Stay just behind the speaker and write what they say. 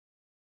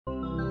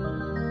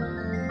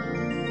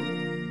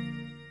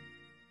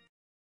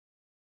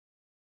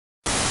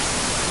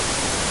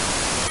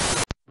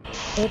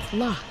It's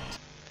locked.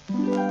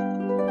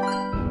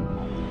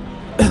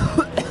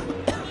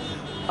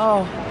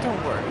 Oh,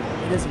 don't worry.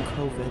 It isn't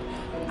COVID.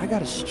 I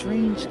got a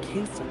strange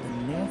case of the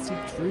Nancy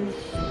Drew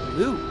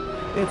flu.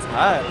 It's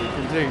highly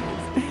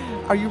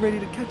contagious. Are you ready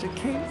to catch a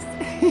case?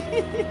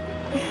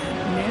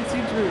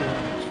 Nancy Drew,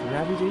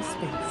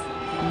 TravyJsSpace.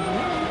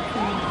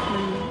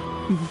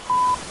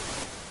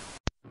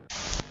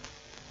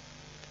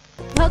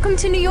 Welcome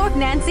to New York,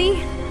 Nancy.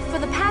 For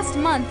the past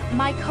month,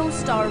 my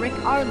co-star Rick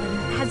Arlen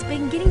has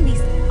been getting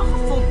these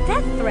awful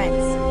death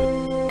threats.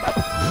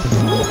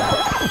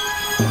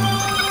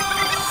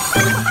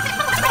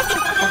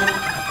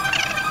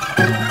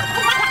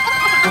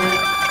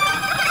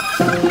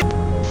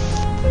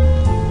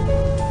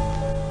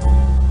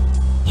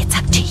 It's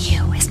up to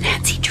you as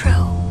Nancy Drew.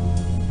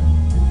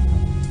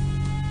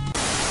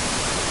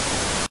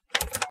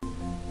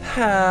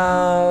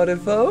 Howdy,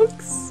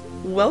 folks.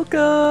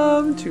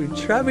 Welcome to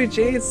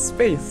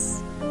TravyJsSpace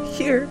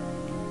here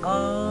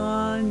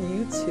on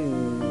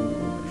YouTube.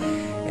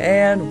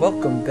 And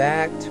welcome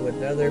back to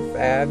another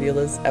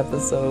fabulous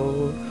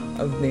episode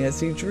of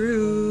Nancy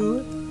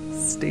Drew.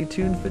 Stay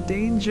tuned for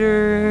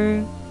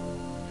danger.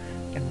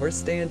 And we're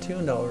staying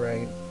tuned all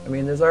right. I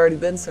mean, there's already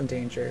been some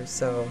danger,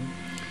 so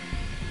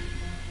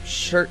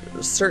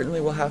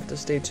certainly we'll have to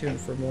stay tuned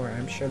for more.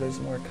 I'm sure there's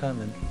more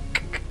coming.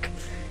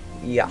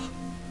 Yeah.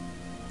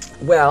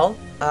 Well,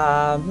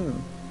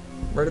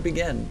 where to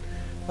begin?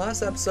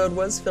 Last episode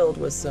was filled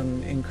with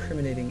some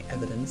incriminating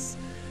evidence.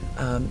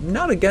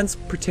 Not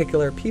against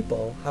particular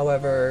people,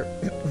 however,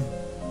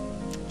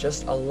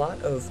 just a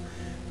lot of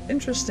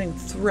interesting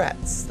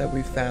threats that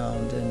we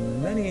found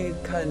in many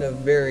kind of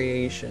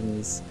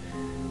variations,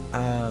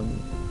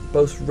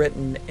 both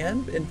written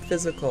and in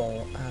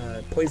physical.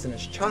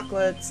 Poisonous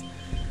chocolates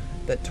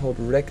that told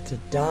Rick to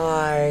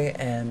die,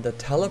 and the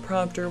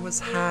teleprompter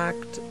was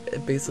hacked.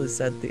 It basically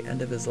said the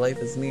end of his life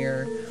is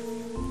near.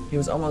 He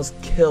was almost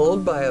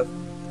killed by a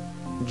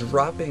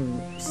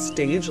dropping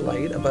stage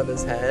light above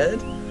his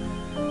head.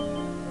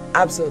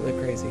 Absolutely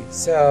crazy.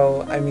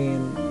 So, I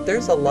mean,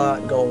 there's a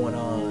lot going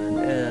on,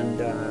 and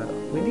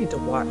we need to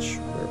watch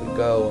where we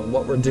go and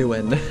what we're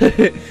doing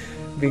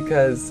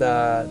because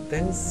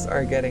things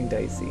are getting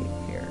dicey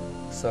here.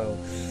 So,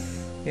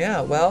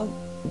 yeah, well,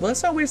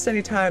 let's not waste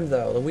any time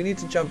though. We need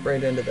to jump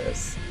right into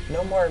this.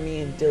 No more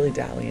me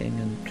dilly-dallying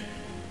and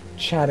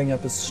chatting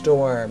up a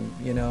storm,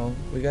 you know.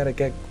 We gotta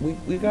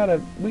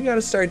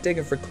start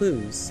digging for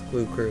clues,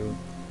 Clue Crew.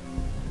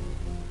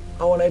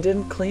 Oh, and I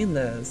didn't clean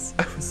this.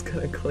 I was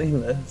gonna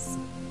clean this.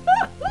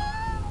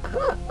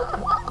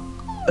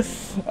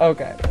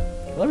 Okay,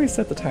 let me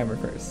set the timer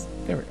first.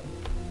 There we go.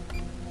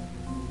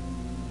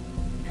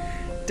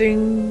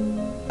 Ding!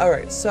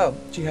 Alright, so,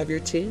 do you have your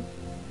tea?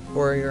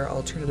 Or your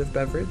alternative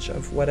beverage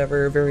of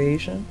whatever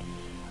variation?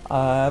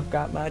 I've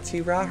got my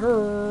tea right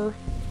here.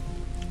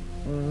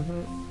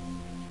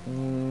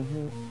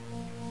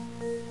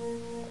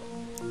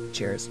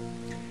 Cheers.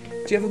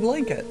 Do you have a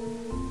blanket?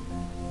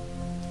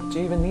 Do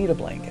you even need a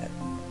blanket?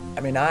 I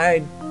mean,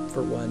 I,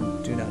 for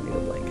one, do not need a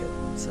blanket.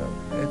 So,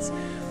 it's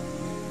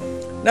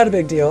not a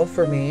big deal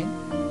for me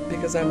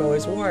because I'm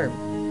always warm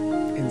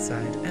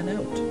inside and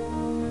out.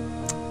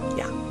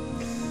 Yeah.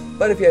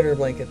 But if you have your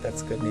blanket,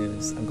 that's good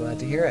news. I'm glad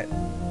to hear it.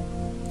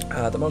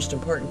 The most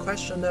important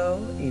question, though,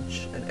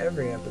 each and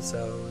every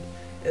episode,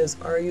 is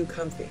are you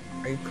comfy?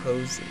 Are you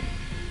cozy?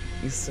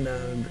 You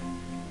snug?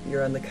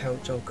 You're on the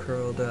couch all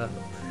curled up?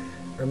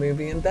 Or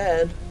maybe in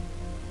bed,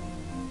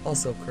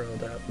 also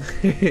curled up?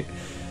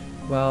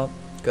 Well,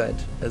 good.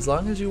 As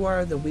long as you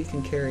are, then we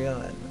can carry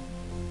on.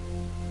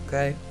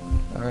 Okay?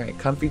 Alright,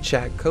 comfy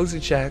check, cozy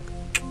check.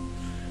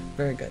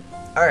 Very good.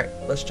 Alright,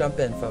 let's jump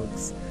in,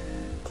 folks.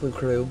 Clue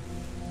Crew.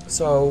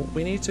 So,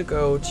 we need to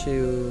go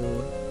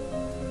to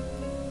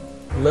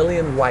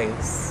Lillian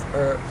Weiss,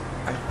 or...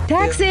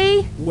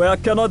 Taxi! Where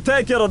can I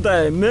take you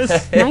today, miss?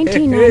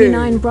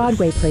 1999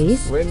 Broadway,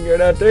 please. When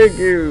can I take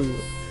you?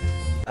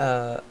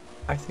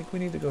 I think we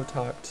need to go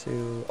talk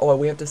to... Oh,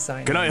 we have to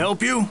sign Can in. I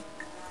help you?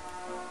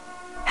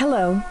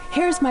 Hello,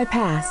 here's my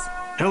pass.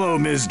 Hello,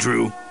 Ms.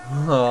 Drew.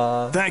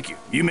 Aww. Thank you.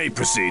 You may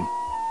proceed.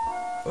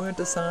 We have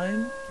to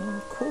sign?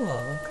 Oh, cool.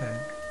 Okay.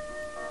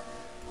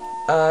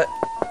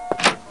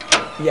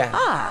 Yeah.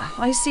 Ah,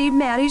 I see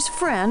Maddie's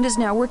friend is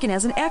now working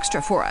as an extra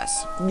for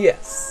us.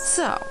 Yes.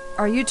 So,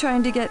 are you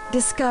trying to get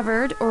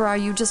discovered, or are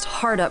you just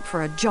hard up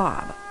for a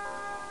job?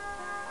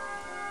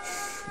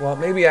 Well,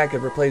 maybe I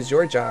could replace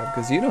your job,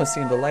 because you don't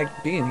seem to like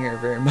being here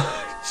very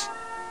much.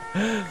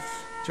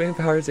 Joining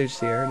Powers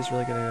HCR is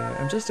really good.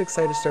 I'm just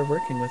excited to start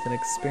working with an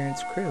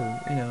experienced crew.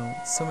 You know,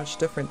 so much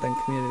different than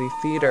community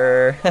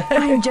theater.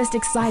 I'm just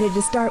excited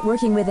to start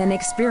working with an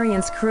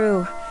experienced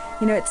crew.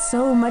 You know, it's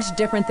so much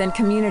different than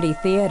community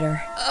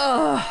theater.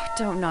 Ugh,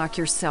 don't knock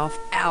yourself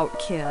out,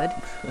 kid.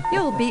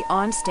 You'll be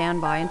on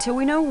standby until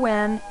we know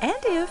when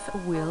and if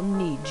we'll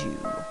need you.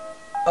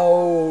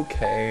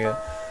 Okay.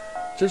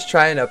 Just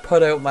trying to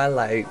put out my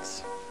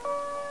lights.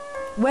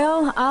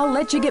 Well, I'll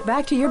let you get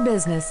back to your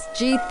business.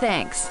 Gee,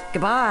 thanks.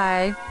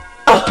 Goodbye.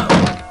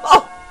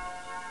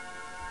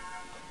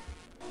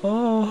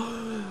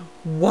 Oh,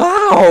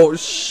 wow,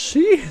 she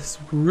is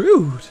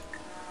rude.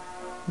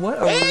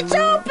 What a It's rude...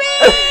 open!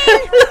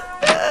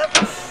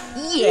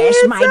 Yes,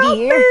 It's my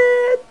dear.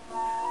 open!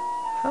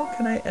 How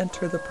can I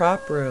enter the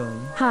prop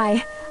room?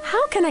 Hi,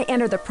 how can I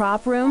enter the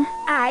prop room?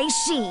 I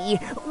see.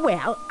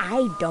 Well,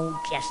 I don't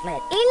just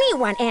let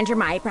anyone enter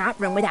my prop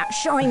room without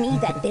showing me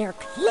that they're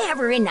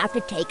clever enough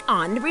to take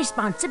on the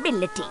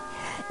responsibility.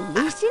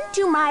 Listen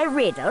to my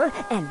riddle,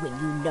 and when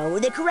you know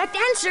the correct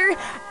answer,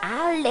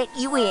 I'll let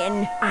you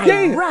in. I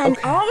Yay, run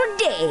okay. all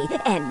day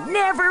and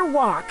never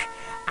walk.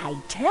 I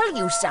tell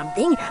you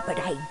something, but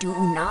I do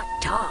not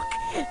talk.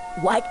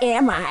 What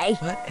am I?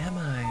 What am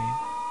I?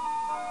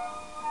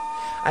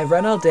 I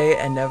run all day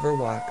and never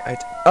walk.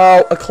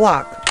 Oh, a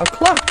clock. A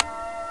clock.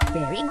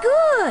 Very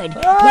good.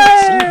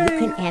 Let's see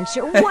if you can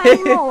answer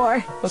one more.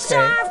 Okay.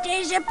 Soft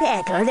as a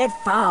petal that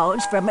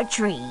falls from a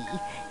tree.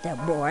 The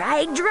more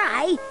I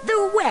dry,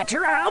 the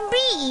wetter I'll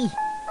be.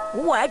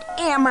 What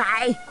am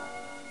I?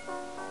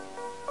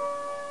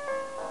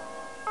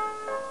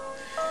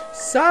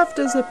 Soft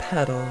as a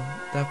petal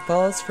that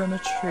falls from a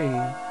tree.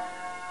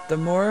 The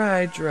more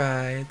I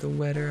dry, the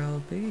wetter I'll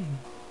be.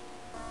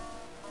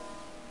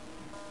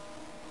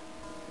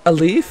 A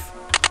leaf?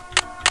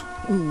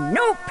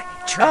 Nope.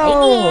 Try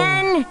Oh.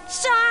 again.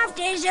 Soft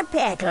as a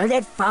petal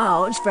that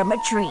falls from a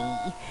tree.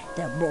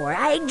 The more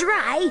I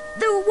dry,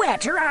 the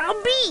wetter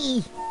I'll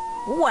be.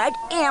 What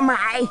am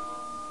I?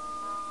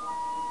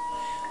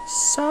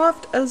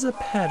 Soft as a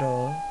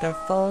petal that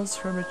falls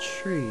from a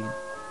tree.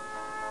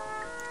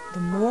 The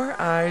more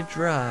I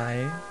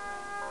dry,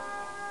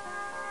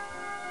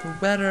 the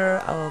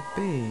wetter I'll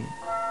be.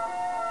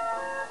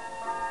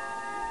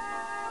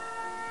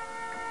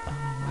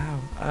 Oh,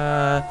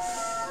 wow.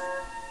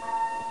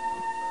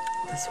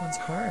 This one's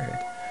hard.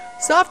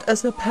 Soft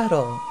as a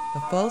petal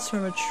that falls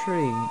from a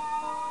tree.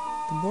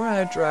 The more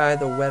I dry,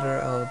 the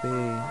wetter I'll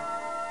be.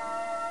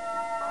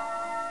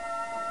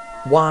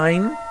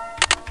 Wine?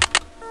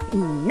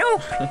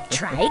 Nope.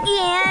 Try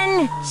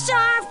again.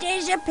 Soft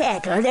as a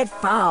petal that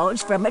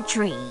falls from a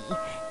tree.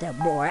 The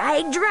more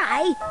I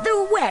dry,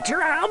 the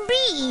wetter I'll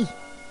be.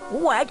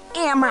 What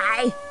am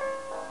I?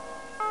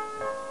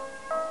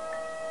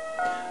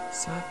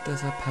 Soft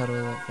as a petal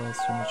that falls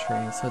from a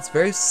tree. So it's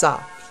very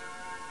soft.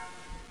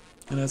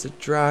 And as it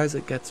dries,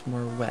 it gets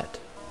more wet.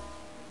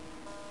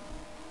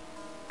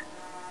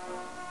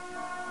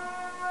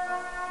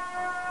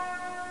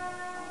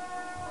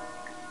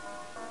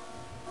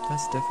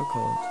 That's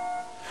difficult.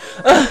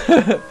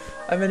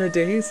 I'm in a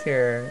daze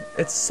here.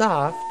 It's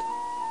soft.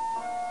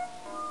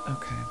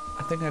 Okay.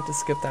 I think I have to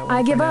skip that one.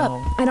 I for give now.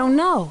 up. I don't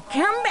know.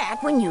 Come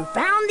back when you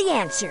found the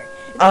answer.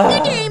 Oh.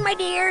 Good day, my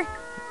dear.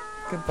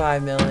 Goodbye,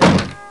 Millie.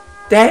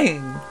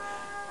 Dang!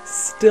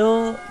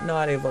 Still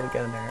not able to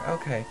get in there.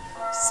 Okay.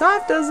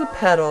 Soft as a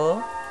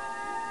petal.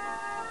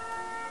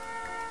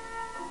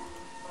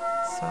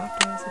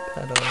 Soft as a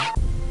petal. I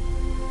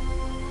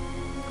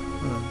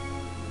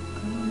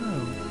don't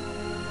know.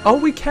 Oh,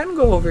 we can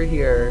go over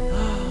here.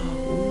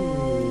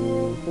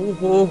 Ooh. Ho,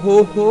 ho,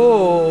 ho,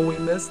 ho. We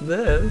missed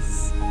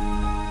this.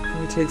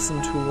 Can we take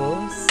some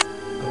tools?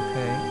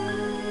 Okay.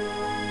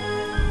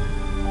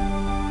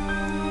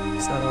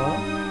 Is that all?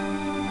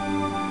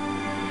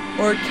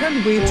 Or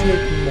can we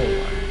take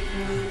more?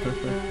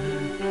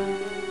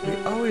 We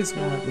always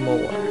want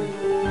more.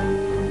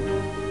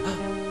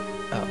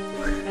 Oh.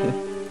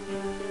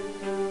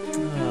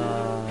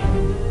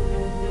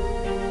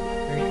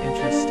 Very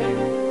interesting.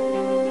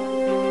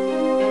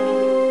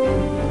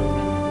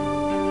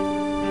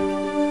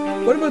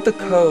 What about the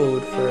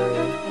code for...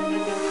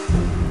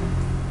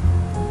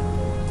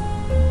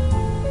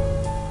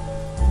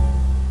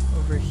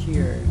 over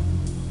here?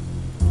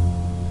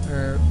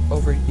 Or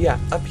over... yeah,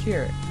 up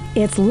here.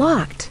 It's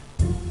locked.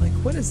 Like,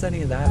 what does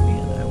any of that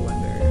mean, I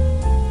wonder?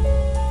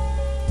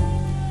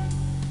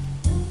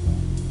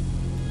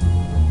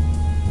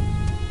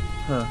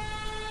 Huh.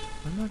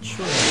 I'm not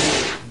sure.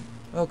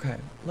 Okay,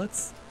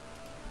 let's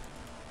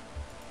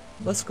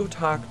go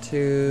talk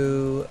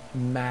to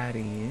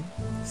Maddie.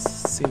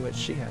 See what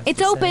she has It's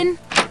to say. open.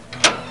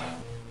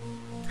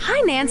 Hi,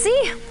 Nancy.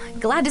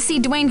 Glad to see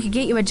Dwayne could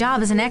get you a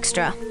job as an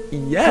extra.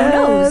 Yes! Who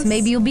knows?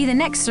 Maybe you'll be the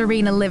next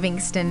Serena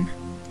Livingston.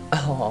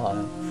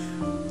 Aw.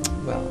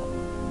 Well.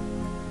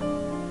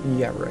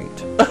 Yeah,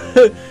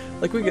 right.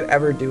 Like we could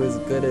ever do as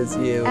good as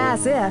you.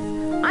 As if.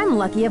 I'm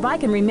lucky if I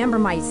can remember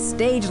my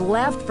stage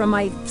left from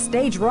my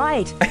stage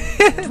right.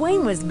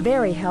 Dwayne was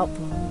very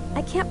helpful.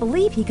 I can't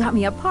believe he got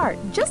me a part,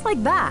 just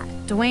like that.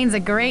 Dwayne's a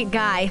great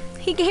guy.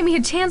 He gave me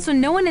a chance when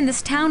no one in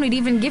this town would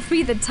even give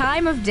me the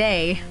time of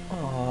day.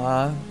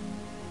 Aww.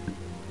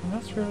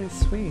 That's really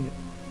sweet.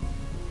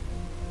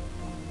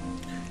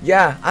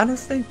 Yeah, I don't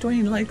think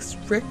Dwayne likes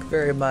Rick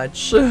very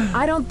much.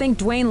 I don't think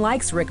Dwayne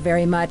likes Rick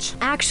very much.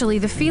 Actually,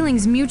 the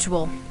feeling's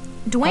mutual.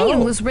 Dwayne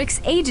Oh. was Rick's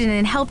agent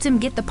and helped him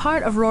get the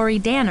part of Rory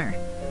Danner.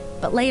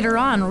 But later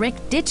on, Rick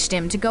ditched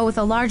him to go with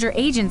a larger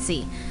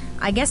agency.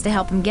 I guess to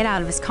help him get out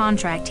of his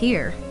contract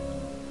here.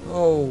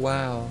 Oh,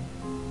 wow.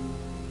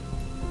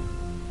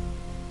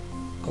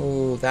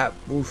 Oh, that,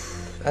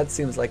 oof, that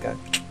seems like a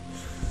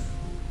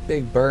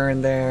Big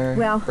burn there.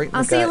 Well, right in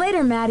I'll the see you gut.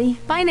 later, Maddie.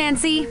 Bye,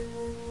 Nancy.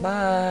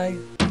 Bye.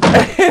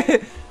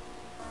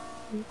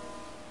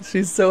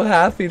 She's so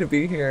happy to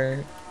be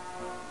here.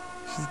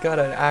 She's got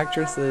an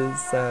actress's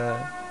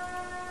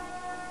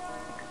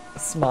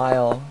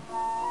smile.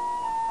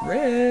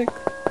 Rick!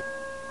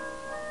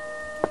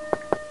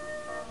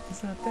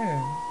 He's not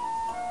there.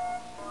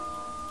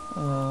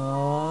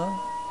 Aww.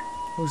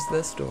 Who's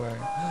this door?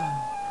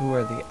 Who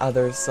are the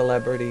other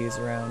celebrities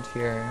around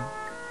here?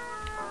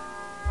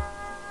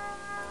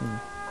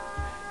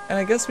 And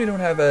I guess we don't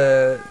have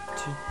a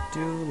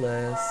to-do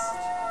list.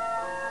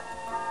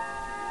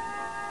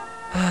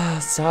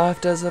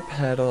 Soft as a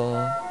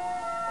petal.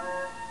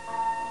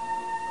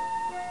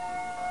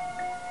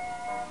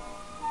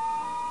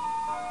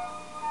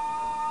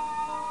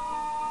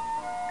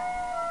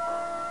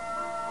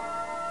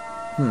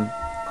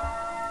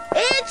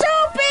 It's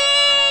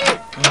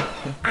open!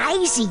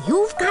 I see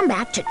you've come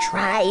back to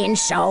try and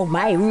solve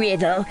my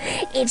riddle.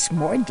 It's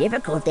more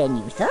difficult than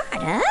you thought,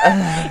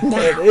 huh? Now,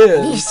 It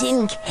is.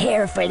 listen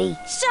carefully.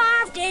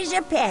 Soft as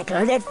a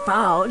petal that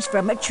falls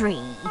from a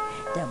tree.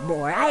 The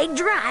more I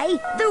dry,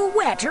 the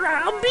wetter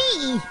I'll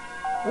be.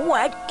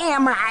 What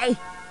am I?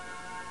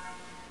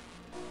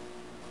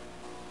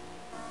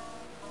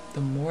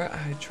 The more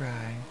I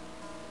try.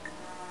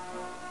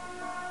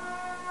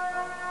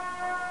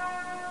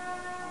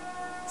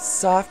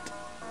 Soft.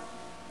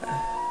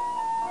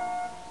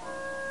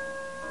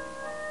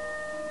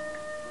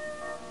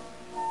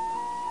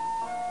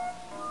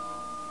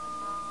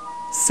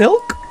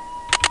 Silk?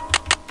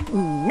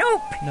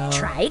 Nope. No.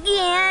 Try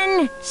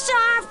again.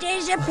 Soft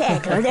as a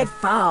petal that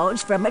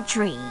falls from a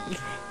tree.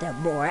 The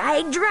more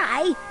I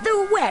dry,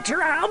 the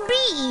wetter I'll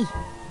be.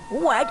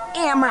 What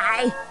am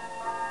I?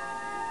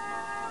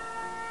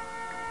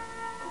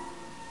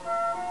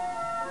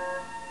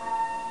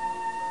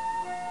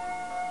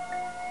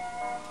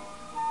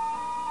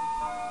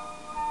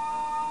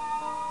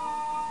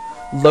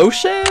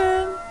 Lotion?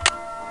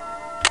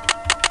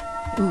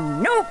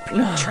 Nope.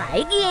 Try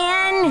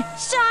again.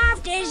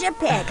 Soft as a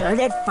petal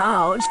that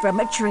falls from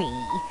a tree.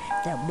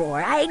 The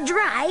more I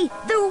dry,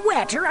 the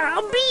wetter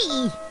I'll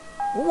be.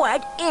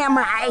 What am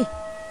I?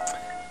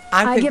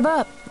 I give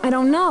up. I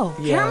don't know.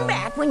 Yeah. Come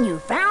back when you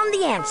found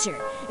the answer.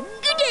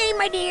 Good day,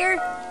 my dear.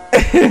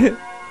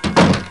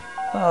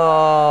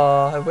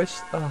 Oh, I wish.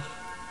 Oh.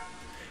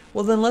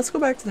 Well, then let's go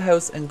back to the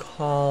house and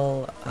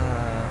call.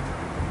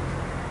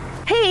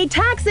 Hey,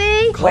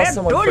 taxi! Call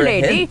someone for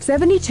a hint.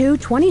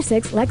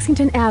 7226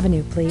 Lexington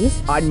Avenue,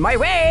 please. On my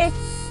way.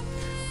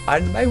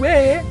 On my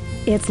way.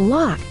 It's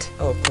locked.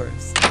 Oh, of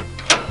course.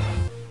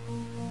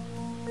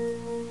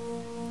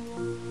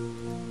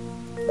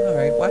 All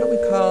right. Why don't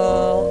we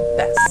call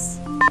Bess?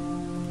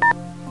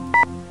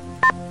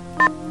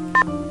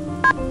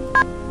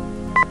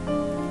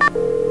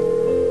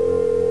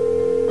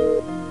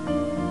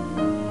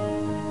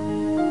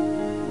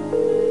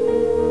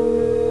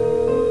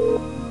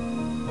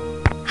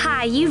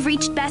 Hi, you've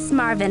reached Bess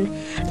Marvin.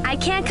 I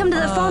can't come to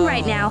the phone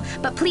right now,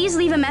 but please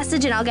leave a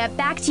message and I'll get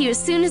back to you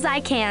as soon as I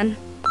can.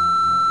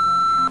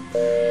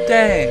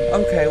 Dang.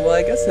 Okay. Well,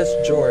 I guess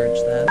it's George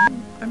then.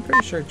 I'm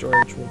pretty sure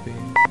George will be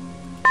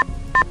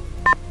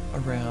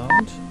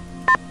around.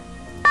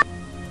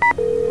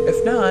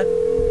 If not,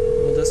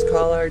 we'll just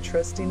call our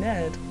trusty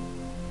Ned,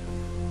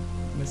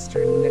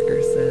 Mr.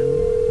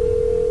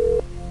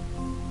 Nickerson.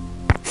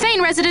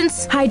 Thane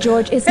residence. Hi,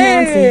 George. It's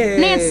Hey!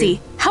 Nancy.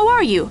 Nancy, how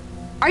are you?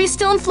 Are you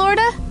still in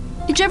Florida?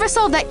 Did you ever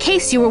solve that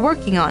case you were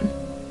working on?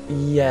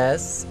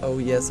 Yes. Oh,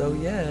 yes. Oh,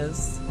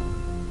 yes.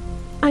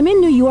 I'm in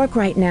New York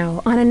right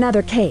now on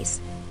another case.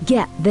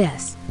 Get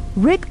this.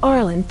 Rick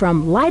Arlen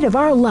from Light of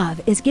Our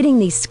Love is getting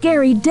these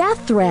scary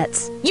death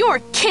threats. You're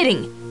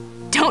kidding.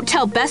 Don't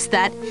tell Bess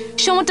that.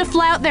 She'll want to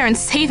fly out there and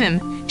save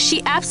him.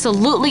 She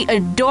absolutely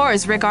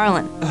adores Rick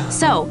Arlen.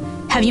 So,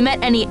 have you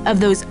met any of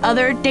those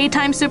other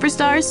daytime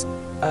superstars?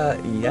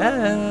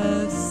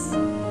 Yes.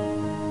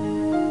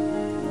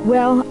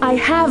 Well, I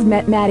have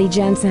met Maddie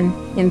Jensen.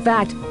 In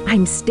fact,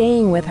 I'm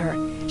staying with her.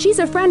 She's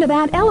a friend of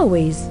Aunt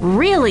Eloise.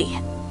 Really?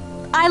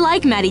 I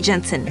like Maddie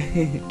Jensen.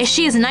 Is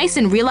she as nice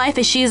in real life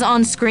as she is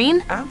on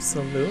screen?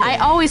 Absolutely. I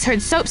always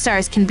heard soap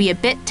stars can be a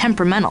bit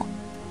temperamental.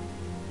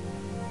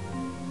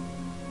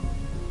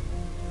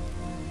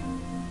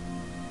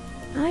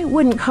 I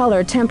wouldn't call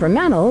her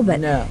temperamental, but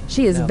No,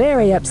 she is no,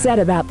 very upset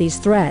about these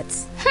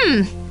threats.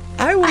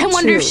 I would I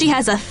wonder if too. she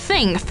has a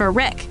thing for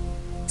Rick.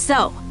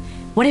 So,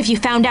 what have you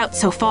found out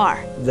so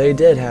far? They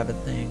did have a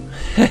thing.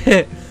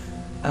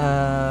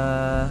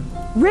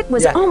 Rick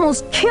was Yeah.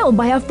 almost killed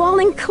by a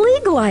falling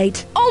Klieg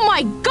light. Oh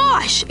my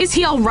gosh! Is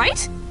he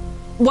alright?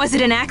 Was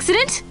it an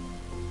accident?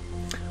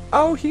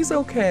 Oh, he's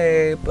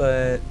okay,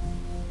 but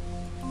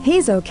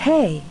He's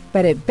okay,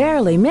 but it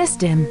barely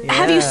missed him.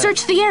 Have you yeah.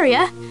 searched the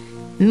area?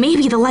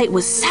 Maybe the light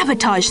was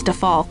sabotaged to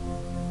fall.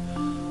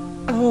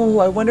 Oh,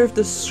 I wonder if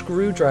the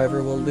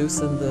screwdriver will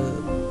loosen the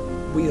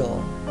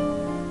wheel.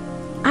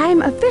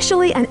 I'm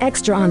officially an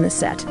extra on the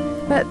set,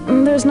 but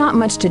there's not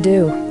much to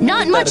do.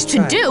 Not much to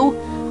try. do.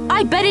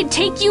 I bet it'd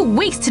take you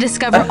weeks to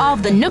discover all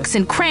of the nooks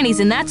and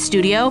crannies in that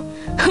studio.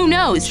 Who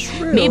knows?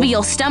 True. Maybe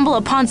you'll stumble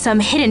upon some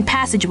hidden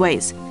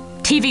passageways.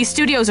 TV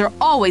studios are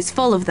always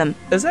full of them.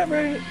 Is that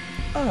right?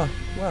 Oh,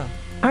 wow.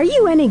 Are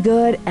you any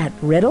good at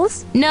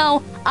riddles?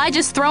 No, I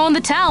just throw in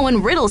the towel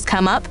when riddles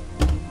come up.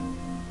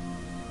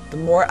 The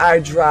more I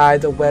dry,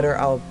 the wetter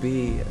I'll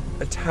be.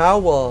 A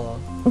towel.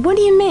 What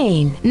do you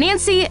mean?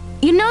 Nancy,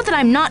 you know that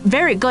I'm not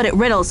very good at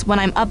riddles when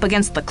I'm up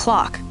against the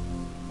clock.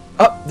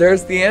 Oh,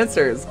 there's the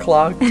answers.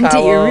 Clock, towel. Do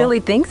you really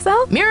think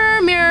so?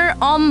 Mirror, mirror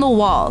on the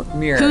wall.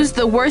 Mirror. Who's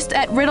the worst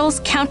at riddles,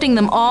 counting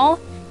them all?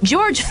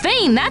 George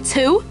Fane, that's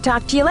who.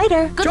 Talk to you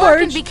later. Good luck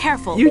and George, be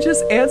careful. You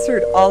just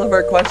answered all of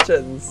our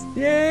questions.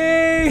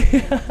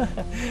 Yay!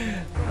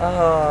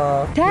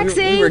 Oh,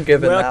 Taxi! We were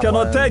given Where that can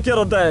one. I take you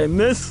today,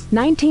 miss?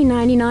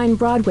 1999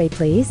 Broadway,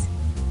 please.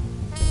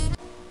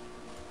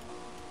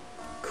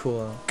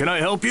 Cool. Can I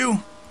help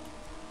you?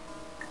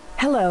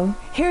 Hello,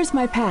 here's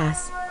my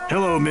pass.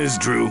 Hello, Ms.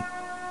 Drew.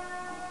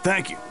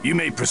 Thank you. You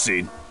may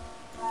proceed.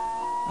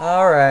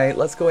 All right,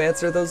 let's go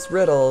answer those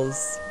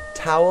riddles.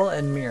 Towel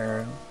and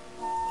mirror.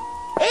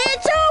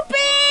 It's open!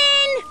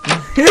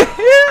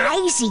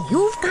 I see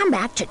you've come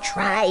back to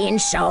try and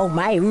solve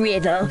my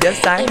riddle.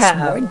 Yes, I it's have.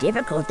 more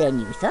difficult than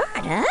you thought,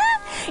 huh?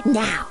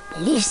 Now,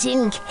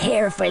 listen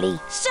carefully.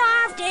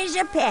 Soft as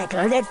a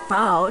petal that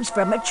falls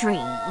from a tree.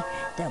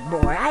 The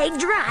more I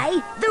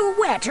dry, the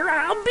wetter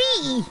I'll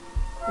be.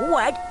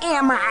 What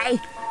am I?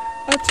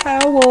 A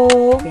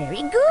towel.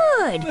 Very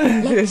good.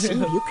 Let's see if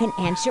you can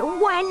answer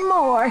one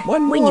more.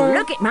 One When more. you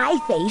look at my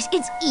face,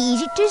 it's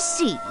easy to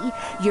see.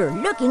 You're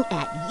looking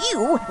at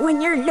you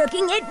when you're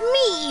looking at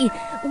me.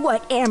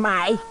 What am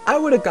I? I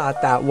would have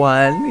got that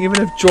one,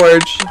 even if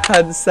George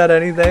hadn't said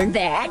anything.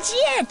 That's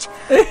it.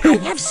 I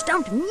have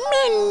stumped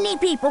many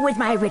people with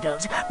my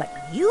riddles, but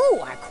you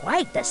are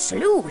quite the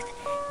sleuth.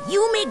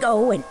 You may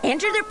go and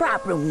enter the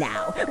prop room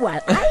now,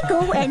 while I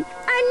go and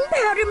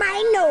unpowder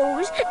my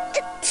nose.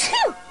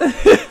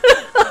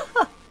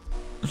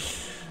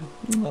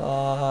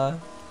 Aww.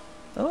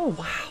 Oh,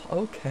 wow.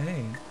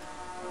 Okay.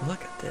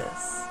 Look at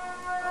this.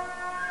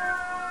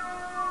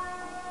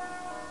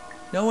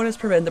 No one is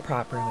permitted in the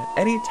prop room at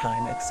any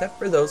time except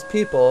for those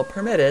people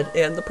permitted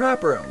in the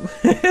prop room.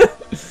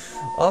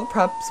 All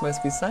props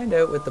must be signed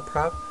out with the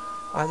prop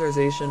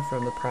authorization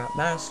from the prop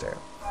master.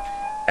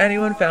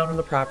 Anyone found in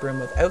the prop room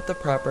without the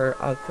proper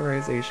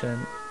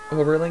authorization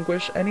will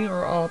relinquish any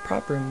or all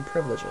prop room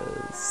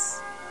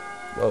privileges.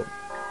 Whoa.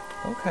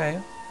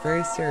 Okay.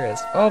 Very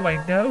serious. Oh,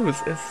 my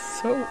nose is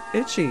so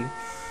itchy.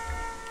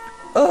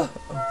 Ugh.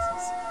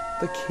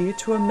 The key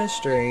to a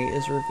mystery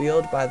is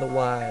revealed by the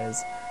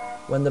wise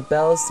when the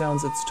bell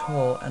sounds its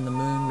toll and the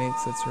moon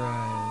makes its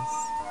rise.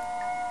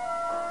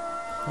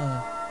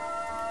 Huh.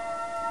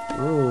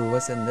 Ooh,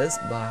 what's in this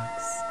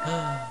box?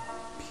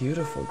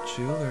 Beautiful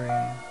jewelry.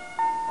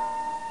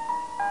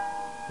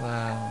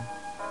 Wow.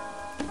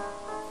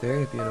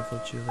 Very beautiful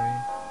jewelry.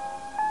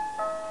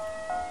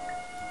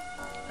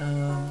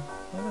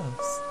 What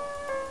else?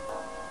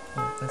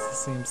 Oh, that's the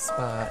same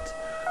spot.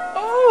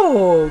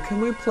 Oh, can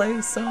we play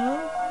a song?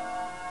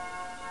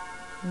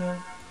 No.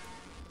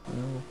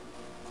 No.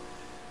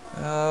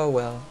 Oh,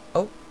 well.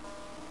 Oh,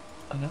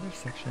 another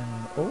section.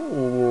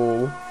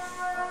 Oh.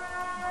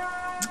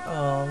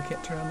 Oh,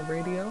 can't turn on the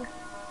radio?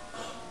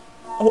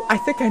 Oh, I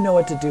think I know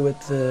what to do with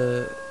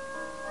the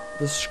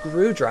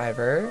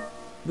screwdriver.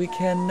 We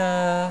can,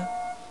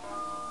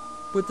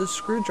 with the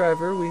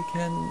screwdriver, we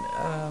can,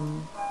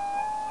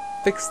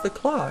 fix the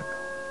clock.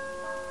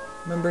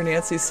 Remember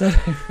Nancy said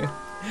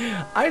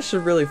I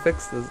should really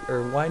fix this,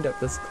 or wind up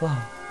this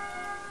clock.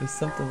 Or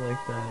something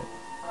like that.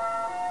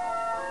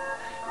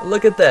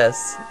 Look at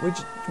this.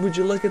 Would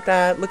you look at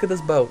that? Look at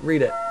this boat.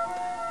 Read it.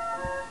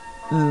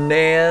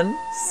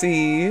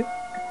 Nancy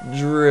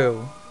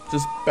Drew.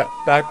 Just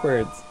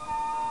backwards.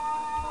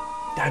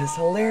 That is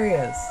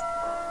hilarious.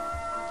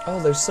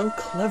 Oh, they're so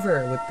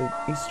clever with the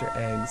Easter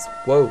eggs.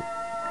 Whoa.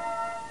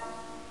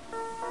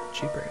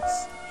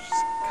 Jeepers.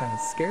 She's kind of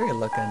scary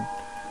looking.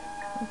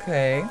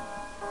 Okay.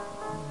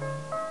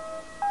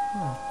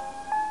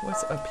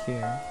 What's up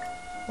here?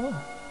 Oh.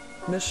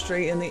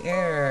 Mystery in the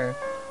air.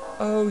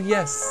 Oh,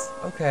 yes.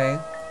 Okay.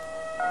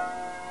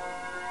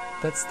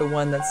 That's the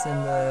one that's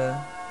in the...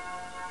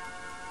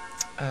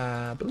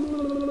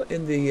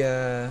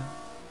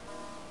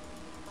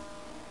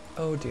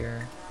 oh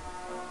dear.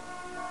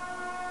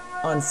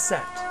 On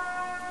set.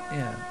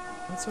 Yeah.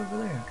 What's over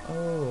there?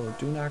 Oh,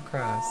 do not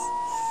cross.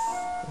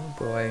 Oh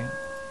boy.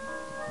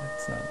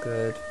 That's not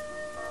good.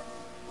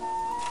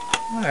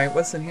 Alright,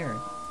 what's in here?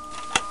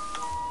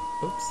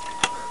 Oops.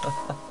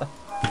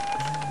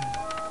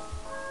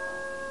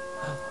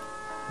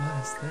 What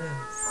is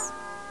this?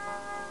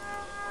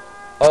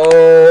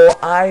 Oh,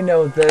 I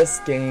know this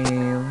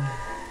game.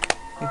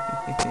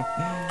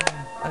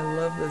 I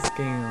love this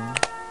game.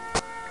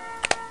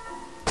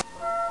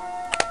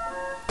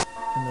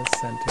 In the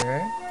center.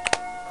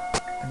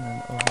 And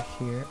then over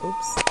here.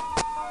 Oops.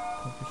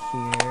 Over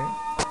here.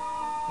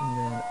 And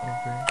then over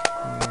here.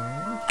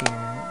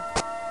 Here.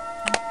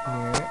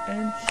 Here.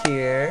 and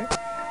here,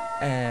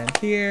 and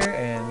here,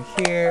 and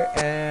here,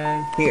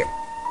 and here.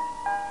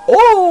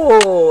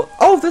 Oh!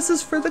 Oh, this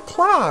is for the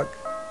clock!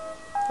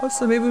 Oh,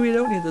 so maybe we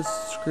don't need the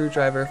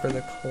screwdriver for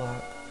the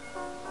clock.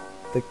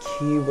 The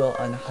key will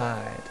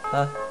unhide,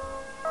 huh?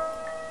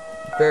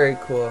 Very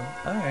cool.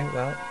 Alright,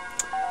 well,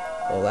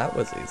 that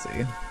was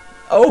easy.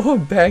 Oh, a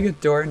bag of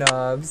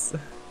doorknobs.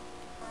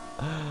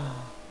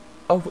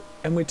 Oh,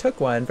 and we took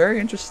one. Very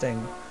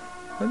interesting.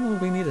 When will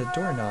we need a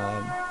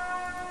doorknob?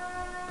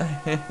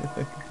 Look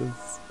at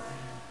this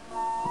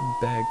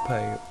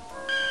bagpipe.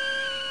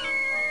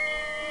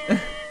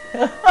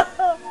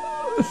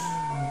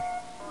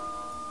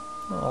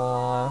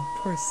 Aw,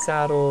 poor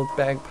saddled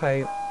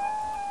bagpipe.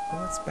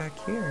 What's back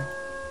here?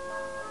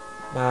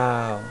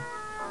 Wow.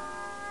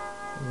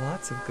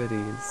 Lots of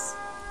goodies.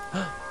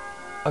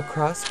 A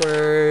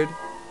crossword.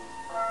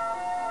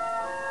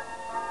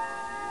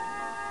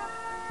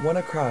 One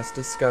across,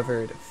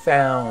 discovered,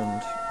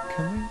 found.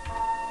 Can we?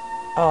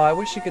 Oh, I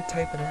wish you could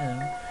type it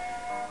in.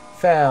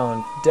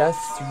 Found, death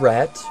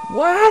threat.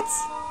 What?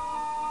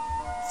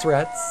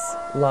 Threats,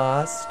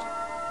 lost.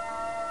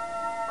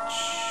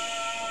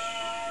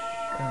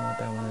 I don't know what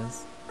that one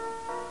is.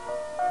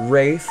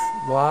 Wraith,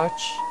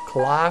 watch,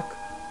 clock,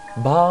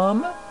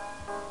 bomb,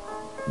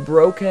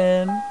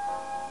 broken,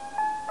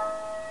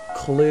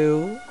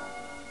 clue,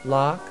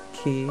 lock,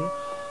 key.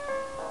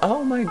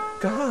 Oh my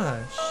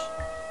gosh.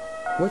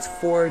 What's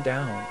 4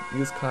 down?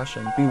 Use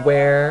caution.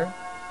 Beware.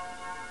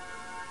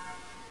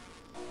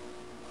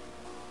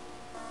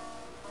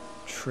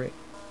 Trick.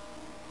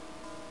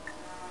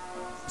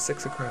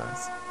 6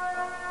 across.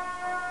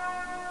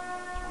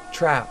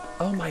 Trap.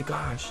 Oh my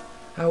gosh.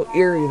 How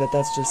eerie that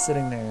that's just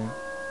sitting there.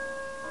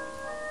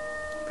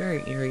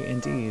 Very eerie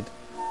indeed.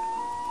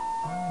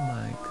 Oh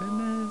my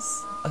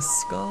goodness. A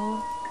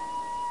skull.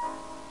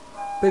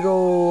 Big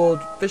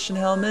old fishing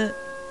helmet.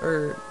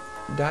 Or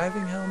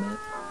diving helmet.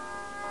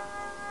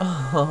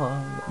 Oh,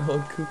 an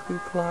old cuckoo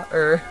clock.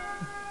 Or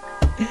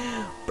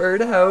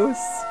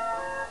birdhouse.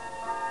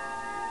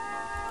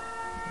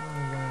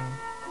 Oh wow.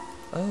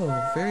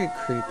 Oh, very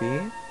creepy.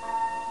 A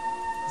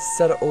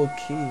set of old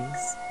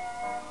keys.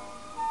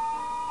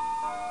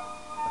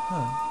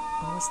 Huh.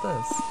 Oh, what's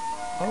this?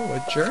 Oh, a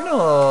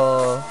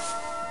journal.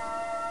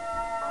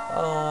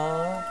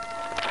 Aww.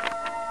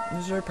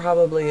 These are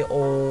probably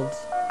old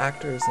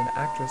actors and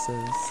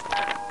actresses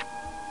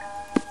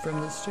from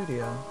the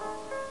studio.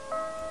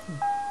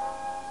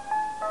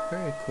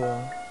 Very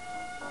cool.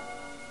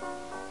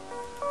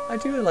 I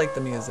do like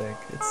the music.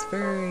 It's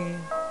very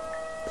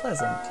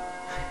pleasant.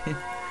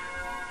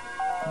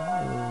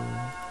 Oh.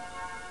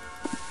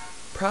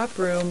 Prop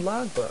room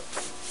logbook.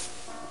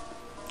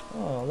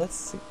 Oh, let's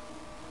see.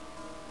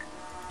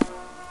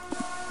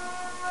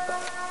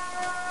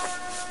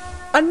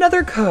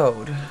 Another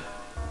code.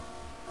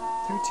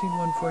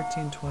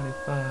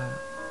 13-1-14-25.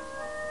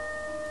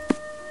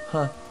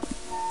 Huh.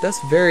 That's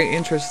very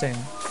interesting.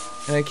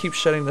 And I keep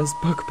shutting this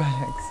book by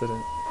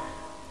accident.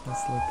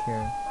 Let's look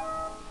here.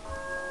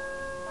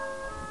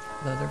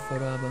 Leather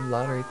photo album,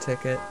 lottery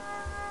ticket,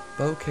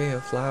 bouquet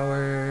of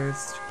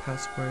flowers,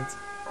 passports,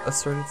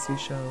 assorted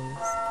seashells.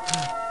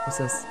 What's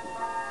this?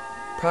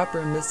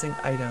 Proper missing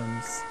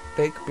items.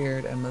 Fake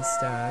beard and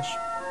mustache.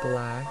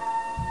 Black.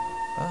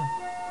 Oh.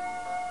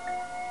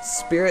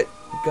 Spirit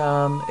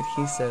gum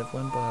adhesive,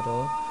 1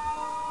 bottle.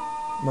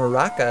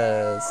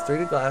 Maracas,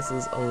 3D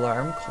glasses,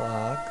 alarm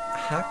clock,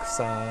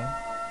 hacksaw,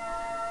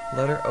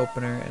 letter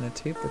opener, and a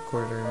tape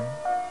recorder.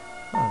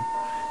 Huh.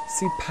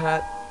 See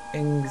Pat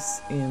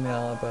Ing's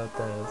email about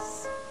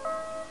this.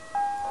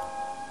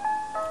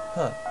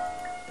 Huh.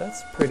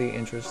 That's pretty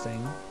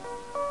interesting.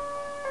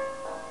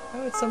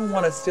 Why would someone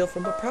want to steal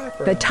from a prop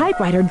room? The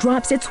typewriter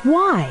drops its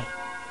Y.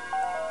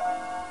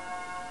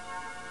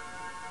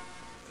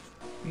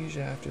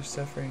 Usually after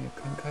suffering a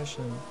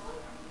concussion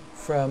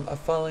from a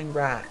falling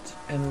rat.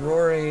 And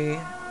Rory...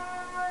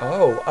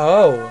 Oh!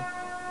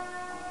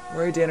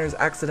 Rory Danner's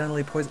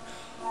accidentally poisoned.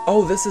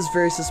 Oh, this is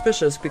very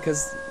suspicious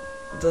because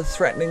the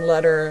threatening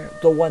letter,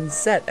 the one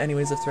set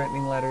anyways of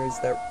threatening letters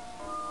that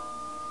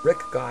Rick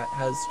got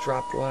has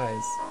dropped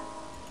Y's.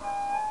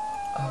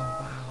 Oh,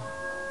 wow.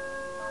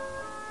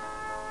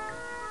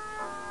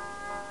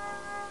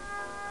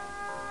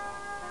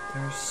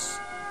 There's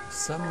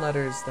some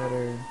letters that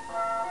are...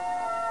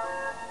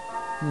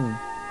 Oh.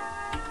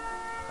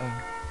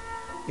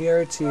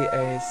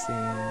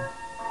 ERTAC.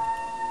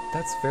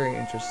 That's very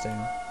interesting.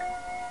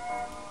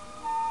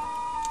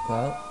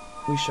 Well,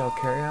 we shall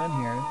carry on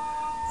here.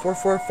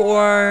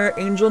 444!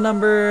 Angel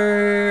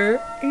number!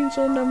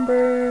 Angel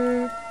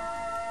number!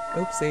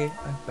 Oopsie,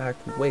 I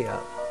backed way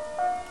up.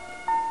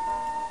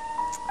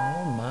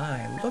 Oh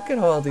my, look at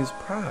all these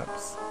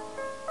props.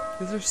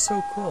 These are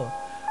so cool.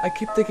 I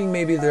keep thinking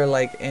maybe they're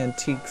like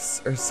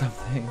antiques or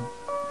something.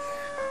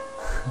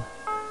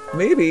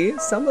 Maybe.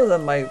 Some of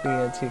them might be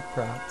antique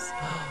props.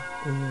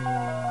 Ooh.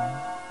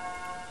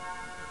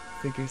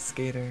 Figure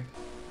skater.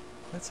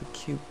 That's a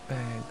cute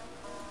bag.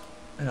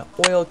 And an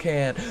oil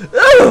can.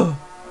 Ugh!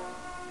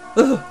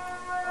 Ugh!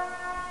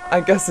 I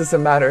guess it's a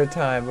matter of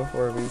time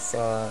before we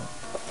saw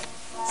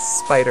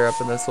Spider up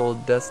in this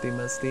old dusty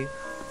musty.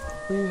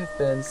 We have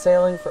been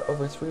sailing for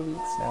over 3 weeks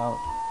now.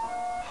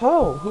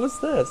 Oh, who's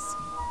this?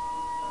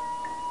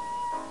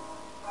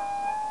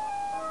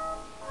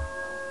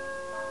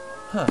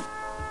 Huh.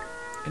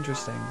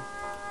 Interesting.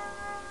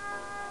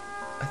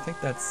 I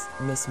think that's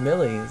Miss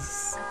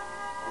Millie's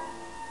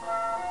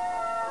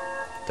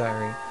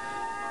diary.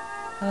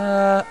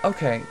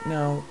 Okay,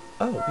 now...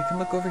 Oh, we can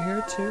look over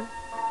here too?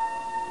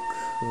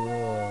 Cool.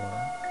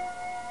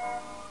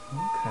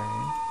 Okay.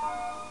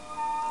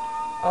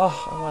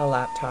 Oh, I want a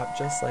laptop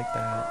just like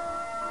that.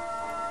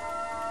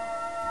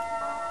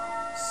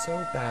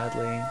 So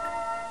badly.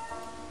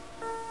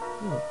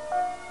 Ooh.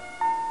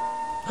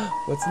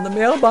 What's in the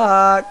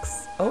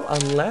mailbox? Oh, a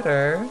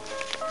letter.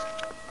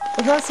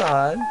 Oh, that's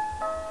odd.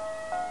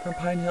 From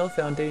Pine Hill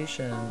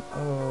Foundation.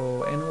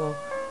 Oh, annual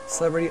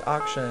celebrity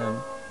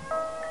auction.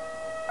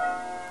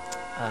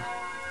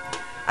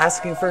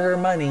 Asking for her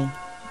money.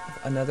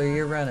 Another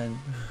year running.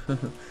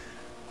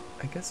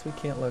 I guess we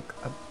can't look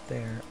up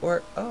there.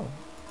 Or, oh.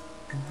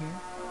 In here?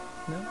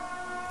 No?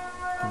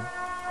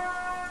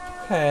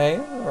 Okay,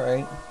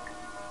 alright.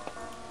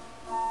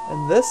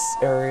 And this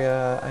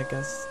area, I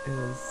guess,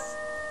 is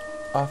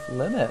off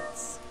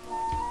limits.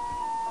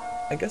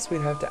 I guess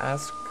we'd have to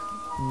ask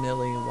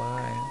Millie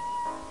why.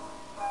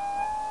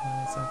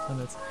 Why it's off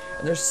limits.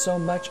 And there's so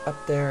much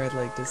up there I'd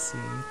like to see,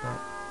 but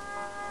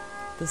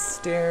the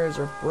stairs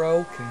are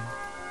broken.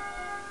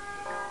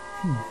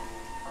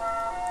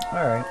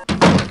 Alright.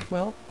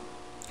 Well,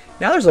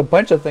 now there's a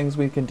bunch of things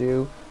we can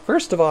do.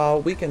 First of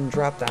all, we can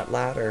drop that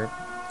ladder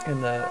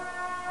in the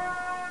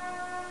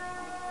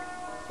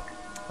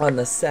on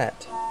the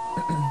set.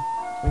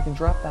 We can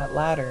drop that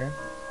ladder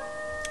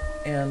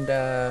and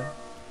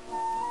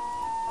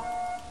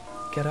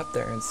get up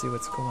there and see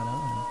what's going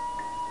on.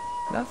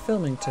 Not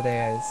filming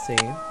today, I see.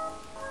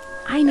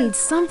 I need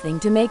something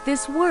to make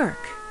this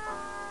work.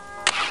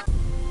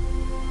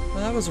 Well,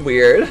 that was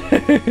weird.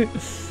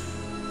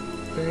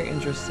 Very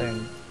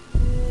interesting.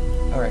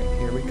 Alright,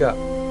 here we go.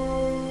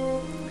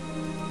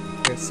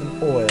 Here's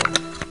some oil.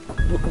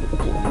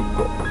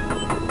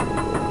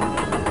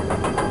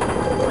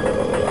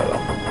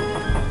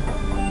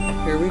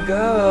 Here we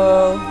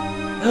go.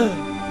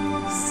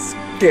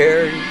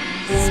 Scary.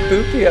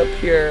 Spooky up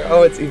here.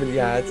 Oh, it's even,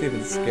 yeah, it's even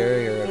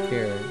scarier up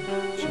here.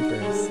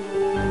 Jeepers.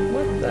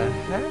 What the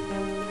heck?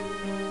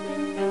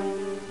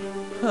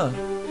 Huh.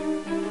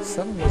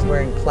 Someone was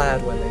wearing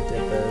plaid when they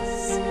did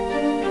this.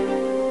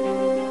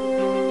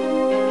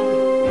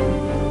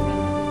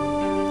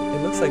 It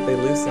looks like they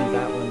loosened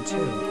that one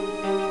too.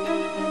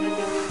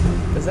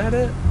 Is that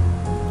it?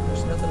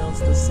 There's nothing else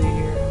to see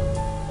here.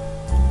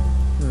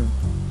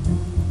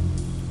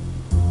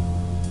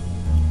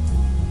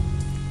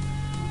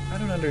 I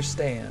don't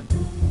understand.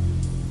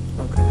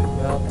 Okay,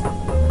 well,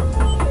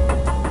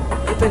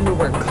 good thing we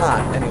weren't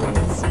caught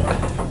anyways.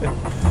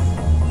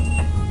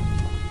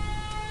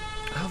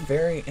 How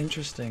very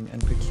interesting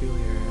and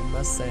peculiar, I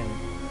must say.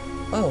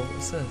 Oh,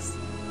 what's this?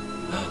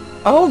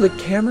 Oh, the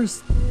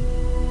camera's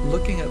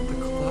looking at the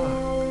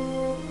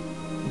clock.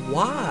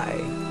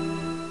 Why?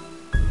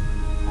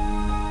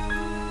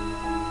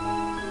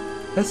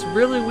 That's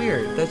really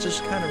weird. That's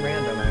just kind of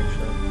random,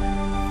 actually.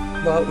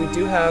 Well, we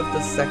do have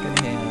the second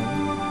hand.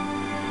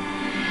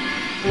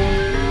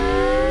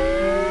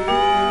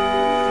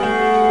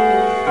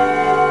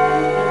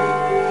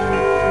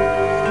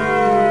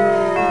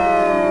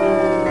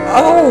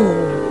 Oh!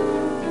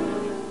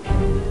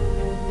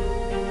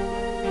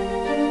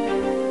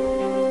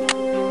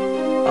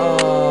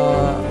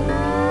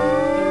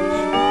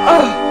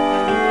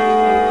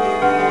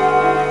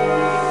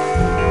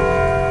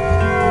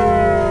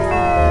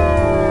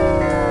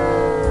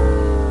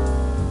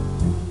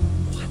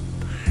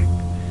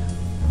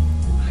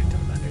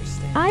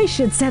 I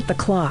should set the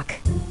clock.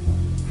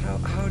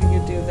 How do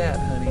you do that,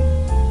 honey?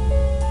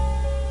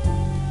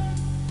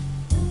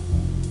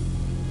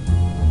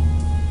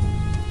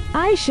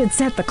 I should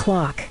set the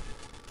clock.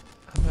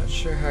 I'm not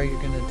sure how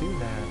you're gonna do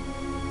that.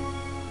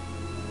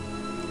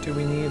 Do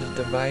we need a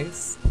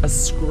device? A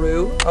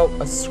screw? Oh,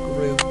 a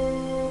screw.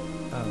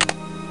 Oh.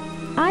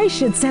 I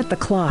should set the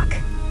clock.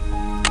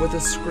 With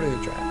a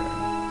screwdriver.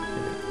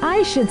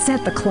 I should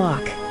set the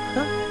clock.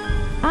 Huh?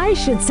 I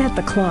should set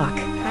the clock.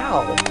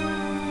 How?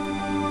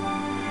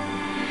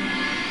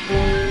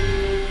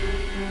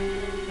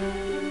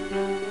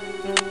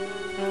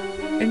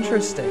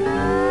 Interesting.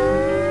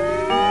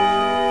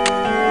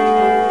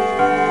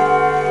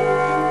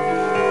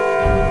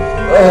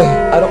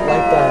 Ugh, I don't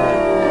like that.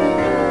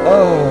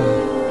 Oh.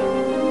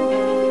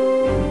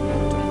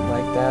 Don't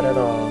like that at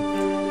all.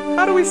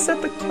 How do we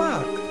set the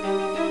clock?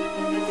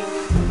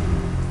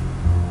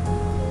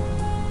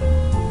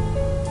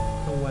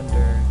 I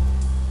wonder.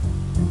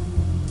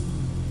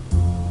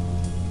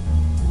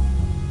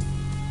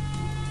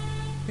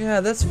 Yeah,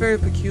 that's very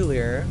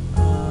peculiar.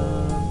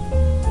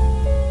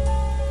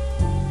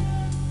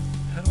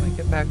 How do I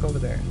get back over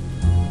there?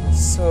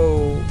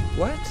 So,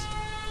 what?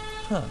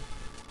 Huh.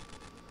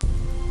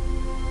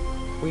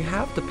 We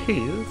have the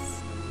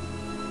piece.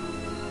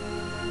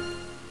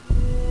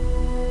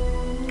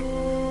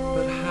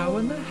 But how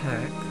in the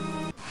heck?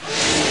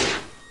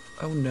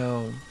 Oh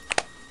no.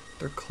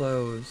 They're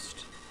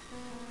closed.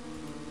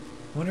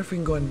 I wonder if we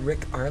can go in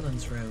Rick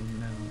Arlen's room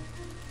now.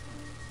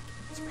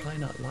 It's probably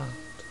not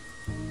locked.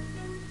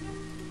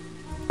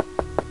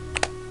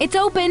 It's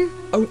open.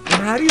 Oh,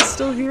 Maddie's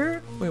still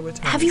here? Wait, what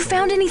time Have is you it?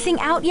 found anything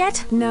out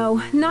yet?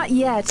 No, not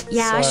yet.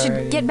 Yeah, I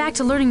Sorry. should get back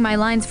to learning my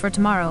lines for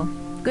tomorrow.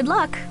 Good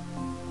luck.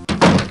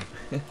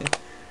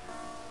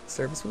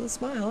 Service with a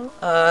smile.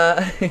 What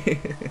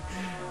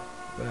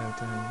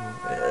time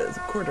is it? It's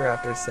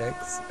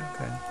 6:15.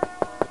 Okay.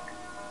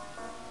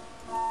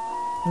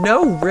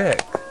 No,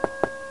 Rick.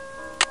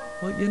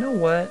 Well, you know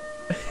what?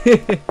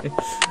 I'd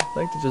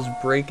like to just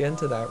break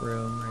into that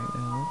room right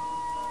now.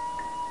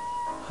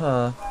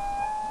 Huh.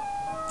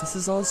 This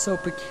is all so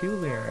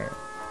peculiar.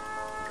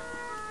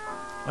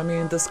 I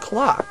mean, this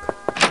clock.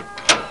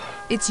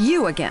 It's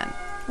you again.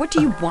 What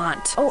do you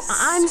want? Oh,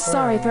 I'm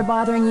sorry for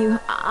bothering you.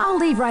 I'll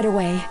leave right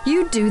away.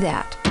 You do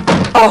that.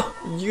 Oh,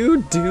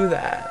 you do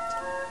that.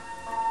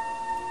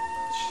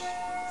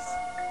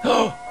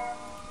 Jeez.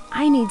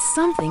 I need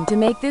something to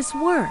make this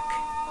work.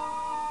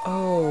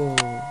 Oh.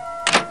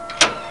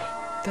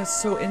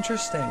 That's so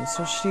interesting.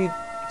 So she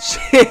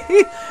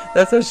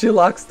that's how she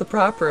locks the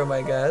prop room,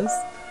 I guess.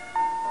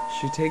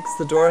 She takes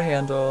the door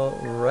handle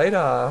right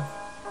off.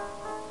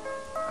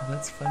 Oh,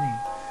 that's funny.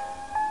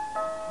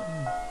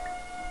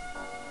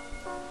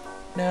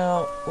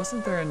 Now,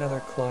 wasn't there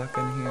another clock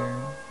in here?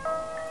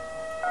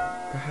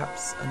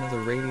 Perhaps another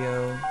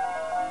radio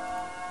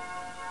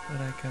that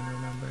I can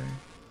remember.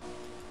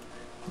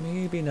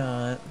 Maybe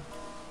not.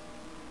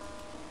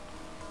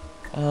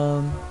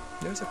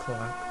 There's a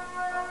clock.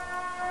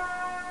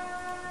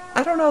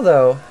 I don't know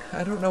though.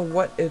 I don't know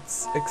what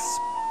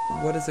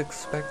what is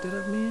expected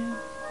of me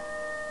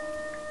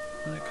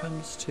when it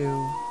comes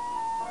to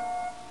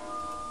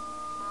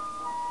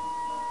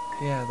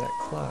that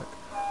clock.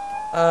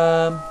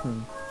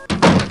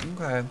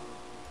 Okay.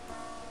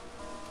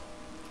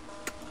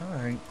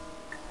 Alright.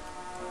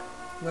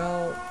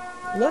 Well,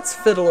 let's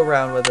fiddle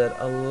around with it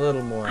a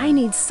little more. I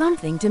need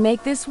something to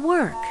make this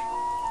work.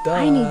 Duh.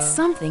 I need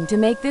something to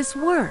make this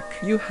work.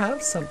 You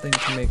have something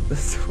to make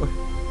this work.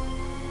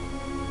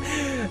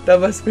 That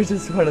must be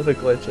just one of the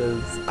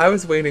glitches. I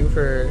was waiting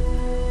for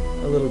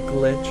a little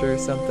glitch or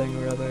something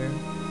or other.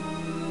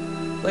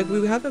 Like,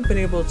 we haven't been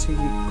able to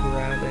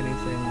grab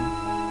anything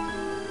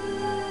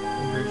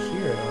over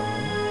here at all.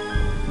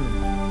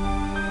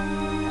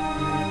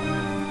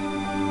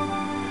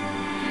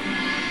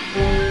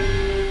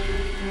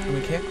 And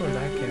we can't go in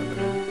that camera.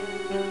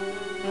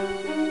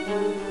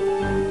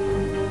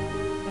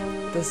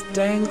 This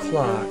dang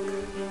clock.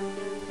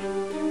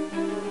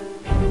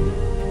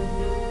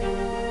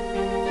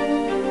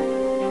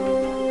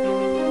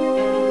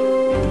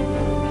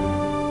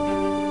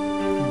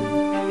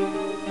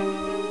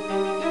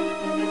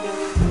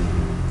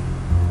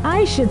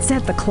 I should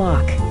set the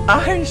clock.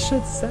 I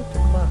should set the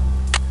clock.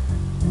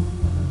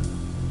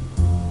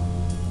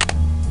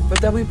 But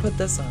then we put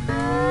this on.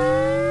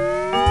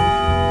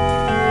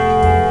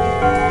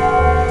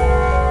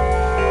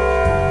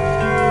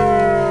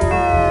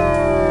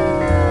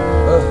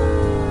 Ugh.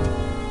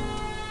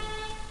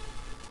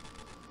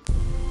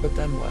 But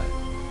then what?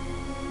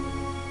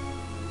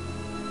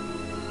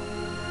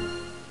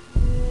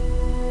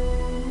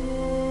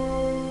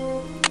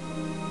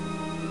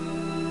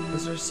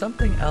 Is there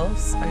something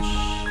else I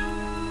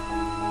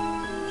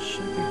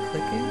should be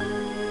clicking?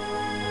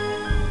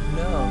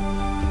 No.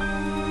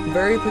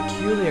 Very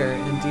peculiar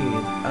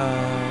indeed.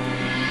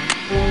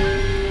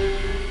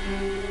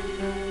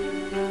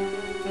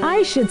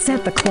 I should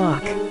set the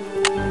clock.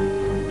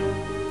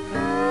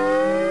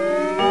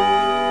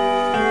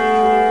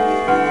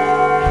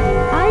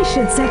 I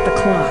should set the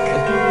clock.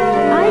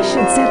 I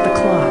should set the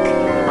clock.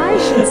 I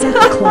should set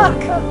the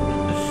clock.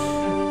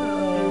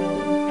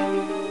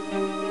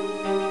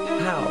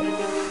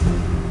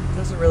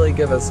 Really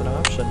give us an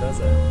option, does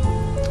it?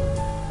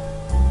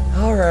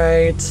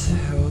 Alright,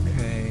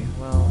 okay,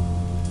 well,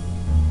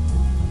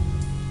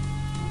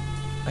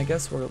 I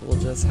guess we'll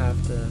just have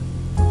to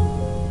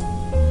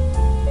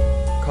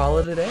call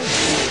it a day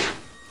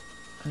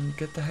and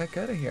get the heck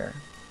out of here.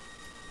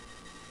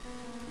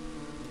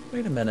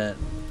 Wait a minute.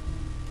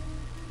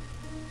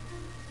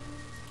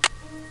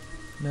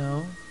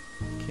 No?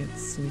 Can't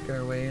sneak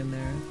our way in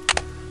there?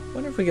 I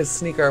wonder if we could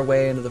sneak our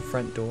way into the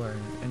front door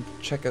and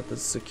check out the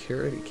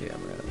security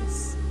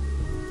cameras.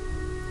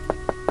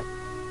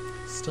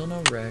 Still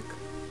no Rick.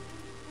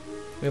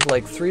 We have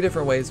like 3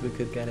 different ways we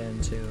could get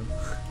into.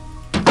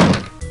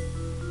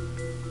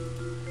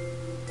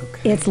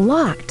 Okay. It's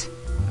locked.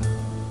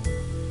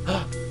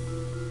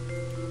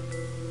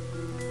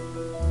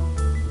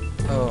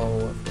 Oh,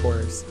 of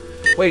course.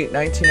 Wait,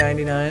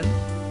 1999?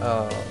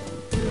 Oh.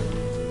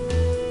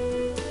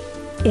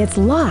 It's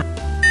locked.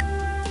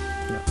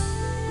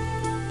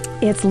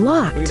 It's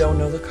locked. We don't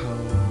know the code.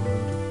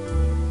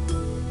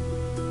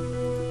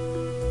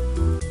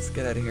 It's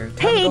get out of here.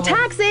 Hey,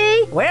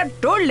 taxi! Where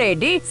to,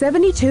 lady?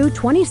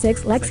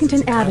 7226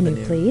 Lexington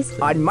Avenue, please.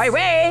 On my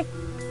way.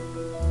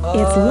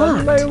 It's On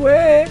locked. my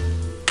way.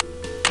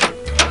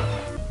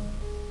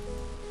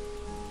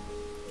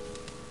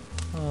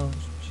 Oh,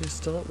 she's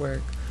still at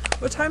work.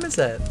 What time is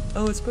it?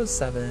 Oh, it's about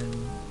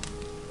 7.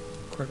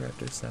 Quarter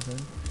after 7.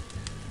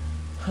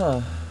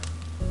 Huh.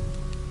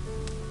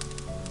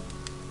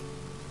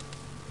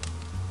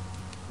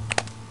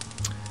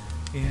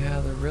 Yeah,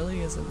 there really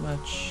isn't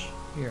much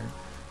here.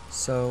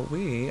 So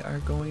we are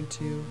going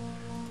to...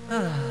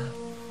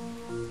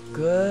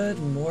 Good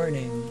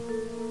morning.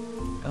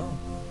 Oh,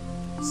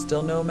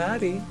 still no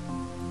Maddie.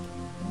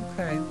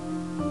 Okay.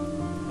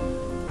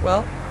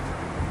 Well,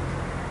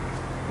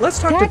 let's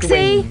talk to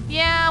Dwayne.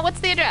 Yeah,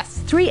 what's the address?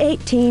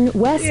 318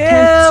 West Yeah,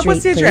 10th Street,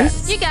 what's the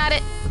address? please. You got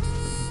it.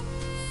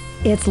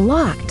 It's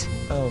locked.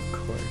 Oh, of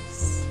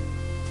course.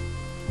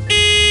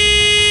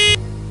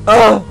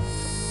 Oh!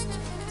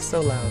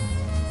 So loud.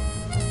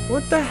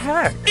 What the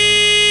heck?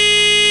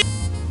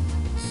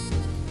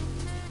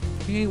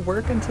 You ain't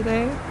working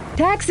today?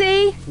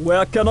 Taxi!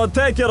 Where can I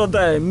take you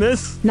today,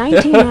 miss?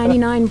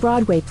 1999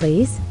 Broadway,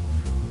 please.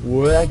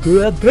 Where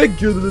can I take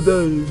you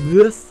today,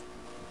 miss?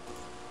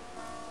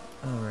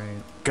 Alright.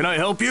 Can I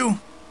help you?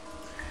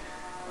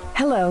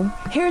 Hello,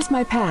 here's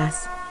my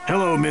pass.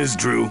 Hello, Ms.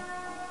 Drew.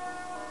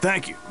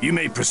 Thank you. You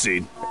may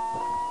proceed.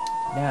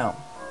 Now,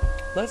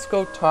 let's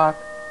go talk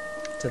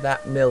to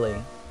that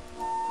Millie.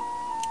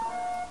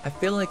 I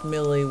feel like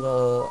Millie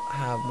will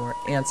have more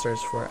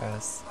answers for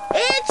us.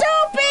 It's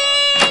open!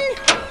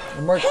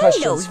 And more Hello,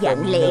 questions for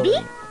young lady.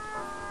 Millie.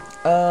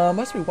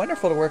 Must be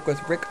wonderful to work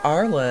with Rick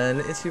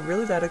Arlen. Is he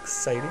really that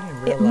exciting in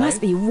real It life?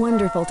 must be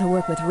wonderful to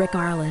work with Rick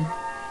Arlen.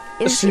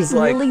 Is he She's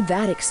like- really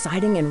that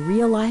exciting in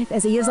real life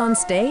as he is on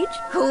stage?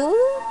 Who?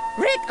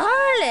 Rick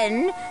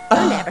Arlen?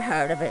 I never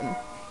heard of him.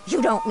 You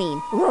don't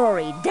mean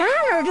Rory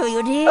Danner, do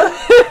you, dear?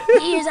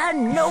 He's a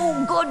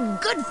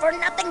no-good,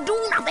 good-for-nothing,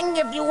 do-nothing,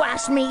 if you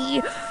ask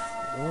me.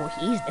 Oh,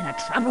 he's been a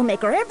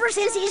troublemaker ever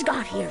since he's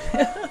got here.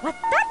 What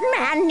that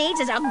man needs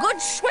is a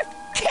good swift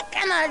kick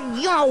and a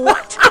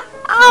you-know-what.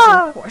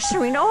 Of course,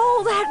 in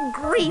all that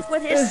grief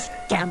with his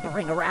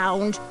scampering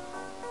around.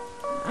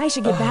 I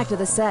should get back to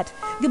the set.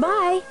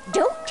 Goodbye.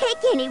 Don't take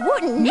any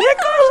wooden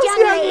nickels,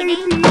 young lady.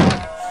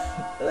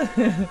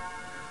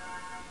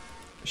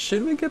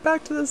 Should we get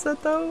back to the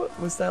set though?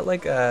 Was that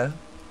like a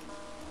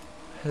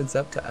heads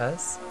up to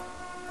us?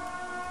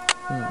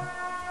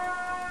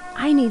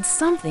 I need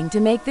something to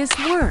make this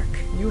work.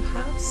 You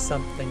have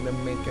something to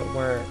make it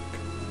work.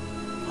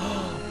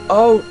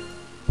 Oh,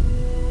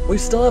 we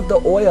still have the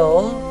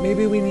oil.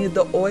 Maybe we need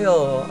the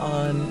oil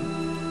on...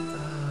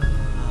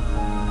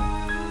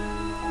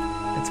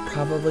 it's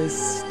probably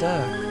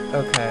stuck.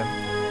 Okay.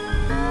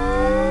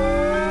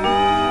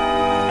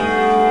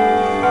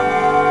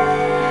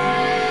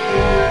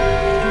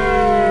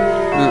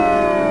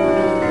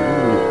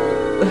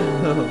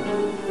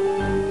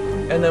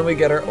 And then we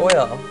get our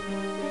oil.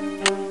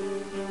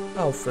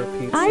 Oh, for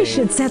Pete's I sake.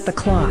 should set the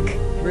clock.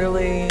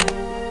 Really?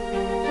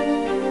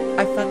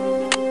 I thought...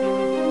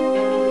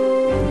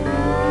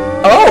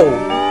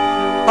 Oh!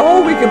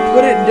 Oh, we can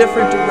put it in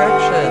different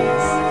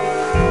directions.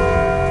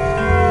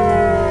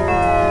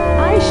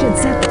 I should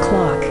set the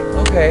clock.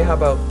 Okay, how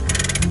about...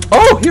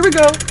 Oh, here we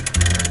go!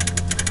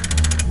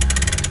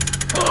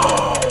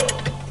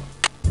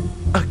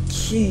 A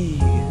key.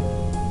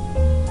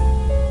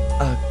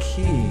 A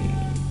key.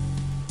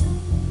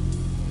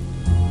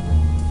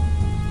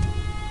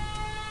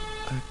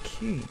 A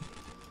key.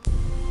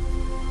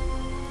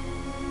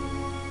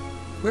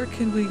 Where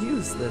can we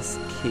use this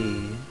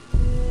key?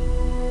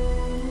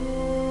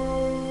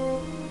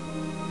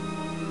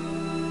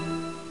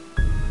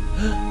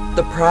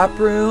 The prop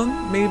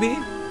room, maybe?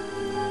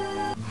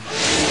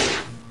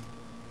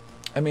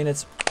 I mean,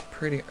 it's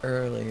pretty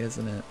early,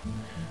 isn't it?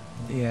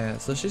 Yeah,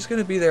 so she's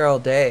gonna be there all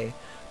day.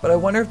 But I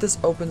wonder if this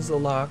opens the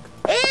lock.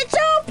 It's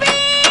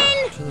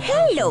open!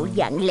 Hello,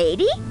 young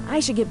lady.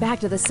 I should get back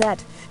to the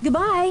set.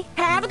 Goodbye.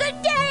 Have a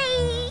good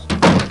day.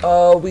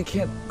 Oh, we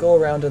can't go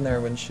around in there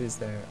when she's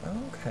there.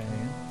 Okay.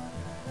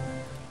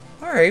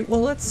 Alright,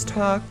 well, let's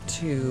talk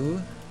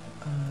to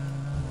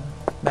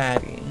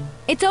Maddie.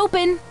 It's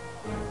open.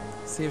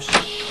 See if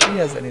she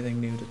has anything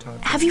new to talk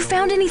about. Have you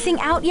found anything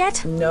out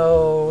yet?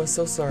 No,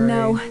 so sorry.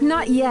 No,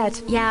 not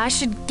yet. Yeah, I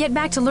should get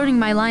back to learning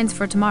my lines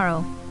for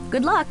tomorrow.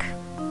 Good luck.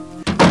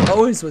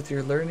 Always with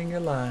your learning your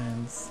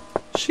lines.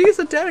 She's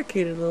a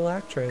dedicated little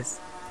actress.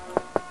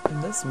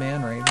 And this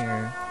man right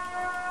here.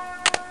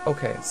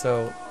 Okay,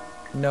 so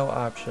no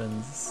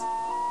options.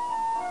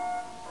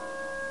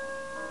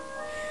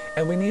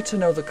 And we need to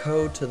know the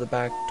code to the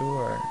back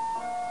door.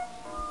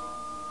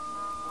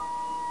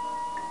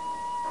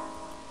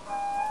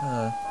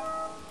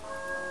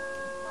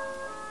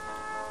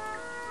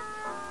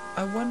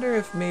 I wonder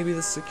if maybe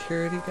the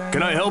security guy...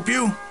 Can I help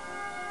you?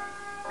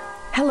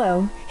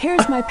 Hello,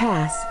 here's my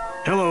pass.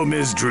 Hello,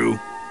 Ms. Drew.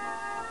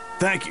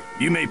 Thank you.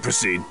 You may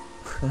proceed.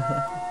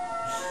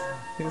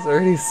 He's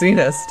already seen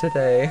us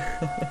today.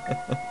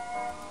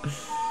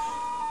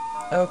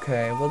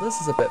 Okay, well this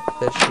is a bit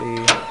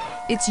fishy.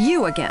 It's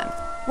you again.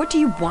 What do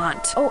you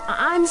want? Oh,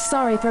 I'm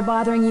sorry for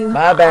bothering you.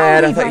 My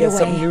bad, I I'll thought leave you had right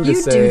something away. new to You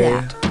say. do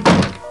that.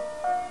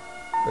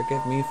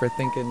 Forgive me for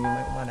thinking you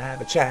might want to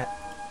have a chat.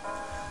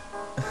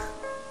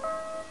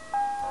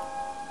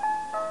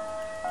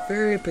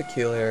 Very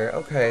peculiar.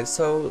 Okay,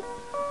 so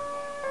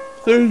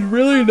there's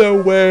really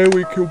no way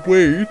we can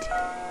wait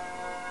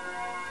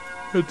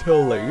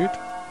until late.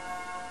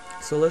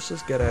 So let's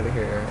just get out of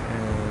here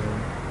and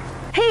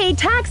Hey,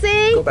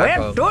 taxi! go back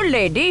Where home. to,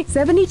 lady?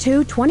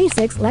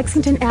 7226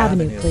 Lexington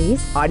Avenue,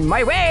 please. On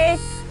my way.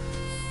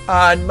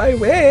 On my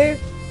way.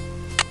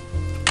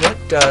 What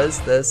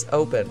does this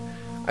open?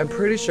 I'm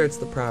pretty sure it's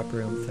the prop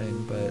room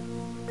thing, but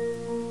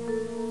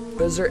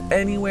is there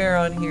anywhere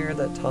on here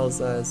that tells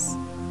us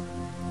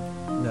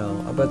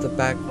no about the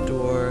back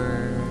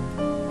door?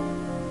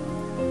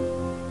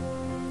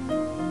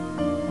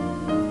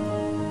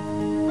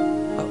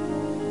 Oh,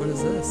 what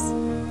is this?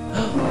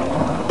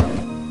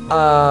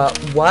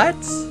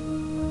 What?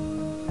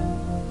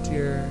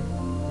 Dear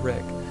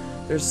Rick,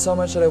 there's so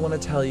much that I want to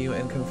tell you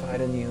and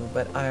confide in you,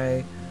 but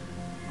I'm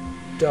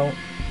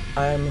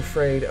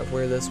afraid of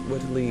where this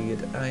would lead.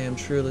 I am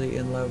truly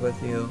in love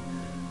with you,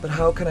 but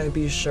how can I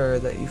be sure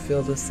that you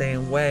feel the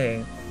same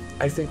way?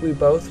 I think we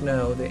both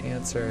know the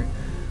answer,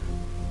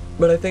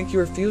 but I think you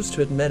refuse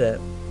to admit it.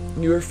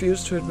 You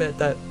refuse to admit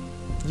that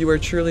you are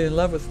truly in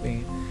love with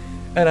me,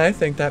 and I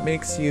think that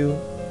makes you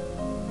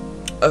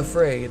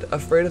afraid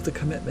of the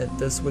commitment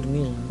this would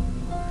mean.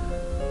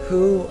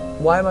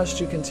 Why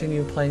must you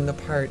continue playing the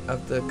part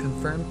of the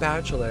confirmed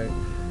bachelor,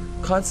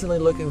 constantly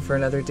looking for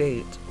another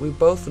date? We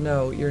both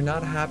know you're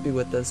not happy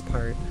with this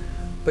part,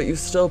 but you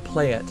still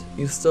play it.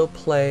 You still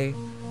play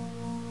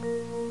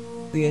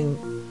the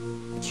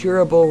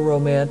incurable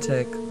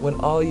romantic when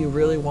all you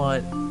really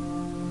want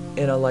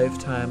in a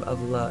lifetime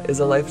of love is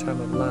a lifetime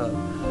of love.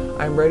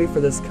 I'm ready for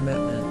this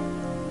commitment.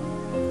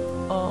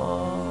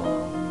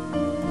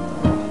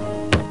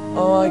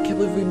 Oh, I can't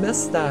believe we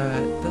missed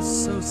that. That's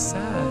so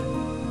sad.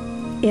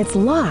 It's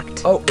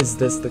locked. Oh, is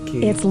this the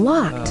key? It's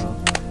locked.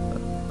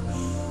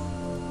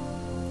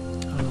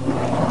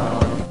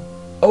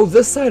 Oh,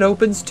 this side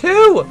opens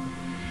too!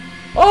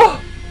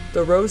 Oh!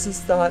 The roses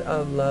thought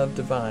of love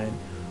divine.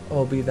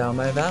 Oh, be thou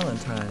my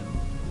Valentine.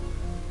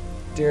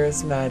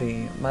 Dearest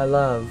Maddie, my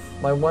love,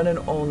 my one and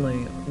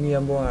only, mi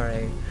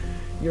amore.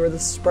 You are the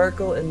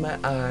sparkle in my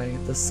eye,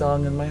 the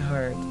song in my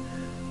heart,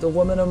 the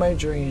woman of my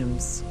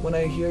dreams. When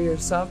I hear your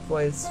soft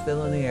voice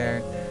fill in the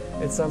air,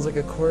 it sounds like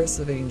a chorus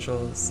of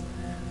angels.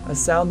 A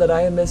sound that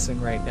I am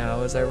missing right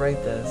now as I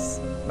write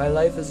this. My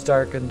life is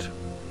darkened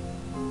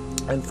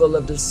and full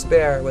of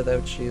despair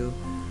without you.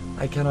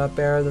 I cannot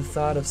bear the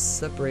thought of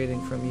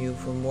separating from you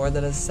for more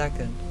than a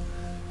second.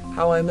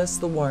 How I miss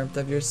the warmth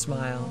of your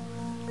smile,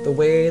 the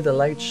way the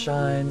light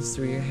shines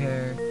through your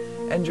hair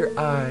and your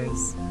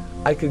eyes.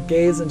 I could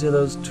gaze into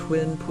those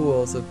twin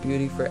pools of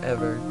beauty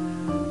forever.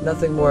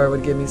 Nothing more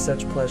would give me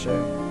such pleasure.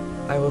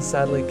 I will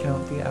sadly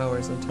count the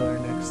hours until our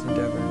next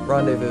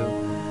rendezvous.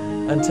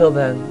 Until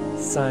then,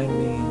 sign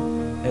me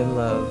in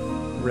love,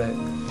 Rick.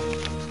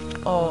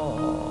 Oh,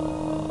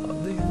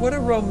 what a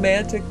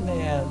romantic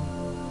man.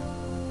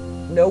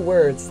 No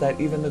words that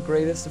even the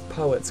greatest of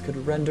poets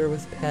could render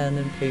with pen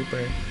and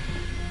paper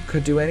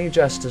could do any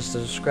justice to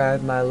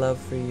describe my love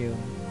for you.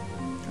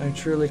 I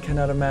truly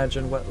cannot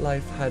imagine what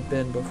life had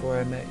been before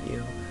I met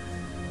you.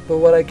 But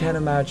what I can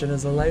imagine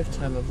is a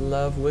lifetime of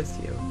love with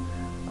you.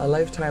 A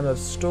lifetime of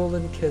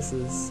stolen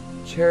kisses,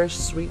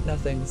 cherished sweet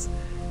nothings,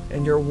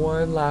 and your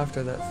warm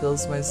laughter that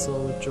fills my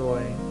soul with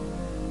joy.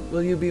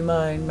 Will you be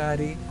mine,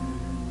 Maddie?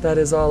 That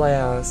is all I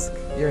ask.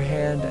 Your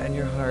hand and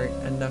your heart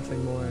and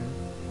nothing more.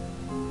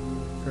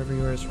 Forever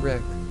yours,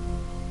 Rick.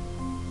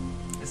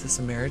 Is this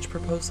a marriage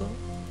proposal?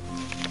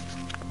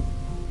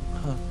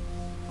 Huh.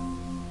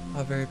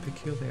 How very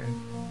peculiar.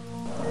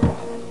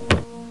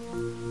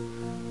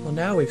 Well,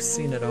 now we've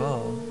seen it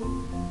all.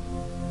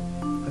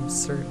 I'm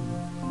certain.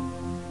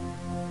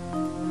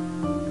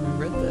 And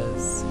we read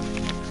this.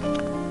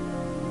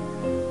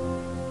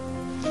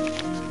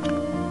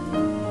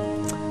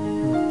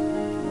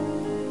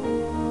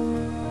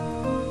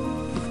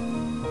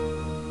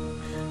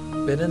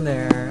 Been in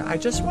there. I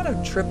just want to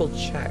triple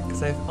check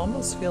because I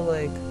almost feel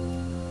like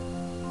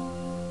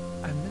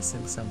I'm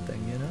missing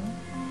something, you know?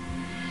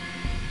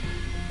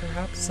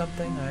 Perhaps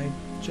something I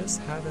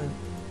just haven't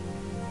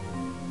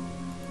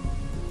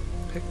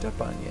picked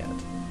up on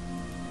yet.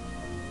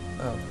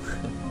 Oh.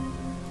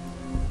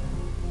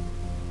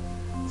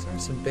 These are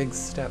some big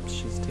steps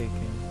she's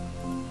taking,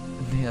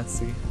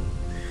 Nancy.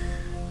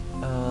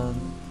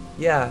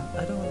 Yeah,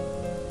 I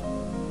don't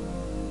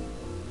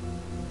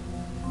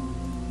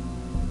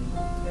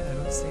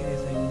see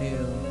anything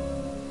new.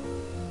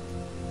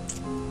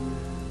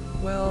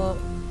 Well,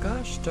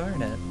 gosh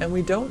darn it. And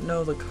we don't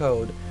know the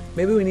code.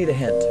 Maybe we need a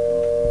hint.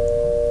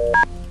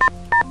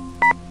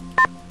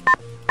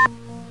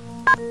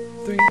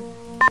 3,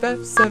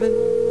 5, 7.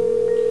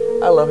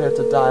 I love how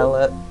to dial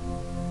it.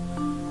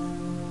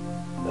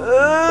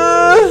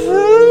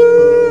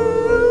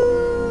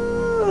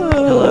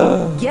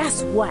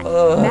 What?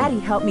 Maddie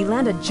helped me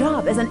land a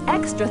job as an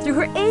extra through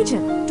her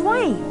agent,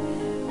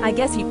 Dwayne. I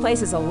guess he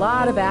places a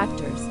lot of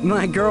actors.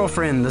 My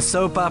girlfriend, the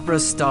soap opera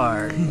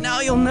star.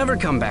 Now you'll never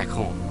come back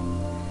home.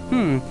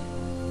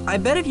 I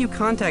bet if you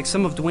contact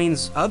some of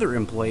Dwayne's other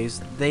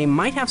employees, they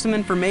might have some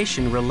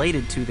information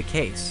related to the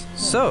case.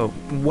 So,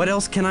 what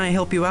else can I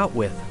help you out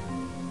with?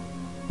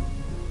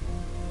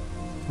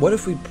 What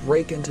if we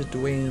break into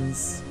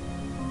Dwayne's...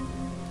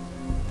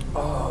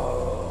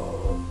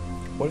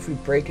 What if we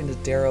break into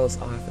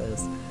Daryl's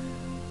office?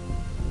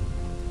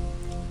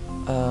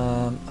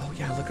 Oh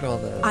yeah, look at all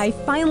this. I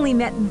finally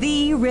met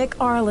the Rick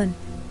Arlen.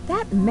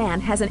 That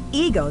man has an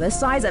ego the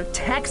size of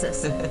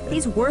Texas.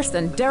 He's worse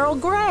than Daryl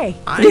Gray.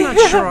 I'm not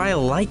sure I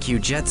like you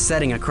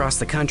jet-setting across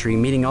the country,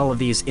 meeting all of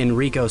these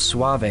Enrico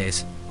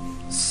Suaves.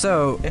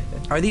 So,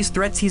 are these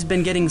threats he's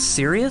been getting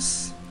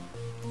serious?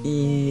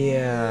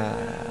 Yeah.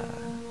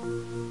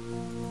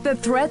 The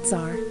threats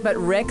are, but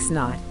Rick's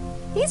not.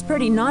 He's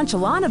pretty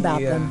nonchalant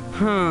about them.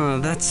 Huh,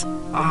 that's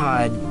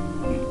odd.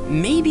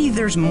 Maybe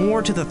there's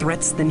more to the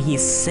threats than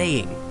he's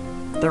saying.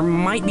 There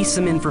might be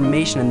some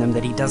information in them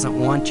that he doesn't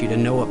want you to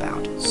know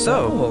about.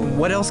 So,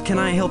 what else can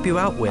I help you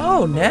out with?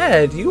 Oh,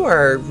 Ned, you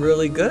are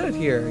really good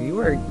here. You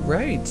are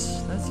right.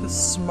 That's a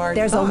smart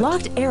There's thought. a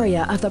locked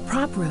area of the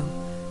prop room.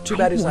 Too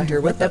bad he's not here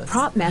with what us. the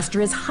prop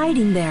master is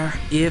hiding there.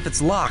 If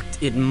it's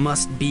locked, it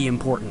must be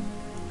important.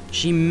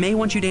 She may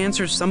want you to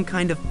answer some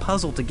kind of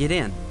puzzle to get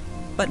in.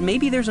 But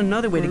maybe there's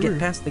another way to get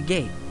past the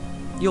gate.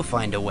 You'll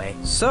find a way.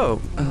 So,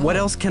 what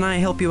else can I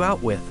help you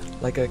out with?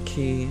 Like a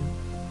key.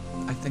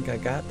 I think I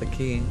got the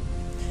key.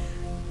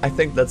 I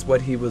think that's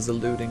what he was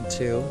alluding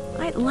to.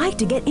 I'd like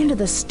to get into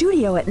the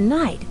studio at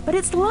night, but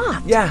it's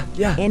locked. Yeah.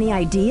 Any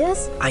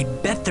ideas? I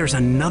bet there's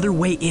another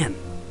way in.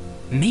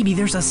 Maybe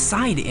there's a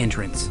side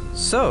entrance.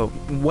 So,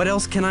 what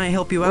else can I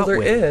help you out with?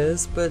 Well, there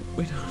is, but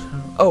we don't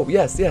know. Oh,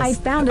 yes. I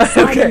found a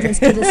side entrance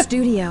to the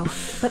studio,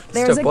 but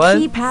there's Step a one,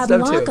 keypad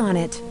step lock two. on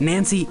it.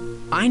 Nancy,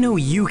 I know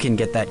you can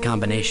get that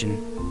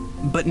combination,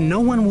 but no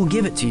one will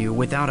give it to you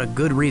without a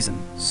good reason.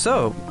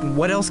 So,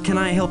 what else can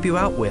I help you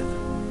out with?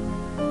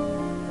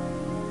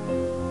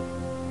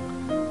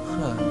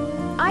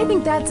 I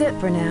think that's it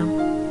for now.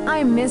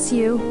 I miss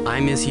you.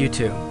 I miss you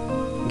too.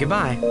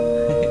 Goodbye.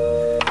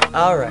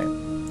 All right.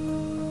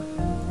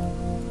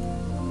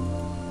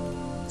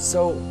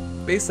 So,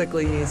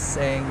 basically he's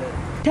saying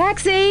that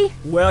Taxi!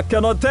 Where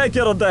can I take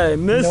you today,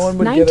 miss? no one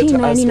would give it to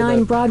us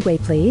 $19.99 Broadway,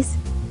 please.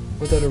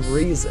 without a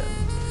reason.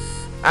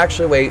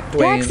 Actually, wait,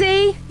 Dwayne.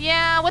 Taxi!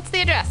 Yeah, what's the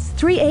address?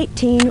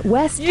 318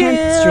 West 10th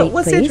Yeah, Street,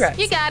 what's the please. address?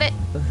 You got it.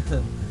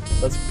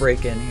 Let's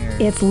break in here.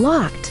 It's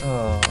locked.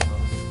 Oh,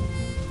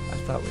 I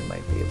thought we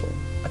might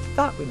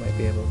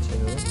be able. to.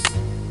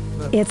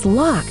 But, It's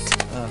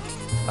locked.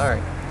 all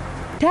right.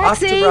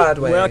 Taxi! Off to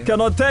Broadway. Where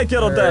can I take you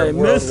today, Or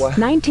miss?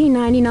 worldwide.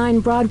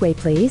 $19.99 Broadway,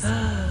 please.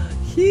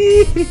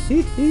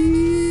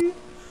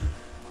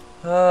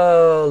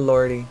 Oh,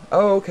 lordy.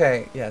 Oh,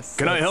 okay. Yes.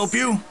 Can I help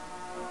you?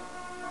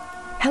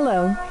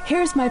 Hello,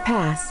 here's my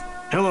pass.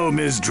 Hello,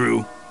 Ms.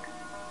 Drew.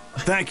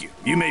 Thank you.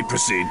 You may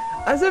proceed.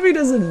 As if he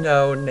doesn't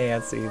know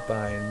Nancy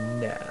by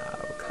now.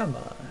 Come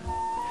on.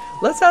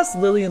 Let's ask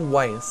Lillian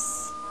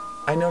Weiss.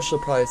 I know she'll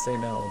probably say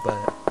no,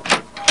 but...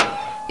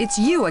 It's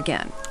you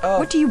again. Oh.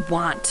 What do you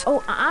want?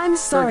 Oh, I'm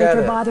sorry Forget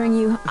for it. bothering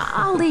you.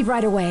 I'll leave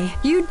right away.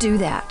 You do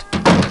that.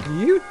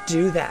 You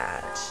do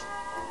that.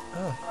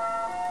 Oh,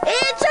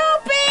 It's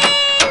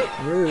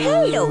open! rude.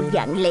 Hello,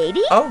 young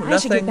lady. Oh, I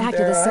should get nothing back to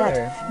the there set.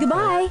 either.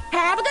 Goodbye.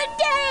 Have a good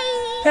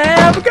day.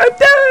 Have a good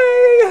day!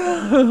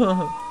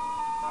 Oh,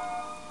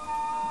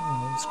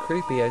 it was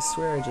creepy. I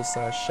swear I just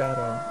saw a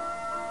shadow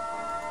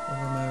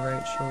over my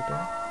right shoulder.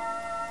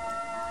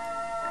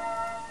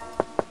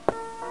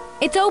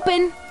 It's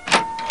open.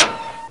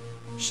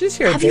 She's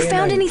here Have day you and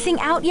found night. anything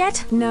out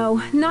yet?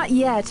 No, not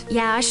yet.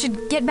 Yeah, I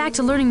should get back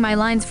to learning my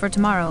lines for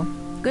tomorrow.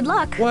 Good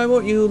luck. Why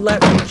won't you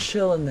let me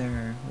chill in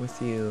there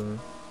with you?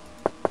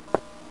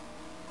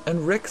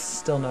 And Rick's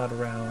still not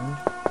around.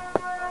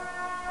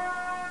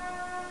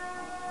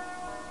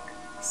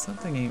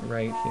 Something ain't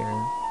right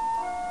here.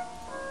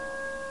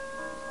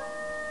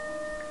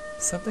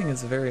 Something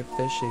is very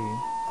fishy.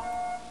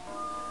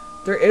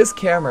 There is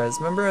cameras.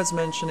 Remember I was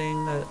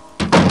mentioning that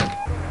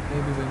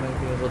maybe we might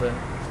be able to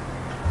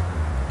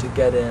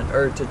get in,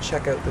 or to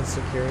check out the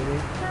security?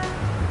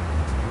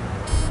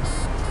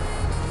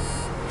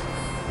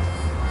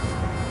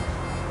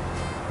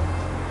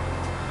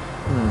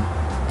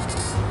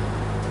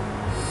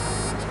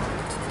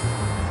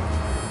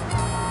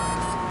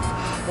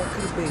 What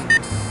could it be?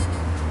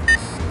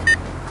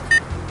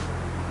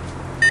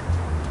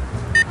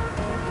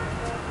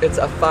 It's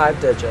a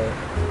 5-digit.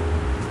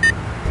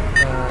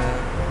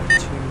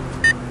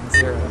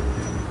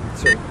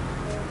 2,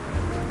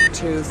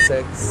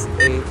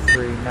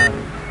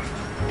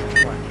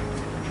 26839.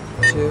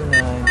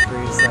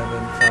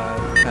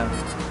 29375 pound.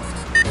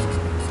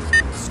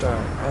 Star.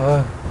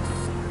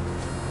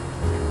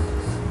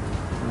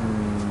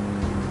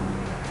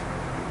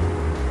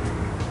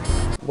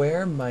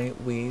 Where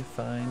might we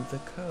find the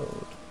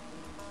code?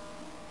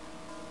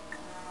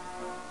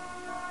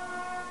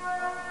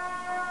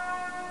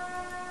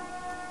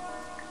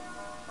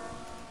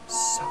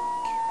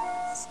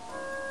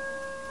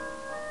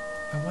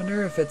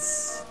 wonder if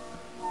it's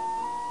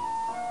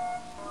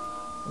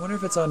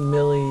on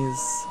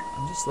Millie's.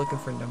 I'm just looking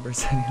for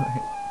numbers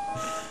anyway.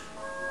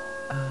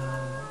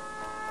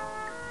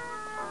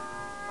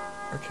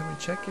 Or can we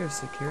check your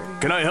security?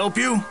 Can I help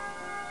you?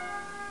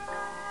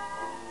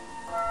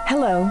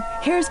 Hello,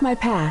 here's my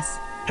pass.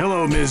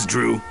 Hello, Ms.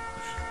 Drew.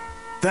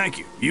 Thank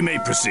you. You may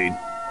proceed.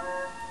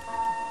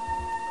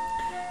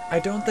 I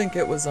don't think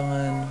it was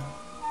on...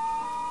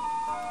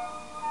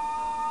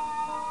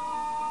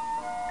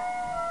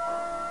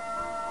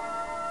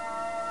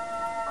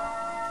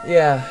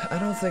 Yeah, I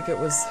don't think it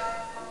was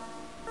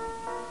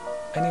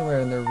anywhere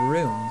in their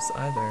rooms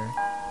either.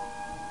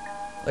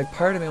 Like,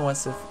 part of me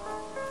wants to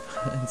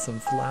find some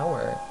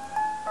flour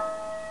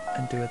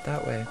and do it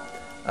that way.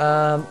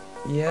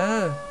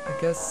 Yeah, I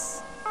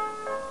guess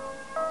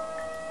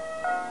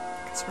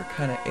we're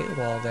kind of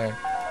AWOL there.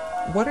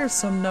 What are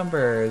some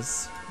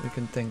numbers we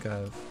can think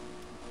of?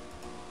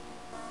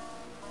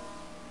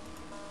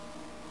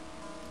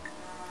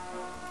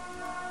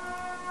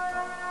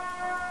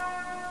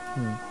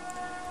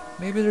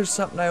 Maybe there's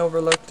something I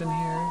overlooked in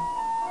here.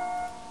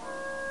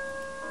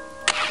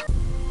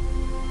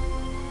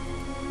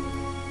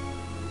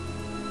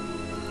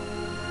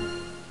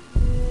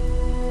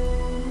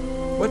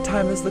 What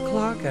time is the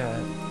clock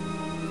at?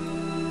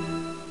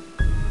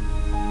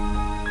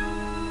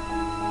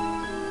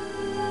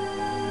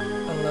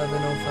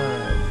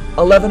 11:05.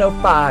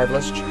 11:05.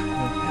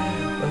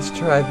 Let's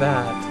try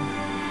that.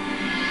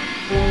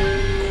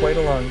 Quite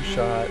a long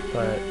shot,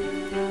 but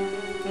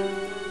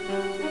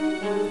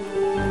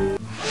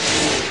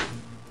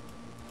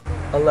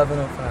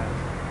 11:05.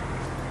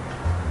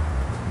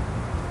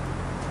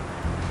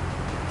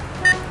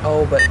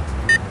 Oh, but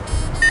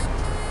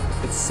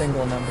it's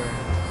single number.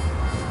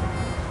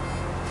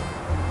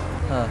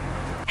 Huh.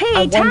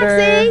 Hey,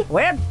 taxi!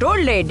 Where to,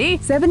 lady?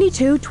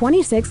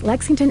 7226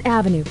 Lexington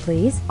Avenue,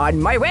 please.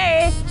 On my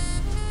way!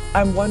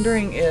 I'm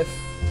wondering if...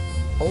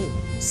 Oh,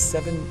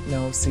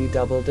 see,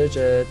 double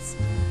digits.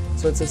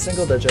 So it's a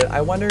single digit.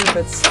 I wonder if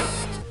it's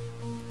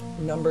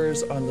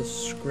numbers on the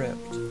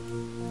script.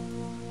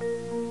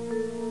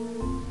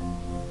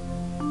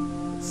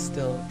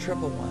 Still,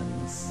 triple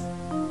ones.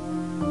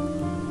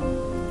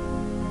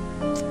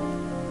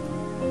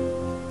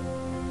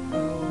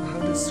 Oh, how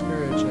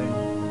discouraging.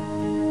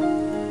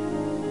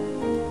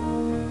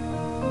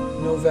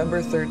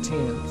 November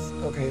 13th.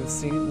 Okay,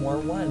 see, more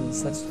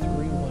ones. That's 3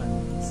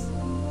 ones.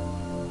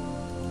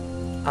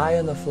 Eye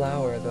in the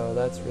flower, though.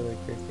 That's really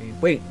creepy.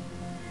 Wait.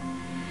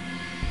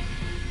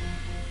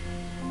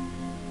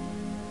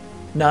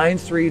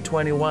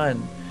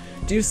 9321.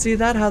 Do you see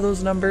that? How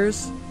those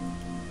numbers?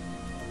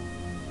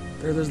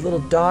 There are those little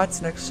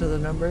dots next to the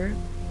number.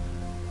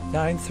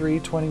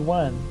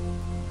 9321.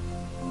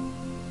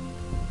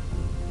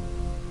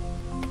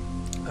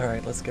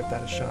 Alright, let's give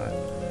that a shot.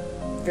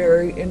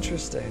 Very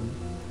interesting.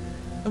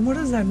 And what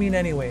does that mean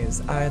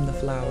anyways? Eye in the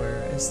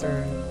flower. Is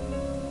there...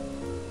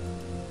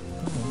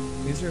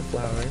 Oh, these are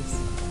flowers.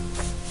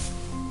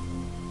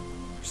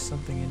 There's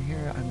something in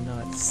here I'm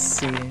not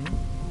seeing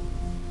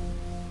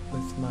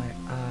with my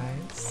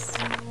eyes.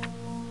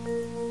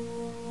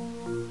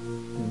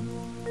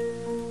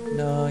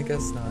 No, I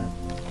guess not.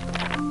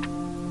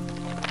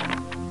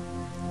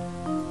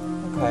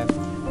 Okay.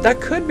 That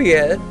could be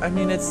it. I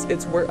mean, it's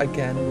worth,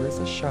 again, worth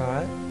a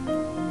shot.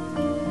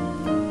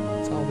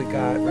 That's all we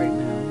got right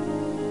now.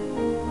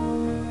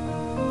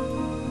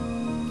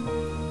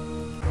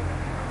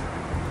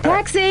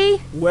 Taxi!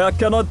 Where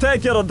can I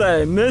take you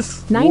today,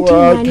 miss?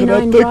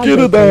 1999 Broadway,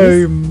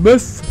 today,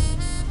 miss?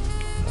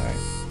 Alright.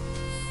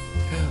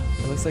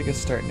 It looks like it's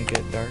starting to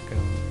get dark out.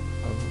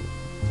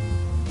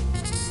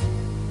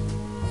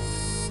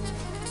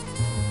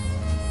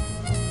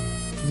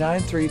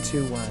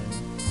 9321.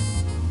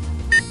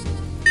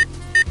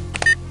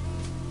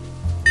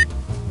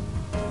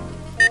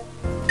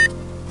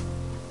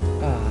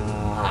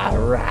 Ah,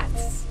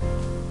 rats.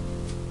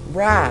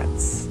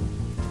 Rats.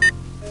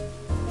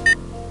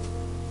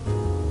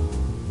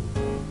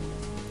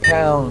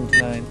 Pound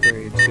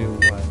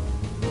 9321.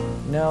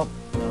 Nope,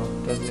 no,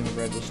 doesn't even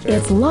register.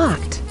 It's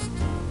locked.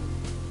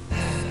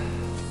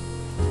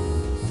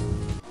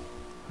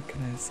 What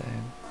can I say?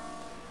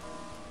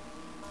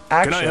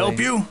 Actually, can I help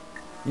you?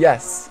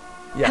 Yes.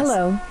 Yes.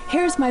 Hello,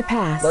 here's my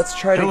pass. Let's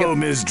try to get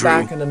Ms. Drew.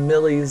 back into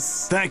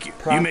Millie's. Thank you.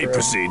 proper You may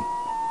proceed.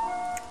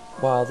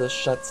 While this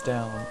shuts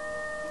down.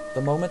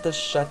 The moment this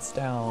shuts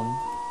down,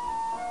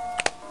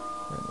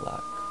 we're in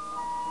luck.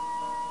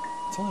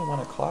 It's only 1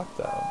 o'clock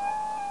though.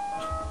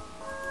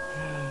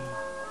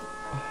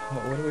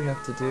 What do we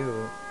have to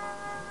do?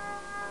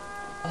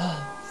 Oh.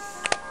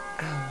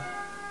 Ow.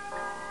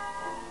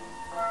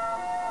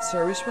 So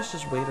are we supposed to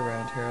just wait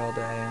around here all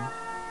day?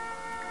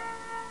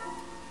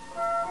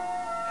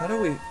 How do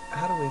we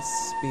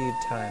speed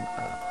time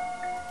up?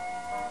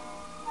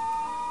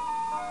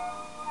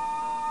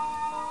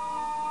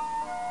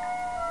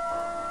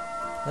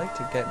 I'd like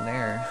to get in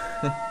there.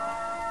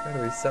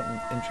 Gotta be something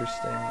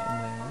interesting in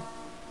there.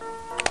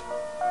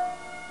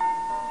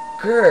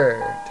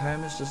 Grr!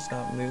 Time is just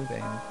not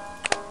moving.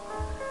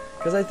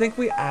 Because I think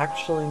we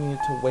actually need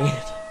to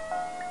wait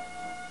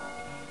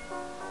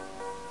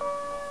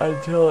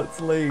until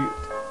it's late.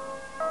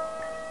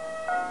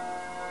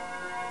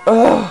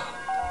 Ugh.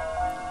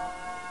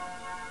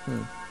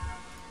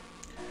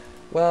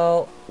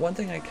 Well, one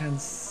thing I can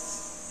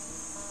say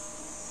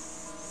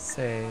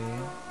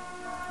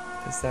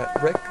is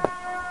that Rick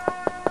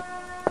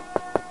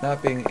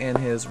not being in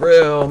his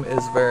room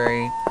is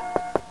very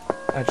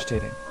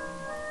agitating.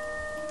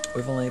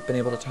 We've only been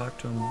able to talk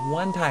to him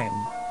one time.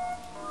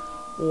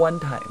 One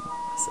time.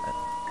 That's it.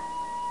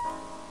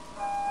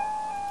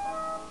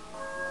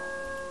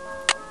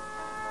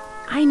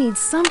 I need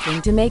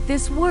something to make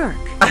this work.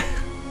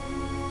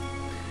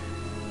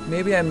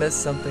 Maybe I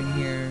missed something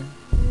here.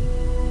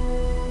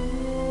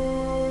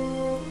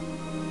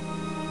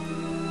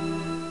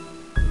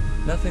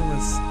 Nothing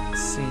was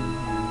seen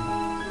here.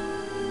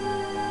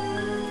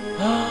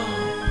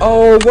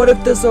 Oh, what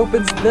if this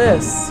opens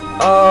this?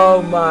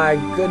 Oh my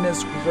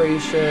goodness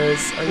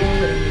gracious. Are you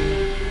kidding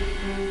me?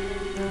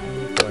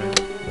 Oh boy.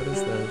 What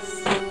is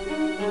this?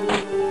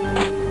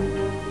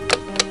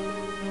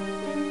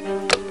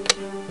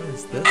 What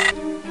is this?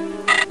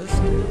 This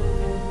dude.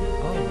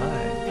 Oh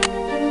my.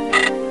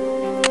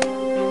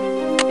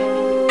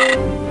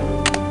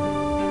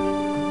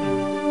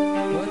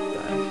 What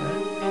the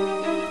heck?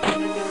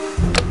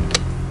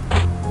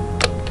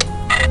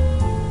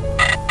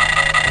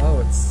 Oh,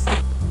 it's...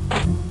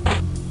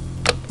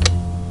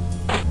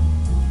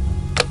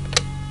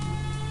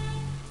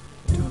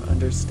 I don't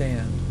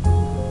understand.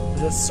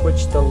 Does this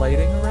switch the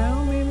lighting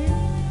around, maybe?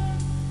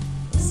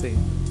 Let's see.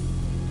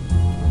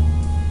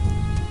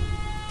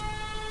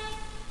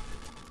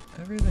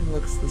 Everything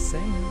looks the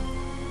same.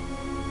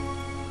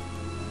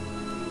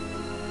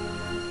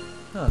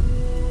 Huh.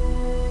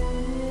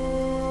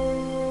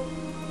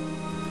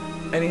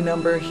 Any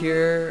number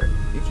here?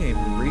 You can't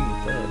even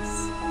read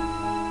this.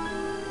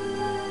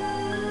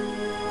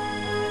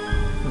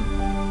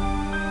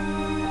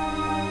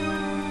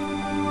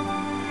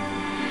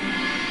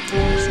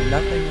 There's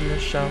nothing in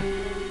this shelf.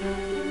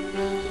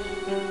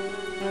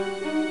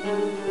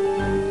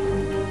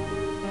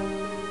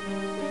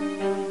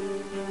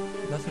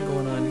 Nothing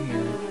going on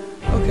here.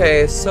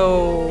 Okay,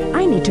 so...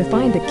 I need to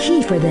find the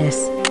key for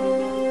this.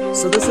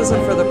 So this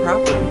isn't for the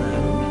prop room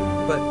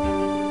then, but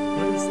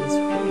what is this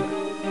for?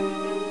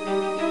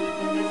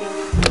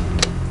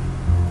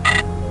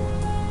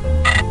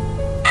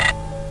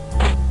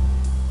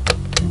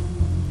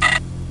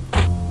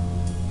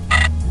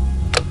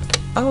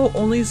 Oh,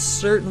 only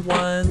certain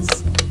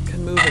ones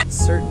can move at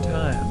certain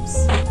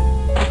times.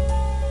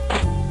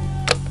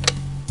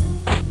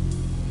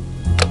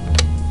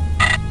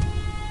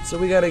 So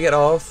we gotta get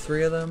all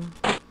three of them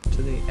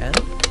to the end,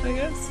 I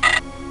guess?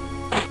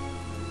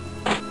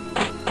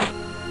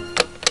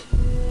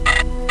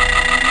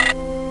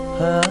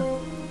 Huh?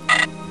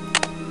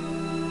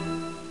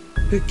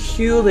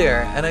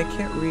 Peculiar, and I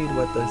can't read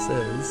what this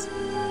is.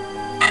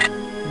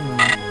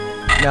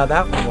 Now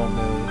that one won't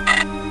move.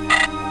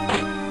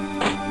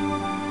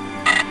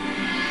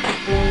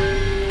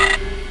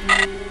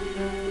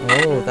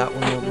 Oh, that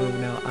one won't move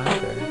now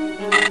either.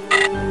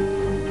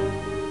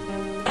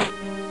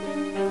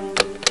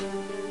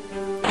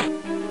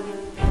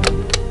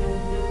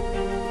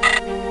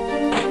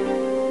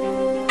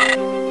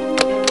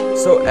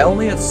 So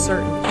only at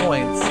certain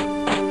points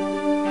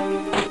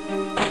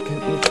can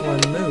each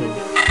one move.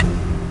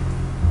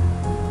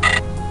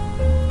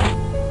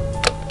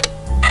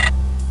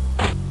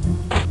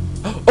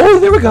 Oh,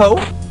 there we go!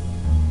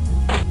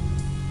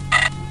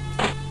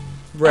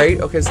 Right,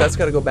 okay, so that's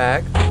gotta go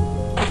back.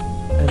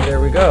 And there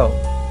we go.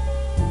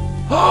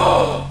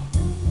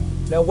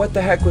 Now what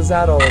the heck was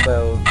that all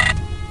about?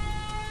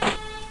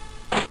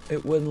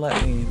 It wouldn't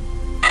let me...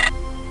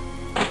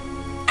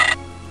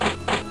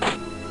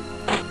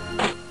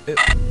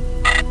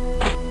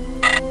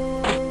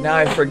 Now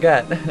I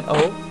forget.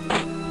 Oh.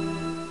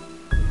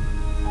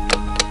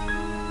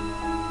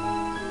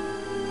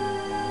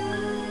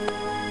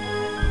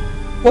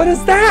 What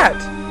is that?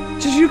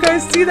 Did you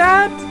guys see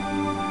that?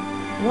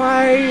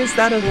 Why is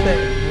that a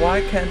thing?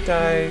 Why can't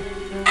I...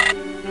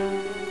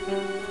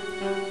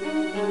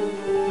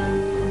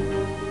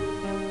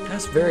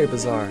 That's very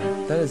bizarre.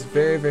 That is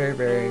very, very,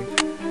 very...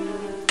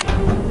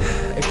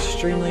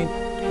 extremely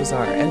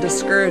bizarre and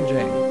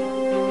discouraging.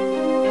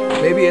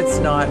 Maybe it's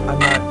not... I'm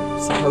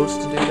not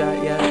supposed to do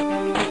that yet.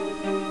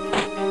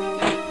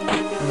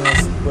 And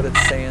that's what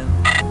it's saying.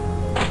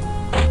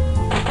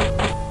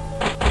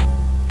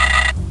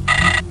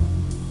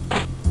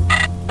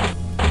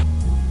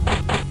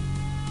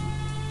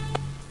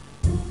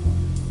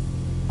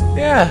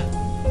 Yeah.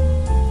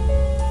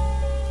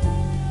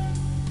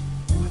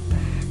 What the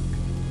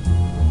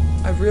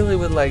heck? I really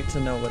would like to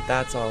know what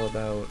that's all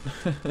about.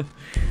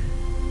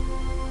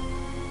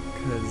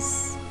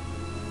 Because,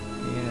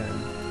 yeah.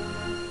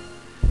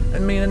 I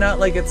mean, not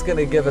like it's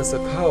gonna give us a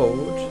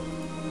code.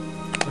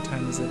 What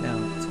time is it now?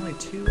 It's only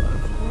 2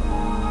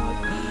 o'clock.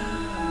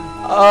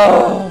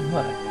 Oh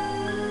my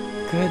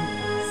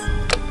goodness.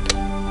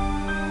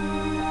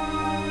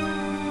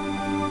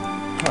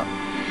 Huh.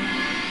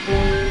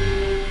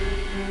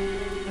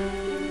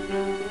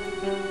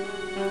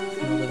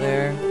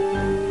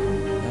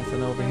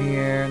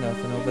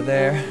 one over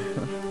there.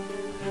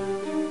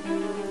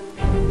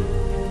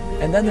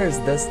 And then there's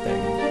this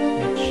thing,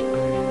 which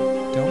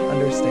I don't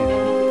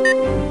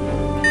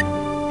understand.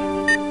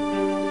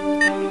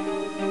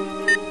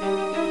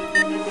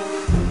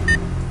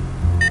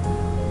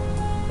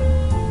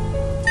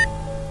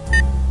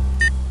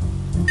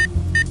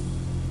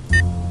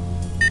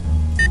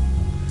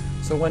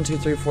 So 1, 2,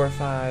 3, 4,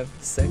 5,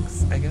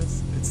 6, I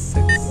guess. It's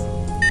 6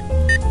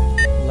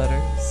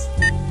 letters.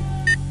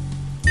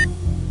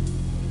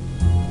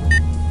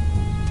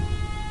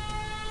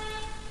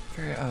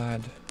 Very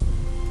odd.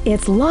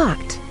 It's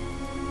locked.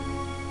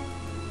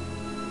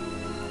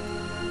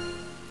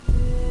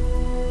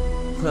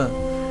 Huh.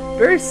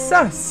 Very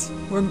sus.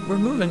 We're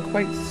moving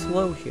quite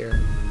slow here.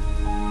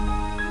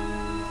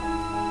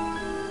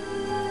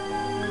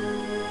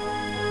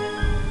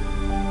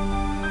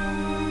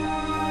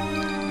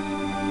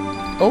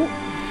 Oh,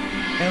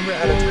 and we're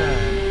out of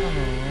time.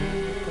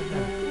 Oh, what the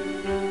heck?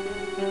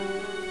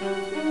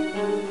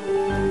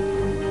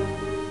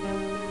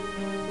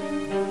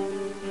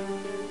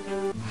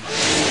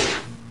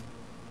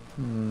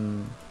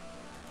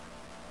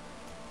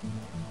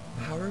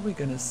 How are we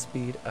gonna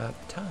speed up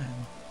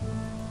time?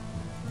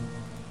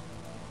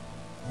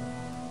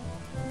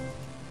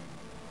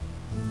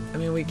 I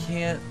mean, we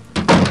can't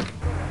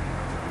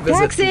visit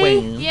Taxi!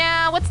 Dwayne.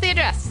 Yeah, what's the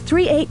address?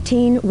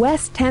 318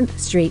 West 10th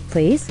Street,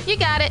 please. You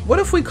got it. What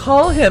if we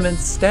call him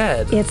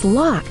instead? It's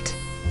locked.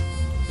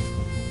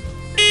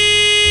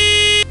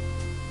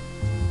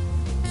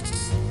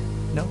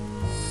 No?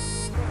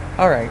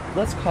 Alright,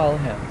 let's call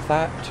him.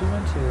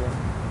 212.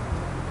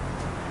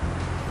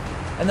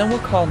 And then we'll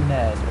call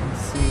Ned and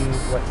see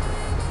what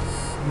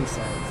he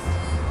says.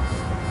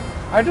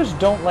 I just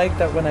don't like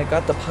that when I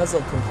got the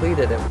puzzle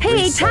completed, it Hey,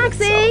 reset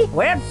taxi! itself.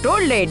 Where to,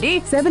 lady?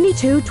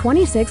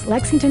 7226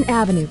 Lexington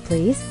Avenue,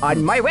 please.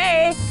 On my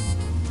way.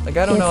 Like,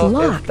 I don't It's know if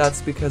locked.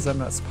 that's because I'm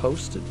not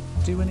supposed to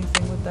do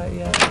anything with that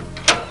yet.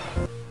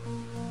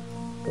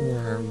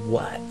 Or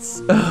what?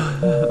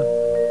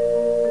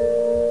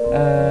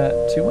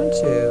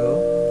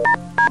 212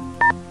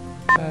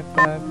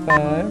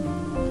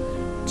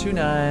 555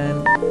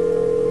 29.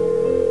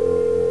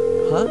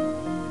 Huh?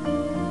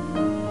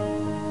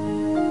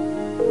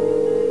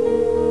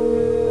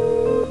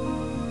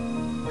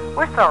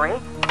 We're sorry.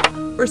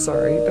 We're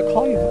sorry, the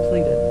call you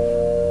completed.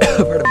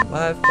 Pardon me.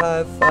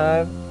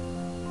 555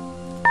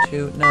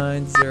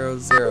 2900.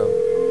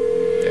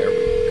 There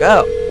we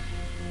go.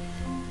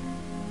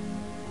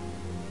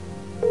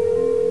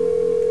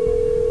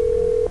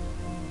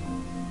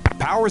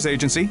 Powers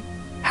Agency.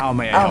 How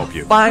may I help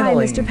you?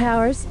 Finally. Hi, Mr.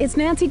 Powers. It's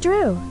Nancy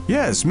Drew.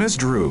 Yes, Miss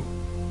Drew.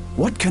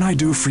 What can I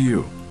do for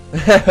you?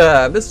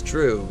 Miss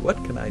Drew, what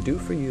can I do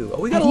for you?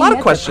 Oh, we got Have a you lot of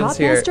met questions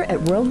the here. Master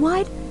at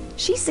Worldwide?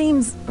 She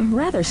seems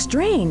rather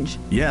strange.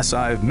 Yes,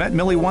 I've met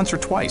Millie once or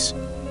twice.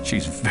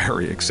 She's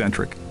very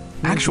eccentric.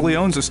 Actually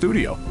owns a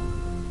studio,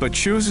 but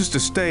chooses to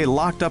stay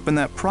locked up in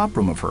that prop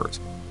room of hers.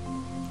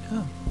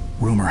 Huh.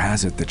 Rumor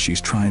has it that she's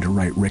trying to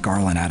write Rick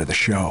Arlen out of the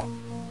show.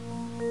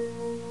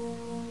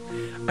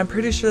 I'm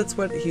pretty sure that's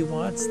what he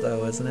wants,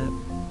 though, isn't it?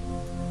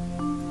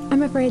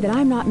 I'm afraid that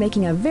I'm not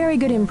making a very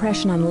good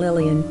impression on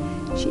Lillian.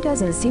 She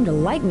doesn't seem to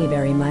like me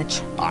very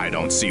much. I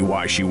don't see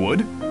why she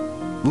would.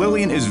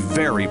 Lillian is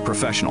very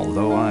professional,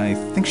 though I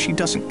think she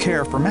doesn't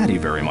care for Maddie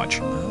very much.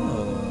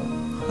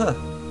 Oh.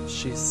 Huh.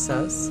 She's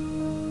sus.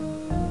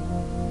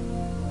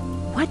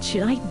 What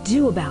should I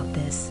do about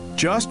this?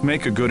 Just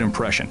make a good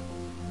impression.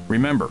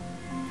 Remember,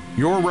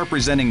 you're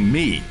representing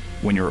me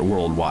when you're at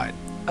Worldwide.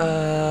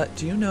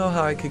 Do you know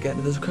how I could get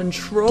into this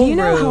control Do you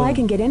know room? how I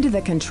can get into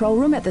the control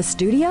room at the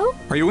studio?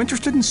 Are you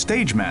interested in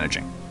stage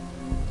managing?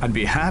 I'd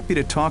be happy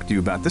to talk to you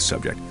about this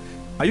subject.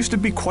 I used to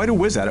be quite a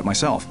whiz at it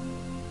myself.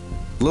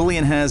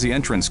 Lillian has the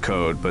entrance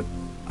code, but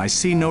I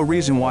see no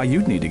reason why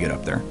you'd need to get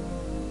up there.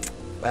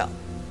 Well,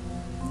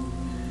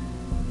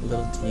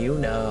 little do you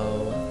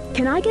know.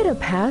 Can I get a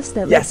pass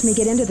that Yes. lets me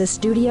get into the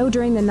studio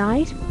during the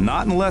night?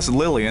 Not unless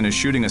Lillian is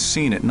shooting a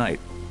scene at night.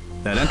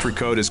 That entry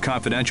code is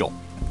confidential,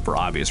 for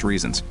obvious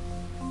reasons.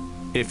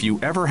 If you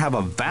ever have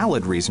a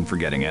valid reason for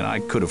getting in, I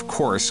could, of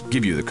course,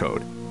 give you the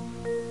code.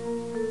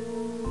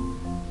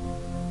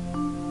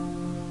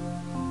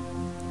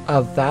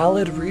 A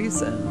valid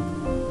reason?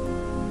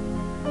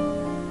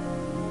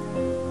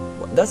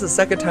 That's the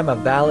second time a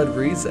valid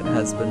reason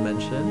has been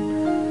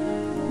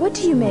mentioned. What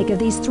do you make of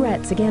these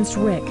threats against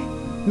Rick?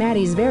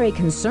 Maddie's very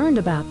concerned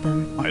about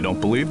them. I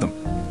don't believe them.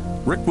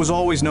 Rick was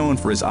always known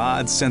for his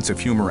odd sense of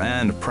humor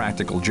and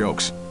practical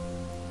jokes.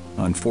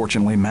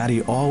 Unfortunately,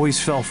 Maddie always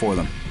fell for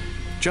them,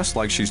 just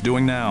like she's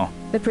doing now.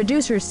 The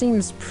producer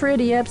seems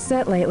pretty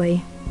upset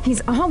lately.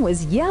 He's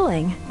always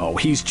yelling. Oh,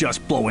 he's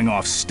just blowing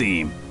off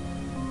steam.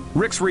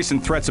 Rick's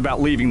recent threats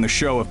about leaving the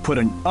show have put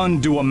an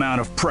undue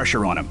amount of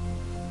pressure on him.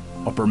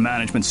 Upper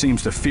management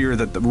seems to fear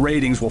that the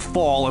ratings will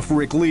fall if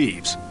Rick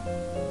leaves.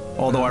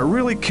 Although I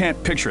really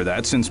can't picture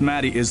that, since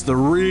Maddie is the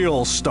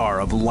real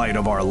star of Light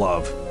of Our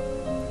Love.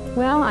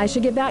 Well, I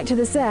should get back to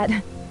the set.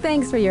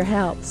 Thanks for your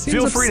help. Seems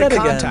Feel free to upset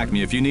contact again.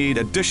 me if you need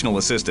additional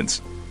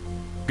assistance.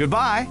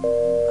 Goodbye.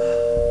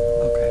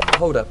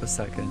 hold up a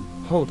second.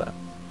 Hold up.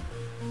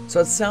 So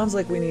it sounds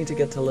like we need to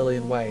get to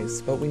Lillian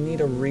Weiss, but we need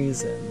a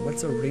reason.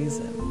 What's a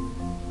reason?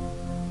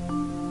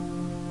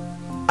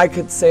 I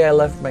could say I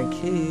left my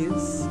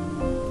keys,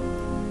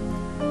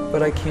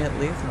 but I can't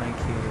leave my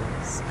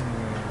keys.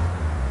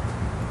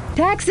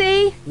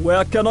 Taxi!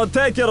 Where can I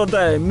take you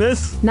today,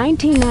 miss?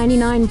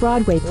 1999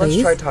 Broadway,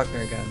 please. Let's try talking to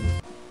her again.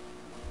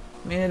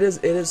 I mean, it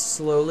is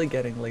slowly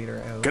getting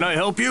later out. Can I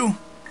help you?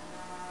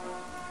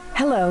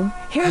 Hello.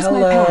 Here's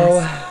Hello. my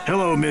pass.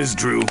 Hello, Ms.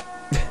 Drew.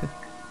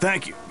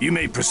 Thank you. You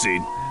may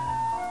proceed.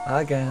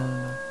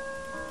 Again.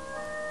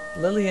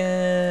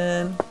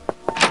 Lillian.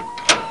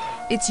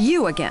 It's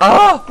you again.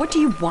 Oh! What do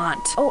you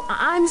want? Oh,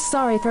 I'm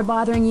sorry for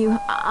bothering you.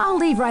 I'll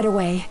leave right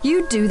away.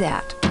 You do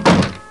that.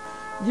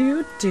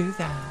 You do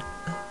that.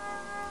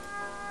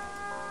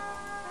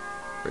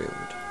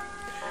 Rude.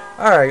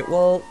 Alright,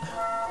 well...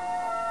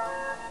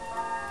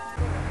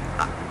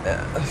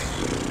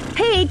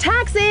 Hey,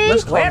 taxi!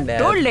 Let's call him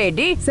Ned.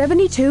 lady.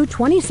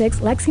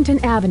 7226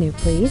 Lexington Avenue,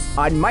 please.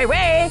 On my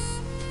way!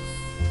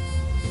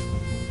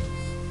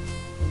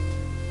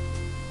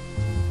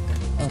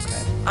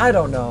 Okay. I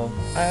don't know.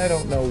 I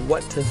don't know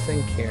what to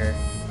think here.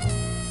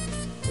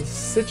 The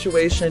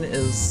situation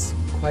is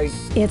quite...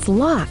 It's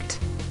locked.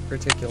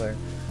 particular.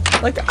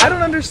 Like, I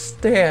don't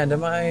understand.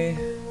 Am I...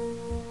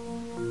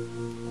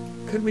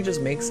 Could we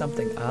just make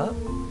something up?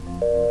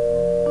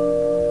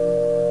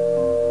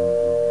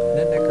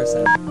 Ned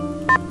Nickerson.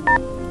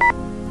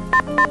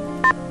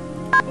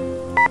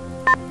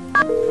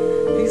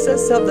 He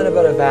says something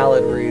about a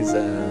valid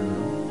reason.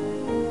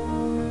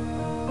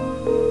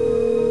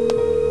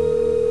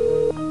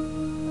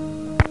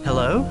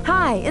 Hello?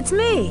 Hi, it's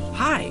me.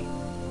 Hi.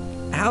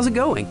 How's it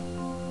going?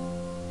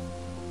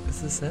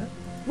 Is this it?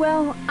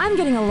 Well, I'm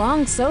getting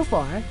along so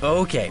far.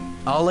 Okay,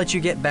 I'll let you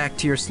get back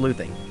to your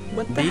sleuthing.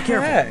 What the Be heck?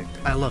 careful.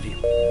 I love you.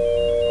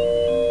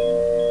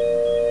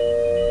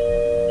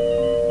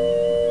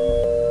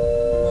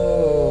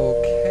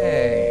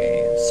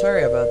 Okay.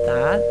 Sorry about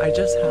that. I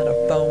just had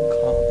a phone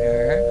call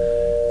there.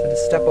 Had to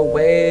step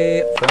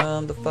away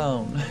from the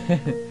phone.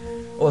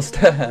 Well,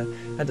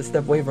 had to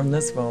step away from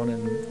this phone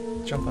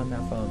and jump on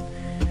that phone.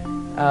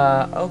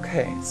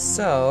 Okay,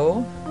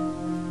 so...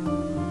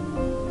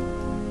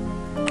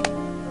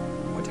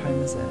 What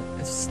time is it?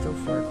 It's still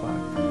 4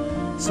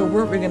 o'clock. So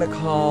weren't we gonna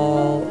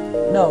call...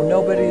 No,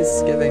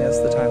 nobody's giving us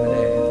the time of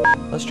day.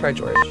 Let's try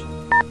George.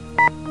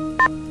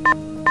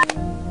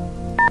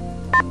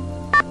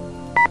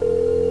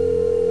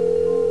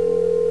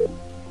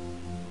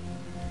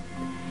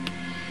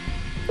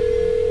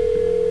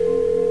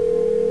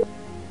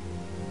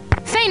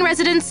 Fane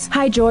residence.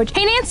 Hi, George.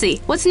 Hey,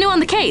 Nancy. What's new on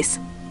the case?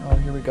 Oh,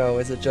 here we go.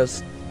 Is it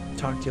just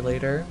talk to you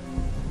later?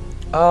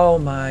 Oh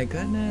my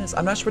goodness.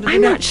 I'm not sure what to do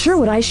I'm not next. sure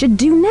what I should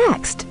do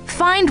next.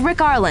 Find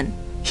Rick Arlen.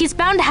 He's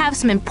bound to have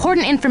some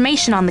important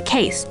information on the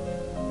case.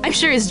 I'm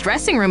sure his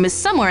dressing room is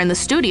somewhere in the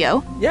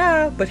studio.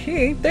 Yeah, but he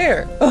ain't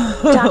there.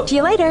 Talk to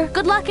you later.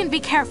 Good luck and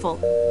be careful.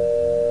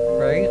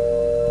 Right?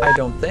 I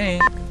don't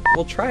think.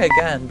 We'll try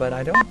again, but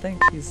I don't think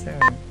he's there.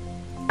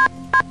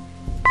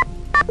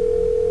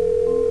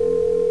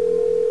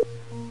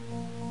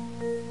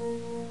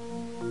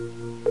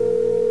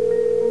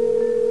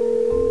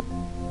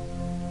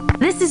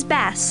 This is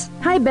Bess.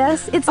 Hi,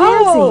 Bess. It's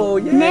Nancy. Oh,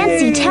 yay.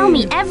 Nancy, tell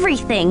me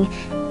everything.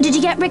 Did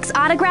you get Rick's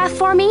autograph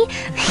for me?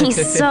 He's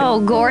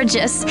so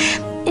gorgeous.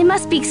 It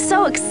must be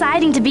so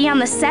exciting to be on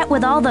the set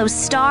with all those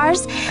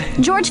stars.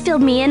 George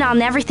filled me in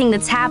on everything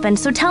that's happened,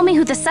 so tell me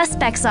who the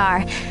suspects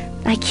are.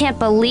 I can't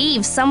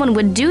believe someone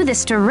would do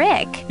this to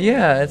Rick.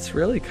 Yeah, it's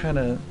really kind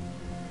of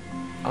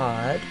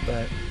odd,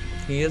 but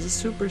he is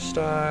a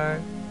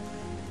superstar.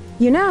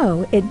 You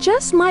know, it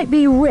just might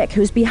be Rick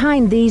who's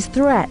behind these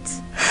threats.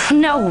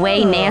 No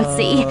way,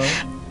 Nancy.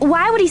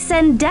 Why would he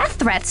send death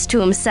threats to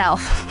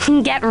himself?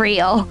 Get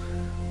real.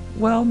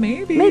 Well,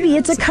 maybe. Maybe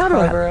it's a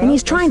cover-up, and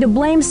he's trying to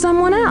blame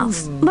someone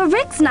else. But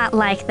Rick's not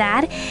like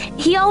that.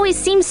 He always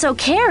seems so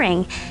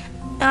caring.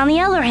 On the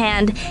other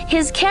hand,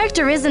 his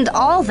character isn't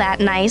all that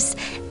nice.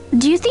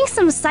 Do you think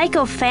some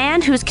psycho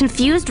fan who's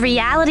confused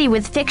reality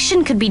with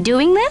fiction could be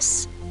doing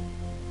this?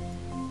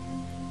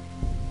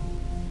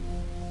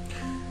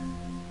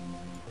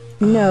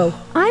 No,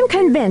 I'm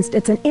convinced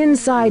it's an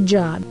inside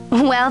job.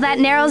 Well, that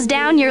narrows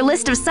down your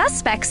list of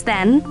suspects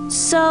then.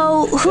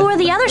 So, who are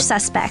the other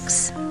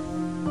suspects?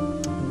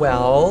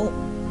 Well,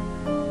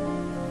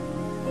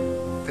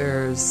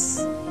 there's...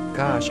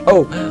 Gosh.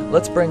 Oh,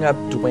 let's bring up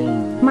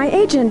Dwayne. My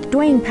agent,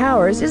 Dwayne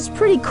Powers, is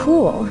pretty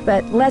cool,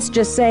 but let's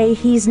just say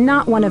he's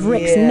not one of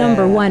Rick's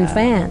 #1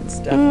 fans.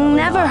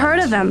 Never heard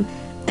of him.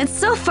 It's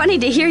so funny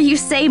to hear you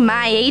say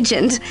my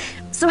agent.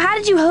 So how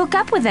did you hook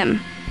up with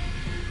him?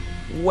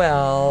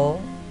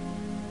 Well...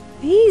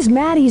 He's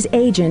Maddie's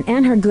agent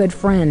and her good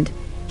friend.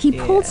 He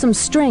pulled some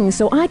strings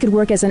so I could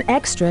work as an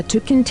extra to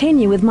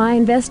continue with my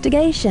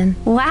investigation.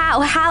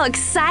 Wow, how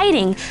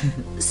exciting.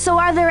 So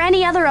are there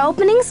any other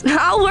openings?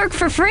 I'll work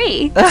for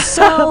free.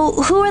 So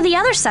who are the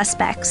other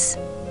suspects?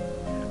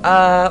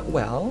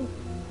 Well...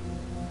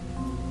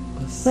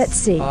 Let's Let's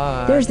see.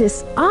 There's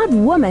this odd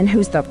woman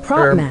who's the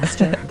prop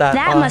master.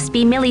 That must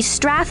be Millie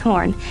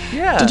Strathorn.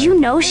 Yeah. Did you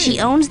know she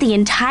owns the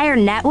entire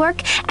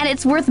network and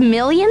it's worth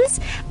millions?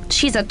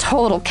 She's a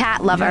total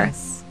cat lover.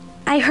 Yes.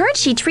 I heard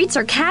she treats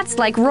her cats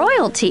like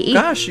royalty.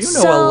 Gosh, you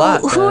know a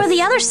lot, So, who are Beth.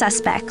 the other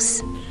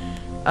suspects?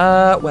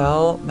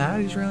 Well,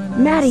 Maddie's really nice.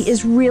 Maddie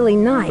is really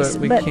nice,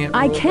 but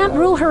I can't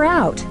rule her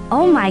out.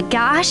 Oh my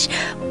gosh.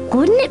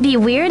 Wouldn't it be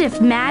weird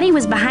if Maddie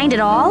was behind it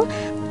all?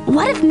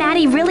 What if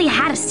Maddie really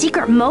had a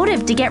secret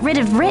motive to get rid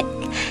of Rick?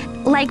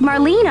 Like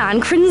Marlena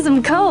on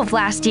Crimson Cove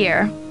last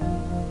year.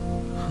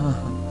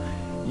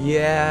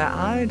 Yeah,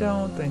 I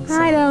don't think so.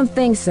 I don't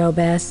think so,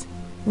 Bess.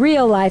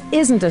 Real life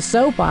isn't a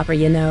soap opera,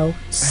 you know.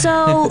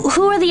 So,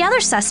 who are the other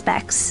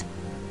suspects?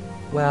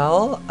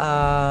 Well,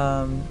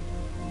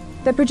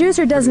 The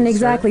producer doesn't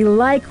exactly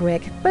like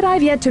Rick, but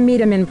I've yet to meet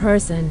him in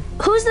person.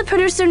 Who's the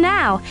producer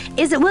now?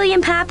 Is it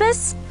William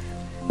Pappas?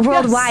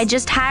 Worldwide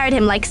just hired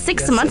him like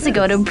 6 months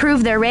ago to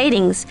improve their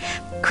ratings.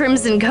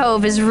 Crimson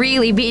Cove is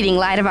really beating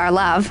Light of Our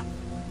Love.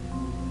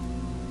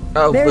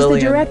 Oh, There's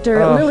Lillian. the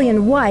director, Oh.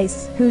 Lillian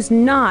Weiss, who's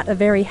not a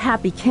very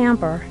happy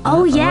camper.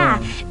 Oh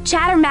yeah,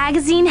 Chatter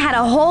Magazine had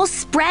a whole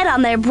spread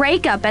on their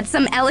breakup at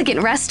some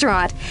elegant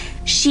restaurant.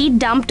 She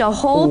dumped a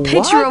whole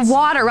pitcher of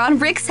water on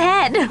Rick's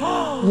head.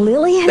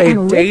 Lillian They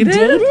and Rick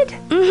dated?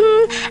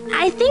 Mm-hmm.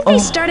 I think they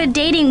started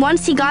dating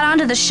once he got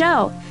onto the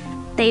show.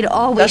 They'd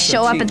always That's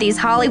show a up cheat. at these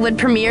Hollywood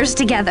premieres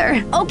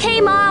together.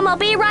 Okay, Mom, I'll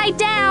be right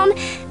down.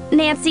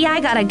 Nancy, I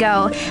gotta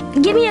go.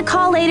 Give me a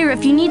call later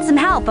if you need some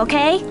help,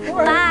 okay?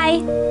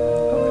 Bye.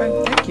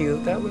 Okay, thank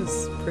you. That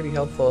was pretty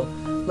helpful.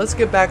 Let's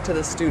get back to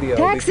the studio.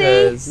 Taxi!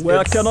 Because Where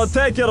it's can I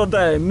take you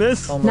today,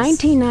 miss? almost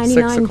 6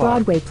 1999 o'clock.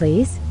 Broadway,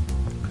 please.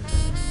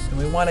 And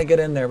we want to get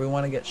in there. We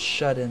want to get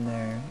shut in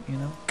there, you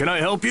know? Can I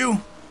help you?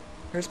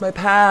 Here's my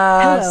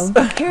pass.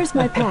 Hello, here's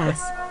my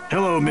pass.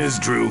 Hello, Ms.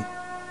 Drew.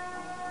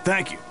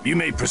 Thank you. You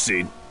may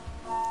proceed.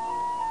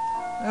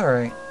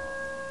 Alright.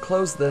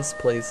 Close this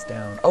place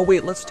down. Oh,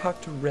 wait, let's talk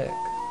to Rick.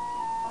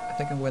 I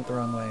think I went the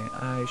wrong way.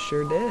 I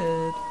sure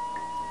did.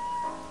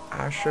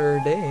 I sure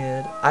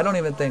did. I don't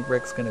even think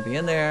Rick's gonna be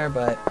in there,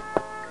 but...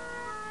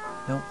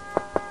 Nope.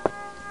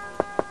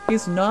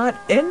 He's not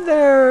in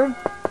there!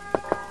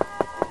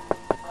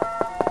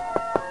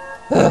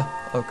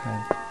 Okay.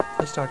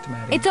 Let's talk to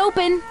Maddie. It's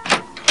open.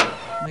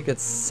 Let me get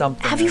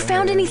something. Have you out of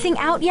found her. anything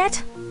out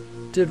yet?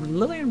 Did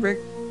Lily and Rick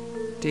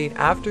date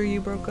after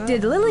you broke up?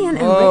 Did Lillian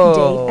and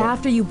Oh. Rick date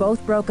after you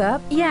both broke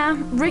up? Yeah,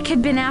 Rick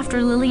had been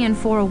after Lillian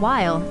for a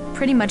while,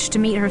 pretty much to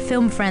meet her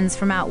film friends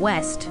from out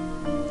west.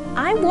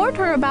 I warned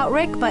her about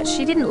Rick, but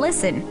she didn't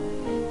listen.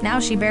 Now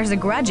she bears a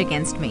grudge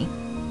against me.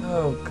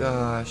 Oh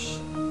gosh.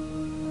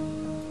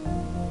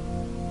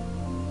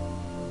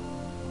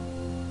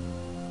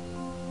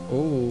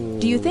 Ooh.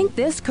 Do you think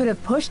this could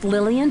have pushed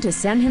Lillian to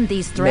send him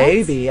these threats?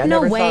 Maybe. I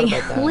No never way. thought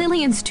about that.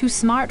 Lillian's too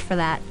smart for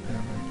that.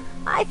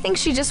 I think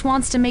she just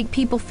wants to make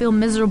people feel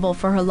miserable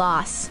for her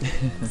loss.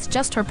 It's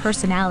just her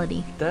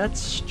personality.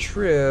 That's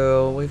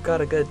true. We've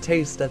got a good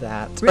taste of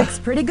that. Rick's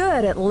pretty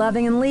good at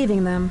loving and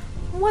leaving them.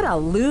 What a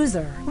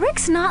loser.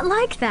 Rick's not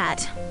like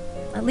that.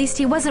 At least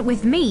he wasn't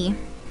with me.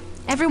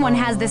 Everyone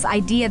has this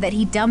idea that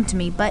he dumped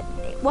me, but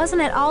it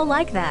wasn't at all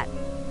like that.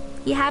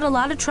 He had a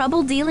lot of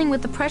trouble dealing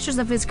with the pressures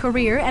of his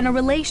career and a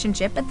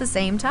relationship at the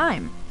same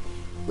time.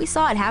 We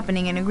saw it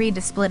happening and agreed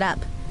to split up.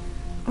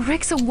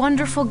 Rick's a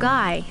wonderful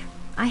guy.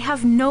 I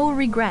have no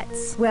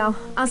regrets. Well,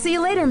 I'll see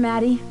you later,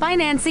 Maddie. Bye,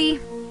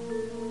 Nancy.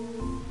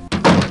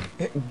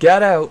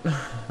 Get out.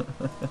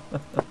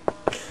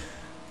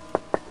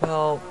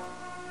 Well,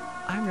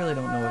 I really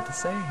don't know what to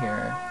say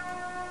here.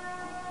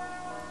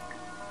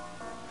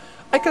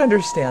 I can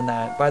understand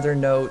that by their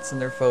notes and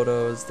their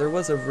photos. There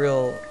was a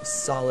real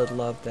solid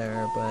love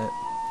there, but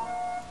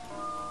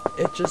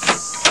it just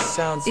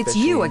sounds It's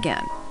fishy. you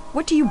again.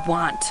 What do you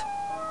want?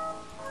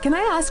 Can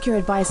I ask your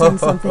advice on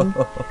something?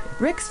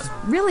 Rick's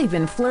really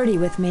been flirty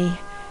with me.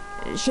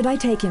 Should I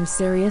take him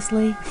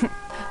seriously?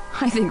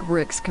 I think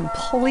Rick's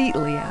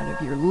completely out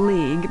of your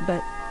league,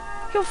 but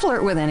he'll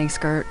flirt with any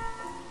skirt.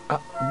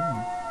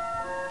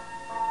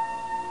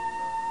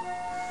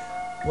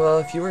 Well,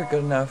 if you were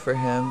good enough for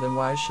him, then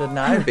why shouldn't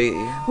I be?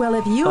 Well,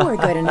 if you were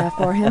good enough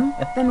for him,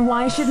 then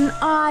why shouldn't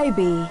I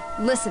be?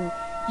 Listen,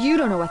 you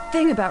don't know a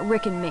thing about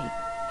Rick and me.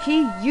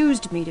 He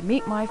used me to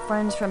meet my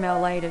friends from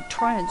LA to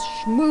try and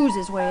schmooze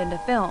his way into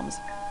films.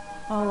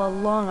 All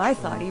along, I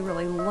thought he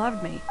really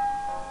loved me.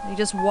 He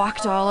just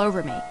walked all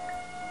over me.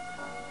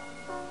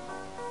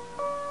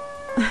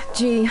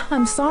 Gee,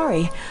 I'm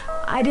sorry.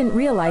 I didn't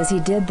realize he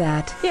did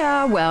that.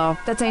 Yeah, well,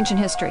 that's ancient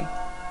history.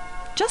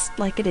 Just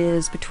like it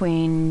is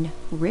between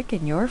Rick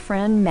and your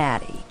friend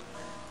Maddie.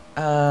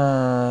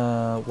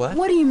 What?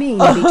 What do you mean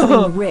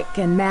between Rick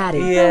and Maddie?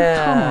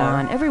 Yeah. Oh, come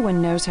on,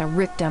 everyone knows how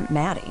Rick dumped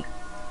Maddie.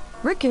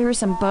 Rick gave her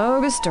some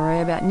bogus story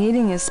about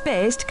needing his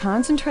space to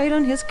concentrate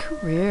on his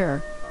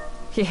career.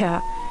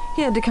 Yeah,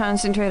 he had to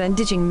concentrate on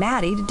ditching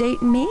Maddie to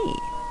date me.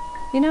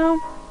 You know,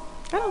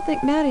 I don't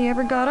think Maddie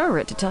ever got over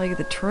it, to tell you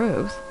the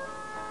truth.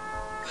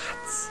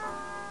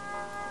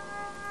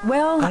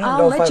 Well, I don't I'll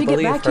know if let I you get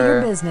believe back to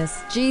your her.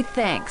 business. Gee,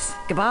 thanks.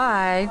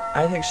 Goodbye.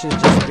 I think she's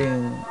just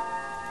being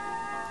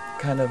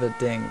kind of a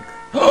dink.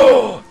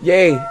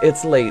 Yay,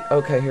 it's late.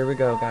 Okay, here we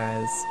go,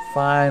 guys.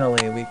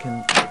 Finally, we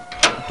can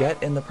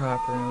get in the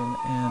prop room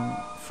and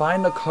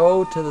find the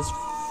code to this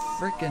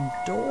freaking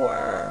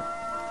door.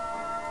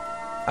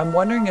 I'm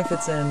wondering if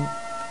it's in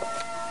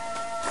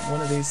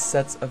one of these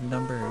sets of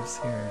numbers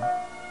here.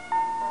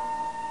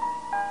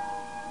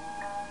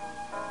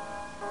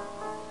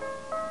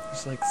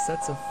 There's like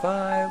sets of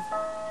 5,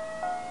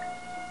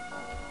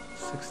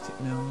 16,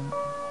 no.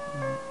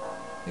 I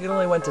think it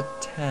only went to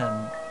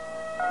 10.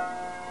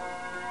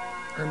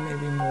 Or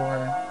maybe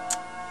more.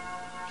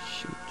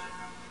 Shoot.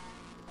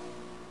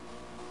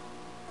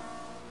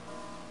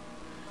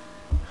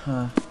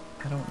 Huh.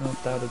 I don't know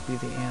if that would be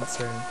the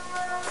answer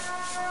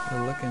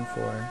we're looking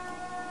for.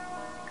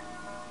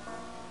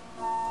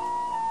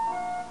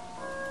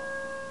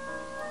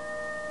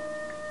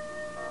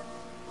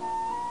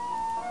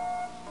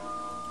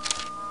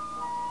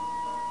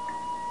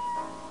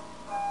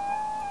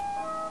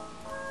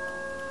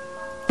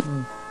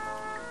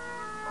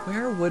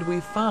 Where would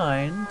we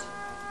find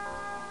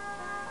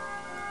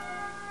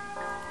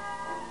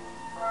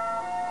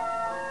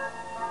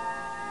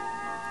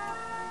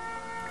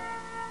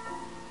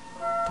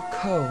the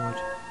code?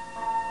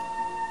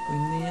 We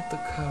need the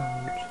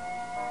code.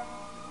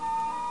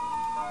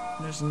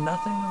 There's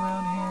nothing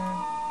around here.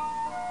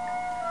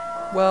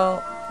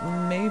 Well,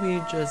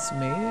 maybe, just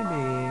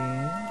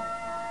maybe.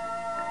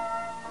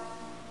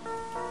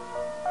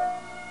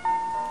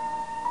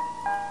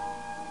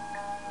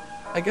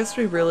 I guess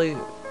we really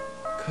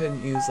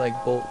couldn't use like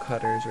bolt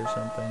cutters or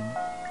something.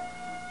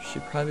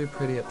 She'd probably be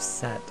pretty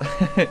upset.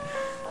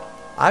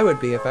 I would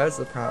be if I was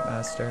the prop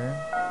master.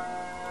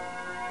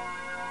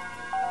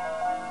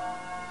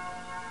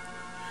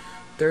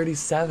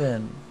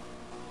 37.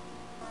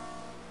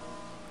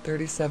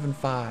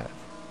 37.5.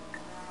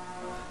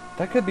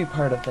 That could be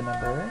part of the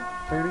number.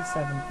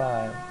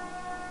 37.5.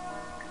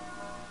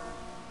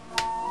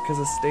 Because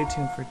of stay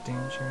tuned for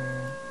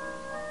danger.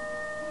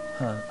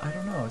 Huh, I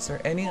don't know. Is there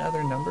any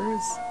other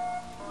numbers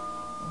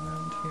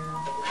around here?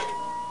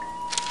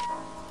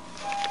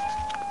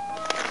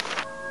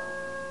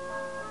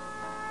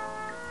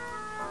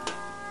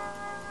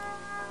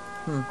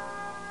 Hmm.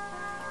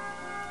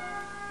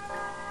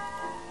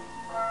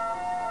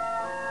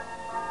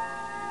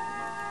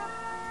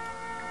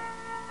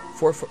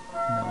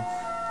 No.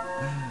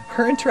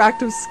 Her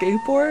interactive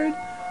skateboard?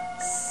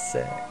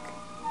 Sick.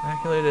 I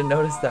actually didn't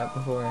notice that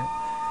before.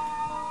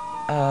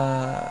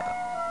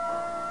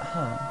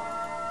 Huh.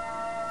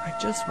 I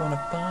just want to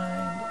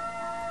find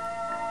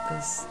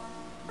this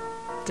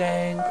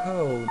dang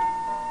code.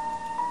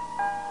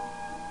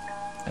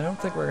 I don't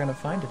think we're gonna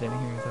find it in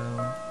here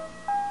though.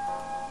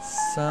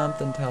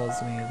 Something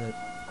tells me that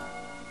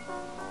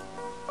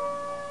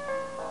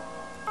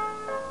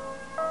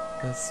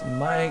this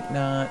might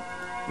not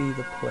be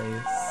the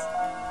place.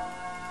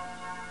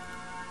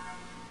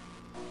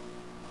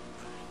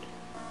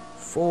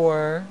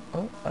 4.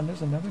 Oh, and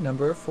there's another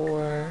number.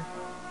 4.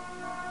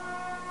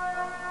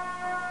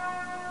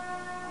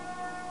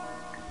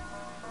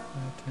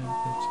 10, 15, 20,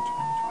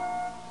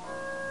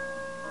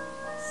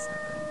 7.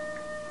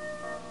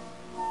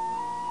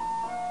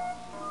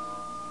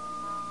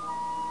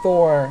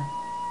 4.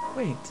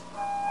 Wait.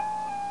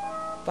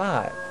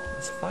 5.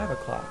 It's 5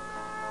 o'clock.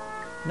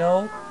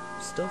 No,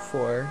 still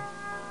 4.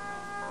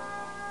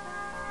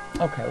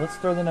 Okay, let's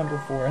throw the number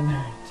 4 in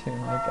there too,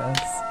 I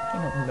guess.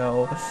 I don't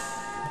know.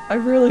 I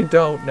really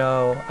don't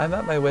know. I'm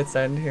at my wit's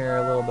end here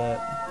a little bit.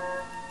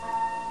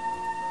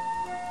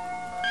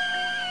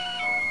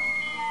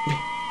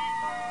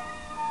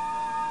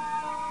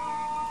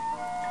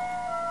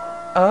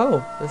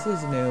 Oh, this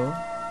is new.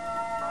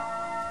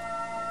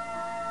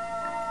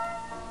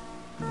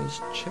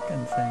 This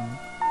chicken thing.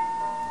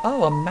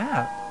 Oh, a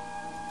map.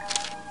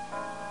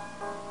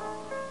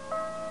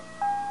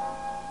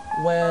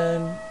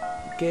 When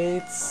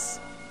gates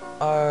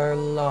are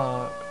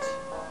locked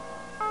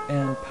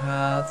and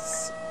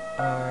paths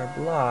are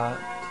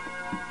blocked,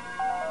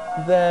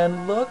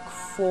 then look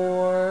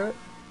for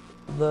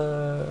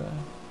the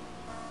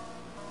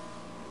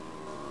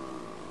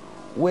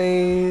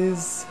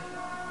ways.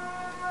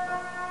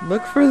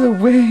 Look for the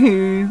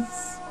ways.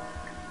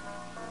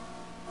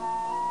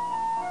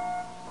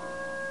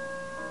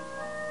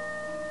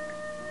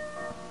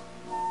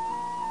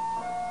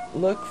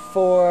 Look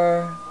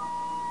for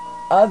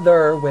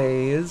other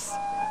ways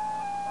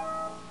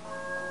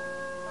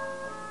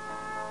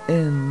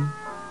in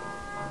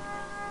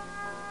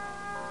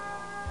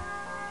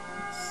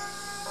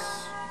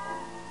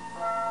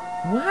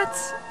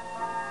what?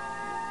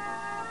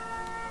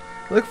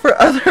 Look for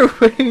other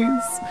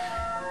ways.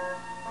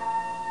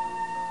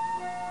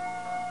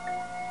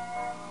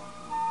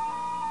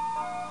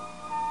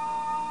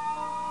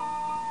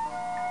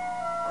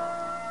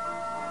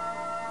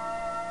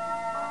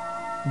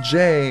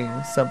 J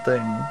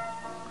something.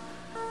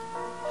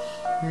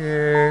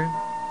 Here.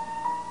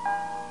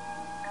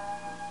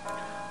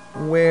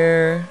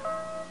 Where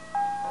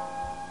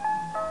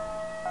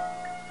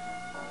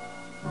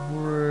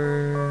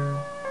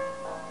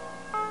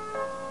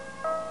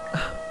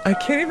I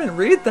can't even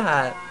read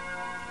that.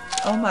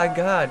 Oh my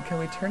god, can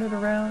we turn it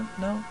around?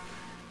 No?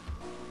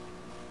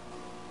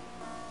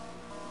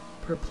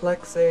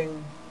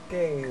 Perplexing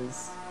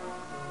gaze.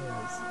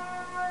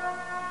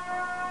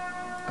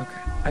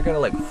 Okay, I gotta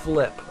like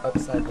flip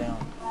upside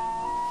down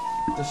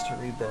just to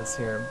read this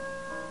here.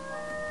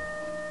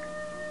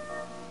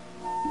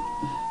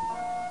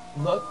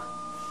 Look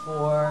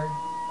for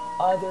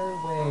other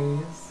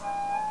ways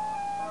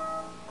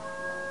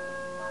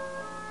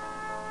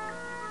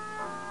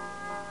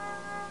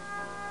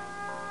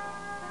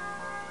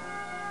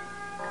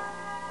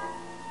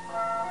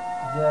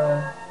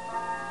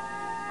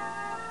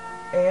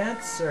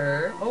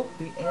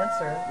the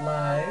answer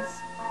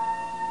lies.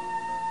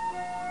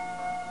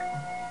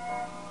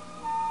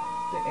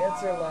 The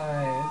answer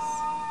lies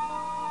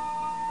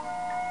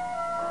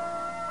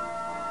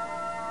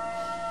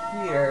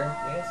here.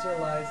 The answer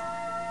lies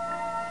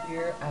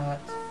here at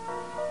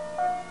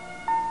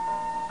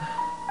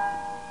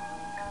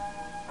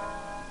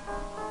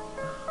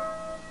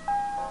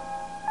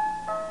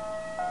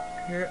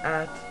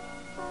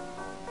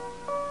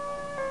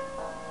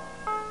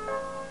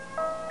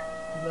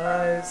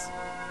lies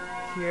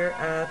here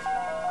at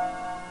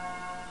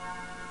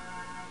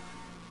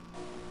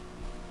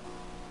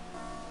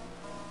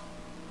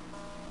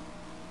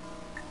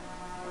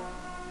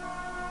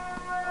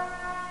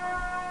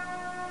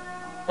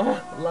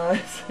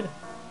lies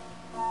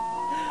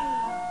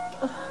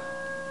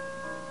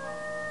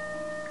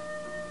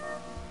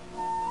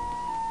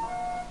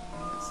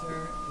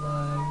answer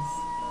lies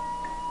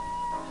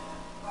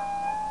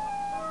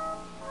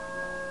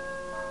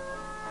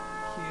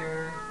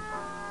here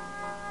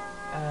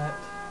at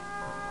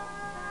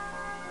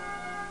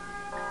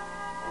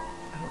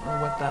I don't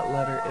know what that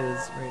letter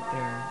is right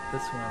there.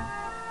 This one.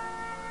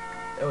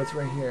 Oh, it's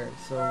right here.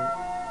 So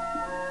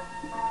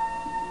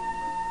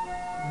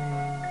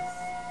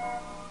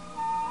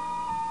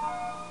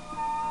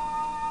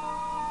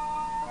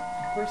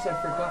of course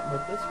I've forgotten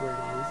what this word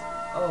is.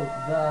 Oh,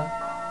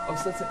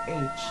 so that's an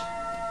H.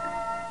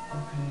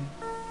 Okay.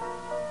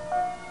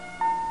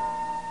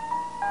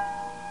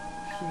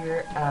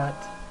 Here at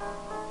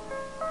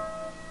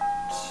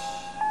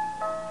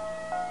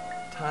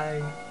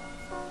time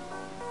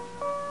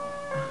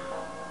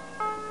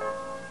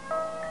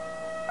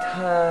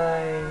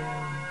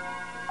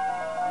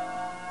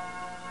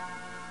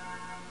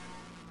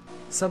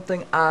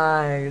something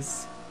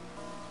eyes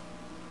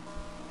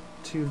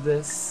to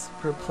this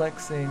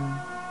perplexing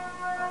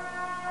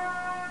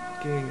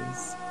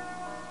gaze.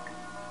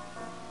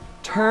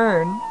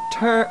 Turn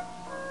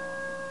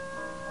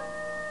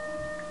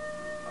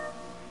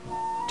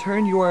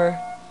your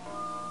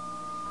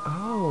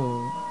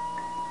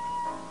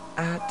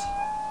at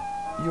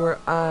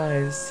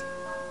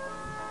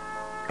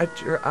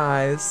your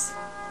eyes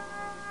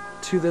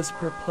to this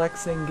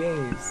perplexing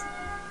gaze.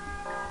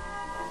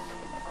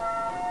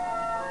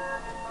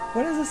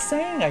 What is it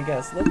saying, I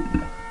guess? Look. When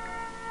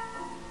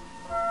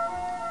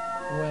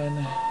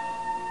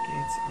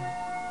gates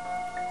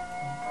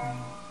okay.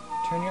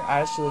 Turn your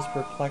eyes to this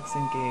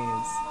perplexing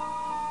gaze.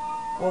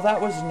 Well,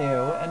 that was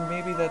new, and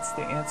maybe that's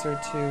the answer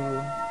to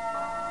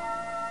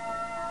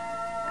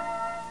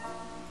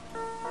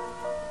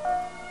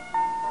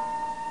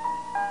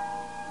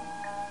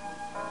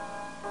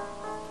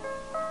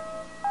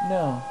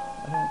no,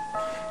 I don't.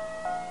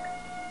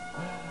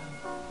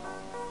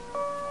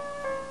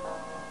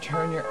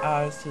 Turn your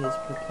eyes to this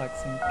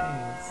perplexing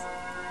gaze.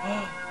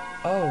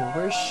 Oh,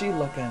 where's she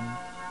looking?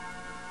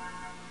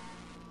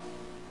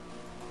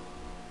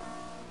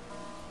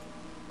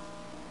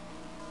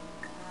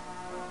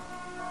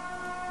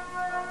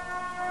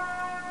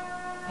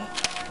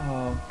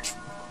 Oh, of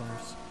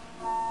course.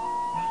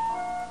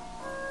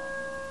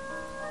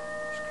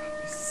 There's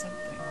gotta be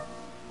something.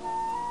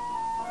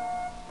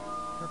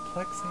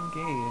 Perplexing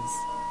gaze.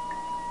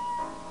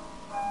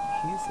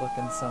 He's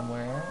looking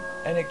somewhere.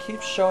 And it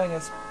keeps showing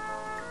us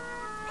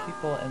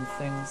people and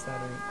things that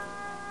are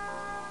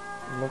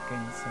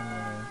looking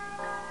somewhere.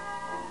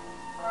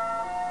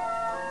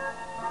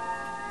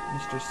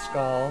 Mr.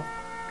 Skull.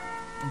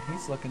 And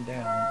he's looking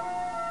down.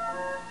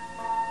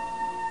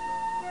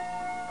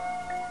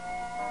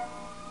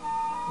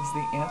 Is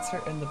the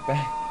answer in the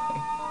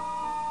bagpipe?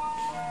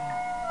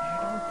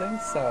 I don't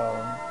think so.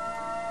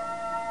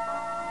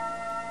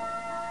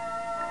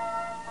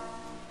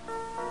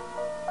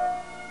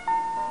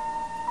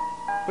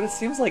 But it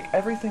seems like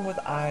everything with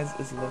eyes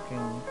is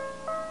looking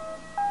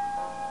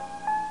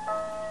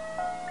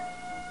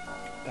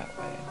that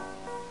way.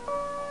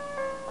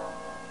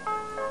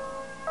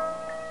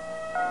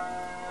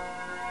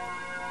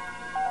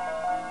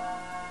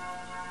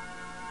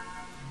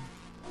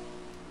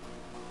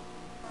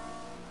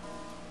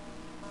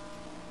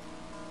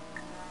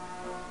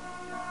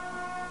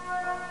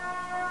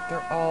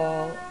 They're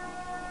all...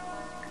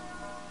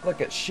 Look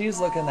at, she's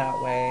looking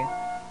that way.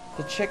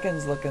 The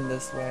chicken's looking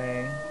this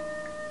way.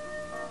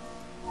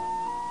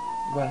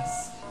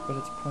 West, but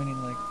it's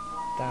pointing like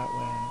that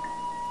way.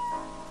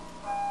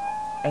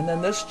 And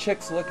then this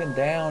chick's looking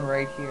down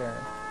right here.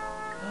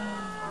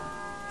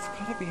 It's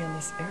gotta be in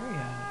this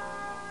area.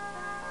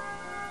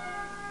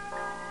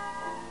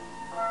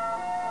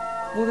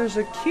 Well, there's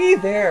a key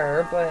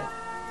there, but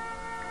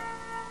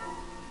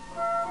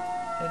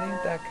it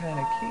ain't that kind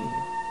of key.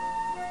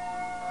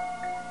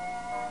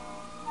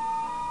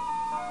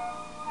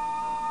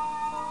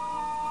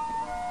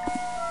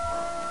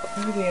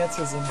 Maybe the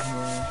answer's in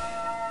here.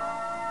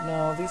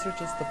 No, these are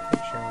just the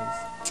pictures.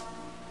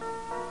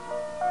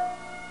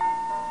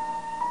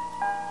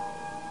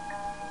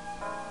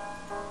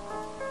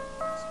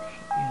 This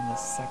should be in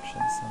this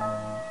section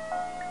somewhere.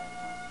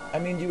 I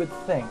mean, you would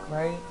think,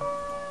 right?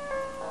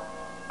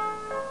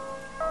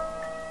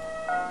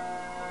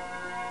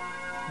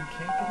 We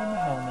can't get in the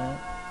helmet.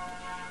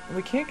 And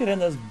we can't get in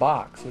this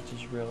box, which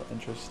is real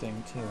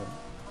interesting, too.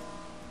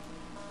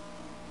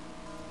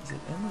 Is it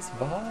in this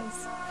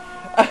vase?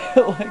 I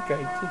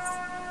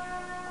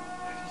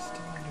just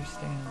don't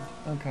understand.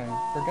 Okay,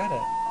 forget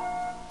it.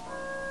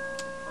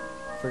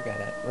 Forget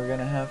it. We're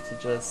gonna have to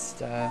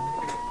just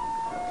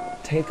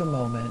take a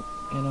moment,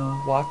 you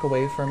know, walk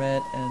away from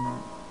it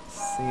and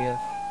see if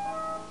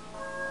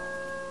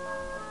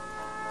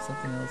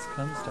something else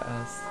comes to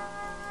us.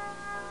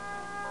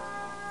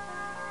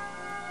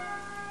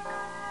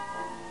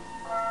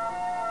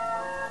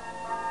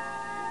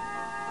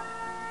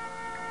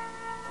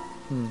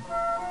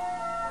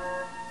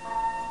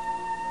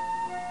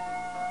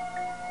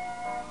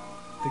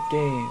 The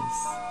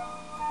gaze.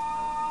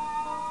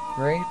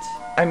 Right?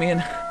 I mean,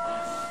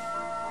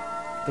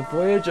 the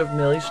voyage of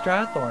Millie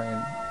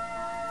Strathorn.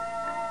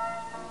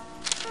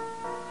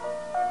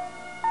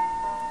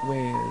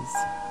 Ways.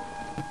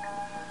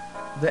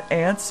 The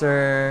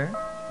answer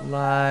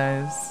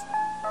lies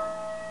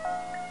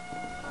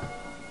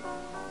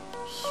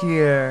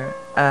here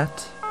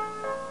at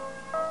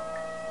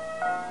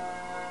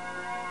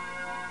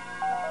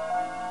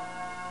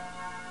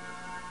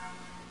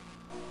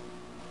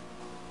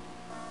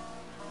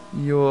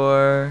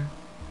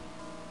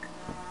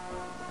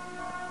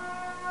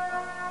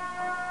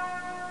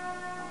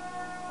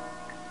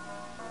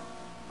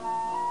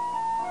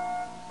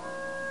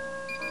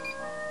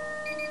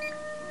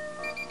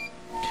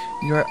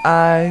your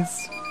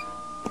eyes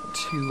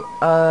to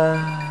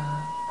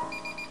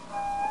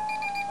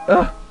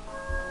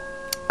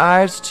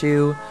eyes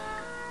to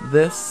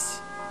this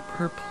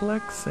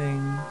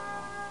perplexing.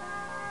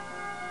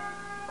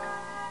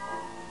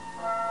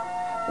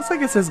 Looks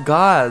like it says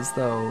gauze,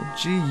 though.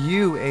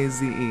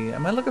 G-U-A-Z-E.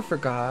 Am I looking for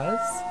gauze?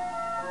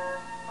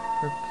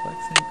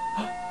 Perplexing.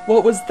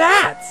 What was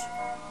that?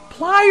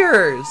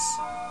 Pliers!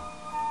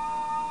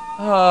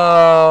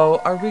 Oh,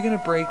 are we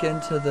gonna break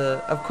into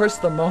the... Of course,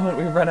 the moment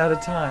we run out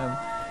of time.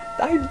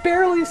 I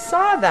barely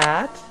saw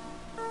that.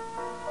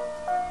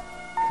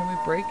 Can we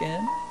break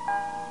in?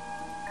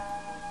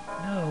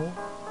 No.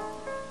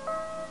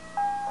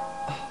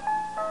 Oh,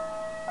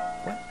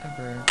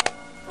 whatever.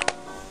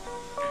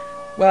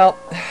 Well,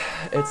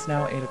 it's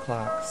now 8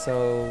 o'clock,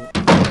 so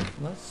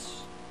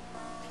let's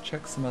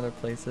check some other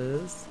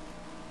places.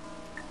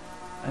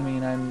 I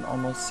mean, I'm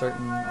almost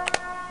certain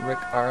Rick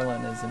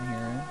Arlen is in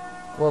here.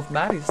 Well, if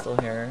Maddie's still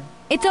here.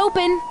 It's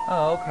open!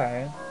 Oh,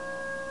 okay.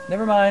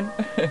 Never mind.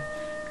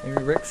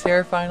 Maybe Rick's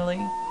here finally.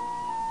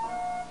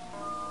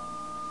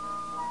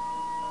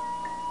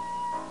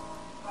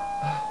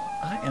 Oh,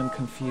 I am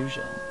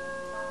confusion.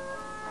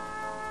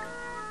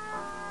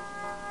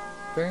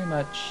 Very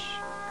much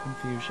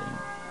confusion.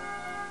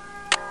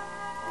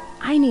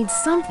 I need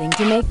something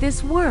to make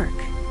this work.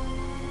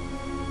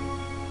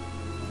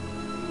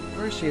 Of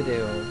course you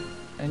do.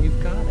 And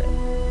you've got it.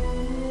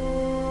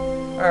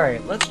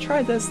 Alright, let's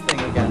try this thing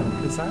again,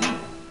 because I'm...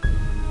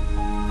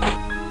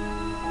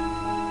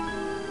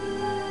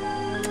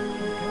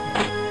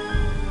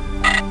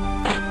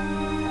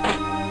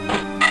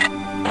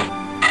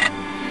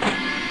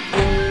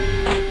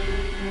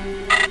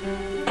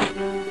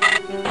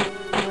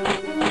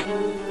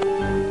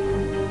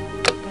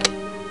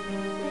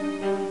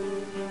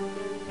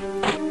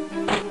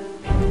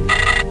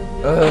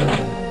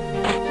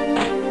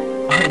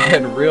 I'm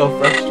getting real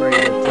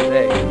frustrated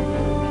today.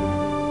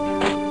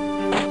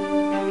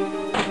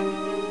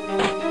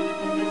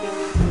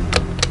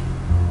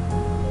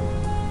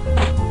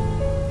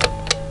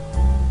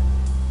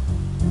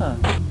 Huh.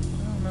 I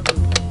don't remember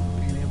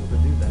being able to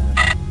do that.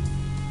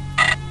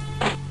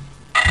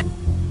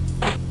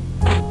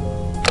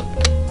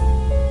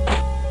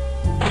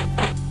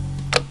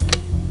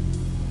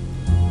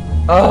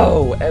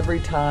 Oh, every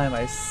time,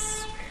 I swear.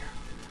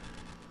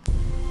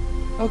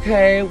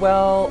 Okay,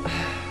 well... I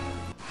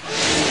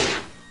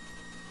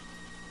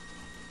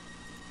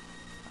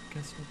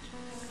guess we'll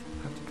just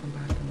have to come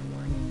back in the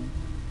morning.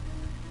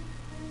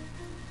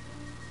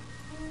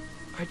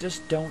 I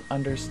just don't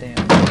understand.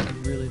 I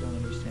really don't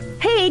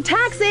understand. Hey,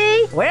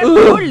 taxi! Where's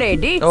your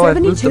lady? Oh,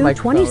 I've moved the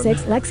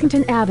 7226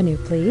 Lexington Avenue,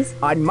 please.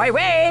 On my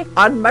way!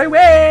 On my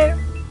way!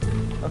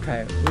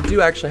 Okay, we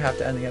do actually have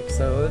to end the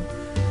episode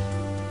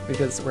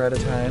because we're out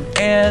of time,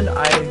 and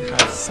I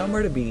have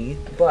somewhere to be,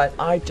 but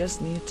I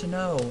just need to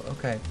know.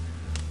 Okay.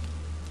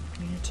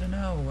 I need to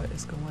know what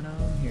is going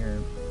on here.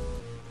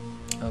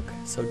 Okay,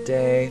 so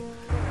day.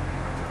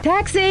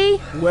 Taxi!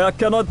 Where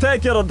can I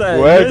take you today,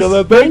 Where miss? can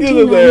I take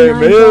you today,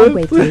 1999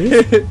 Broadway,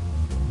 please. man?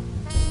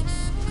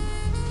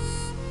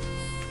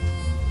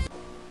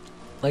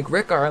 Like,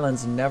 Rick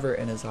Arlen's never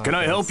in his office. Can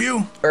I help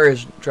you? Or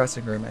his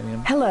dressing room, I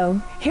mean.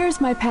 Hello,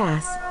 here's my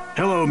pass.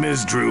 Hello,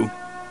 Ms. Drew.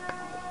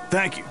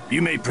 Thank you.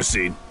 You may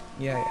proceed.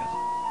 Yeah, yeah.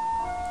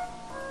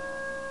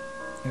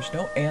 There's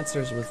no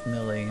answers with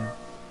Millie.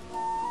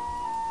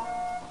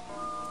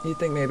 You'd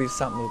think maybe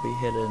something would be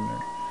hidden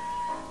or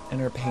in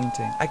her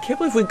painting. I can't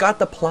believe we got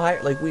the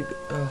plier. Like, we.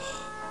 Ugh.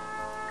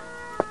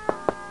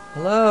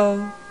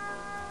 Hello?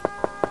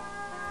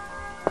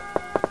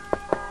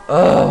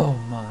 Oh,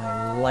 my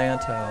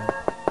Lanto.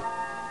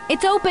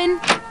 It's open.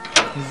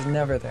 He's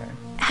never there.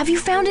 Have you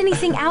found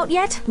anything out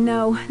yet?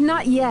 No,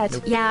 not yet.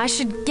 Nope. Yeah, I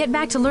should get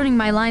back to learning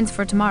my lines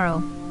for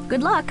tomorrow.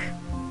 Good luck.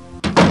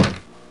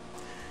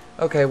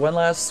 Okay, one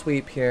last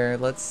sweep here.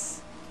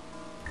 Let's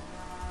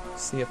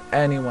see if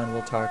anyone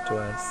will talk to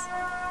us.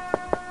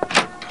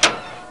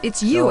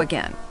 It's you Nope.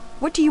 again.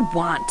 What do you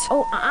want?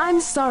 Oh,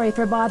 I'm sorry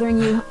for bothering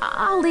you.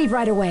 I'll leave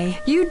right away.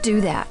 You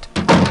do that.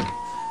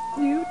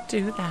 You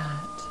do that.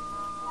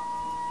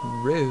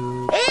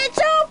 Rude. It's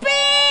open!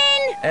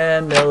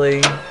 And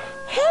Millie.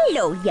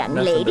 Hello, young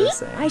Nothing lady. to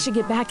say. I should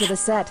get back to the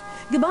set.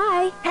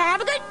 Goodbye.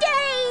 Have a good day!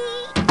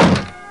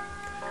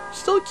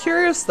 Still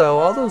curious though,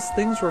 all those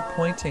things were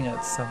pointing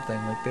at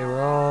something. Like they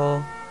were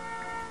all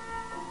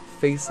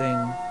facing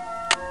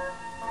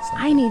something.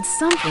 I need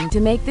something to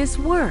make this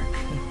work.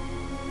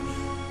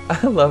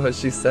 I love how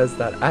she says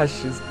that as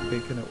she's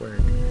making it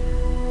work.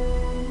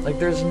 Like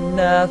there's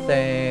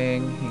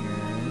nothing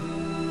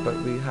here, but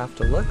we have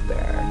to look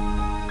there.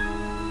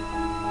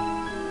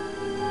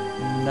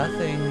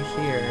 Nothing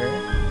here,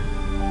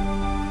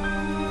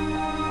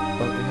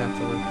 but we have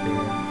to look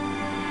here.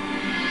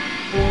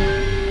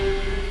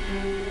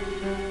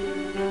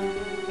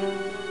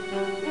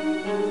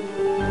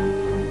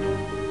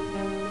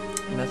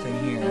 Nothing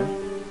here.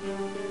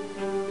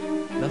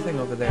 Nothing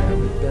over there.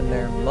 We've been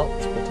there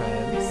multiple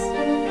times.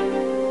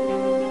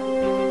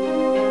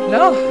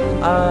 No!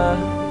 Oh.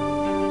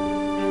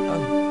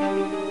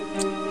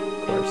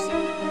 Of course.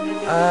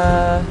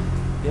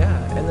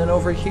 Yeah, and then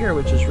over here,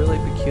 which is really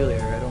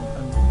peculiar.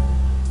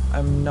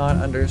 I'm not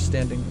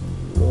understanding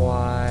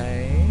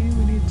why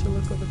we need to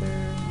look over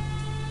there.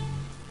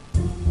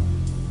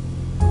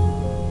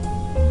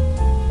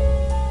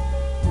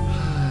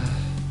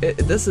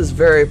 This is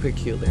very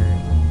peculiar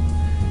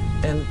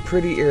and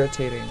pretty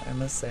irritating, I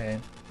must say.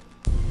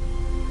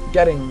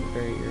 Getting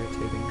very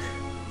irritating.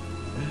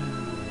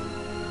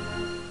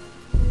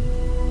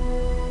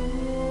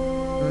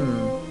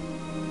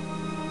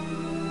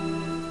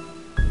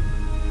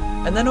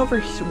 And then over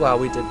here, well,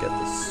 we did get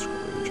this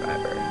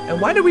screwdriver. And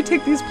why did we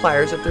take these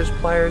pliers if there's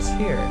pliers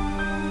here?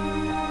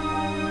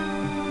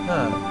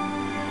 Huh.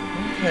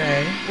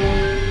 Okay.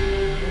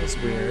 That was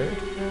weird.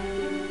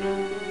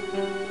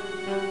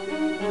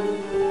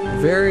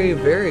 Very,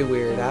 very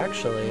weird,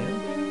 actually.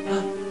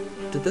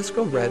 Did this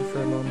go red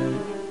for a moment?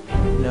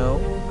 No?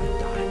 I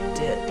thought it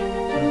did.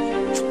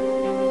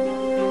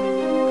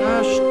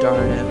 Gosh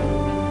darn it.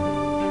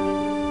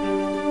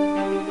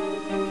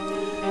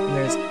 And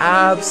there's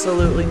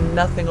absolutely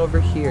nothing over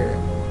here.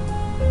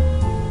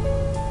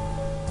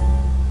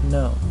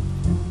 No.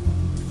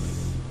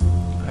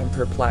 I'm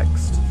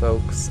perplexed,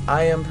 folks.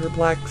 I am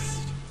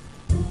perplexed.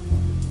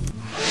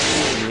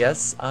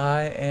 Yes,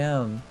 I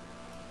am.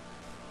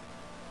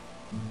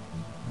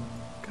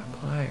 Got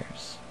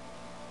pliers.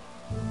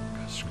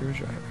 Got a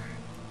screwdriver.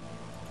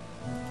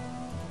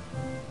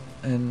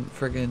 And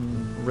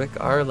friggin' Rick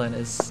Arlen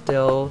is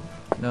still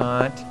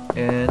not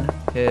in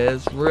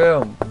his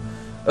room.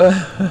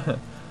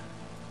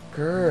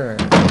 Grr.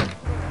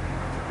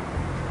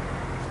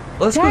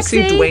 Let's go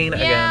see Dwayne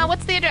again. Yeah,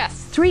 what's the address?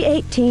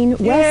 318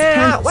 West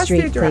 10th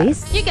Street,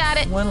 please. You got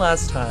it. One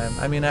last time.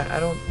 I mean, I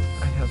have...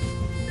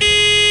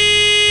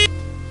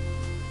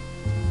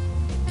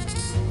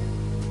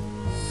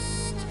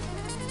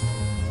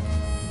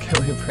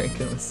 Can we break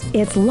in with some...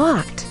 It's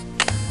locked.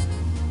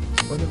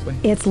 What if we...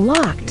 It's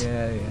locked.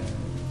 Yeah.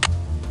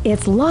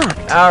 It's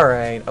locked.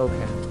 Alright,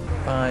 okay.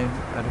 Fine.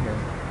 Out of here.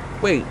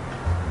 Wait.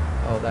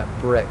 Oh, that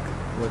brick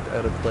looked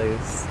out of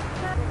place.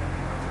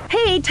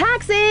 Hey,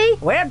 taxi!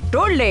 Where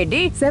to,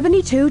 lady?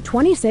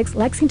 7226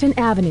 Lexington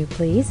Avenue,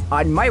 please.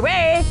 On my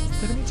way.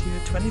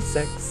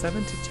 7226,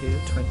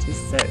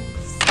 7226.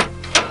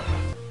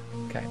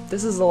 Okay,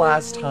 this is the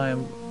last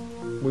time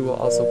we will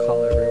also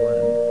call everyone.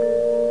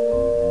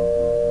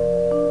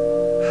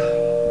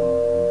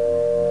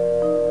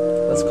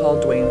 Let's call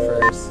Dwayne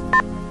first.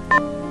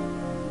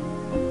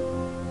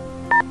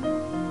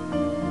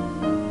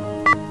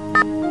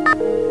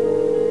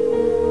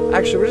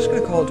 Actually, we're just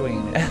gonna call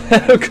Dwayne, and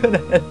then I'm gonna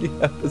end the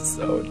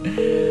episode.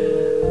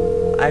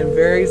 I'm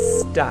very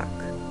stuck.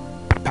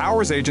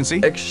 Powers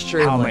Agency.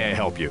 Extremely. How may I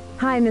help you?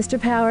 Hi,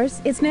 Mr.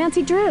 Powers. It's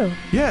Nancy Drew.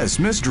 Yes,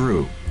 Miss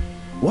Drew.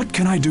 What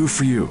can I do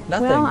for you?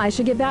 Nothing. Well, I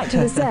should get back to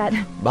the set.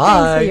 Bye.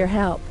 Thanks for your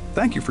help.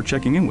 Thank you for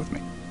checking in with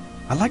me.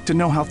 I'd like to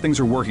know how things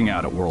are working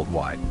out at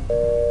Worldwide.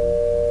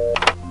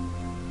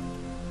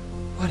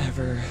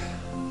 Whatever.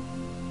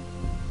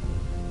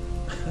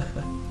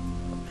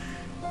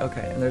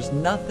 Okay, and there's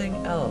nothing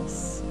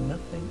else.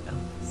 Nothing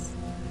else.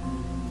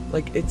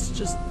 Like, it's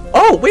just...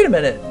 Oh, wait a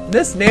minute!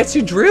 Miss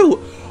Nancy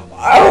Drew!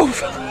 Oh,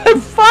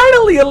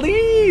 finally a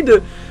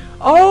lead!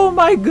 Oh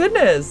my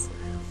goodness!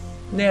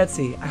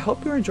 Nancy, I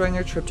hope you're enjoying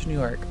your trip to New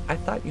York. I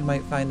thought you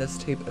might find this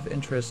tape of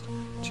interest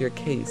to your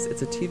case.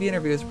 It's a TV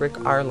interview with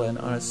Rick Arlen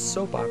on a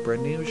soap opera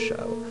news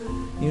show.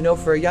 You know,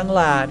 for a young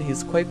lad,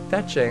 he's quite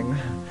fetching.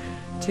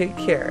 Take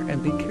care,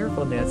 and be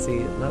careful, Nancy.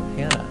 Love,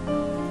 Hannah.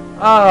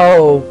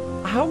 Oh!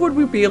 How would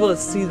we be able to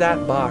see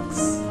that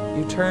box?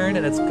 You turn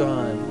and it's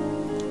gone.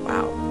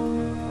 Wow.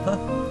 Huh.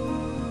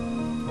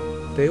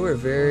 They were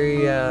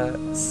very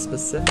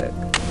specific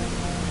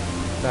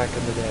back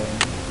in the day.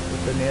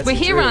 With the Nancy We're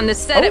here Drews. on the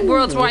set at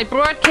Worldwide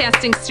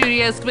Broadcasting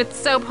Studios with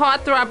soap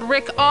heartthrob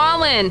Rick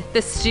Arlen.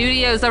 The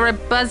studios are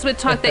abuzz with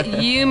talk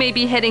that you may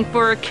be heading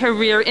for a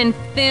career in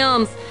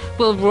films.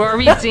 Will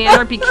Rory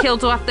Danner be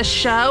killed off the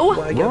show?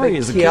 Rory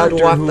is a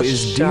character who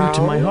is dear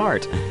to my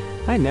heart.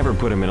 I never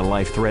put him in a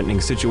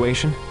life-threatening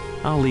situation.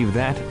 I'll leave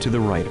that to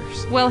the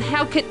writers. Well,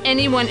 how could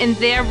anyone in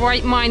their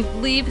right mind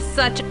leave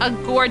such a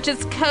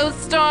gorgeous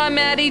co-star,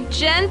 Maddie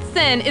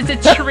Jensen? Is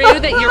it true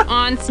that your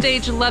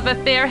onstage love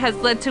affair has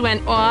led to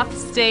an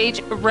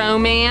off-stage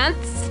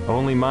romance?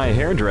 Only my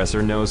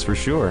hairdresser knows for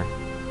sure.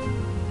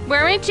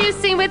 Weren't you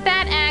seen with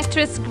that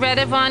actress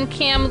Greta Von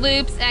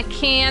Kamloops at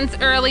Cannes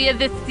earlier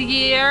this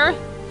year?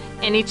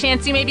 Any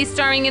chance you may be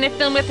starring in a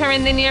film with her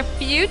in the near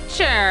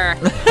future?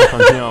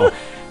 Oh, no.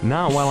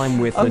 Not while I'm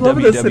with the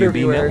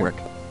WWB network.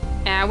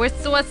 Our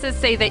sources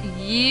say that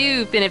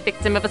you've been a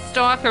victim of a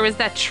stalker. Is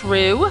that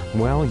true?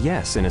 Well,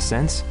 yes, in a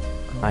sense.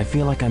 I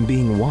feel like I'm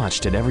being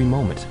watched at every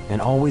moment,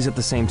 and always at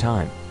the same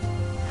time.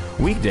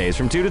 Weekdays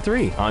from 2 to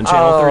 3 on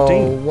Channel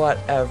 13. Oh,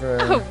 whatever.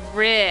 Oh,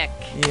 Rick.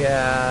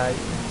 Yeah.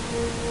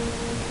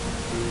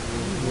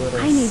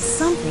 I need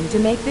something to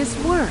make this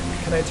work.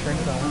 Can I turn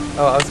it off?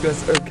 Oh, I was gonna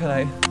say, or can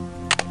I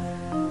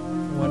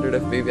wondered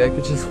if maybe I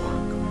could just walk.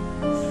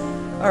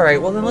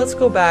 Alright, well then let's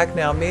go back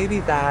now. Maybe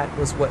that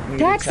was what needed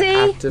Taxi!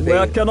 to activate.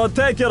 Where can I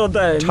take you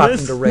today, Talking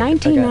miss? to Rick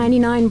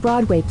 $19.99 again.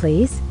 Broadway,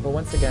 please. Well,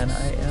 once again,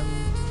 I am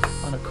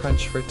on a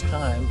crunch for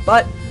time,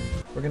 but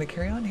we're gonna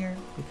carry on here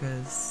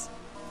because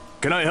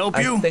Can I help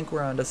you? I think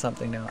we're onto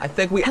something now. I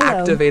think we Hello,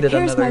 activated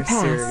here's another my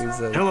pass. series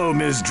of... Hello,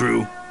 Ms.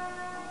 Drew.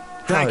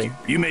 Thank Howdy. you.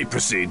 You may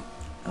proceed.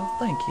 Oh,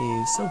 thank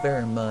you so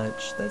very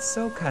much. That's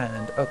so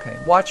kind. Okay,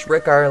 watch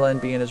Rick Arlen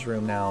be in his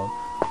room now.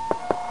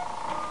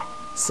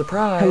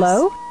 Surprise!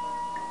 Hello?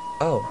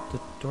 Oh, the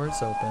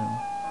door's open.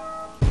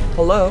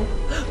 Hello?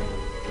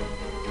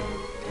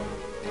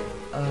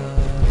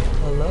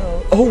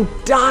 Hello? Oh,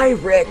 die,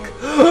 Rick!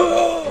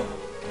 Oh!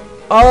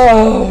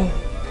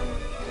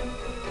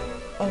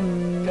 Oh,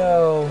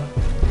 no.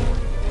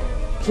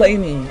 Play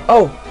me.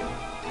 Oh!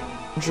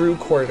 Drew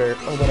Quarter,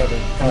 or whatever.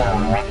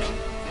 Hello, Rick.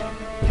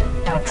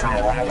 Don't try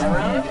to run the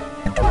room.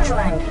 The door's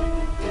ring.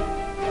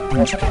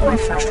 Didn't you get my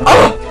first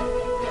warning?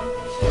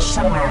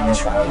 Somewhere in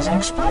this room is an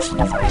explosive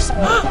device that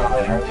will blow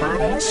your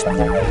body in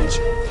smithereens.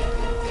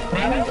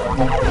 Maybe you'll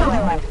know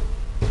another one.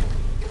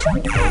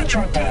 Don't hide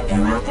your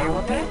debut out there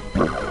a bit.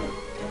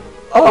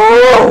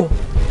 Oh!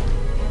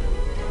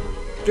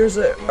 There's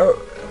an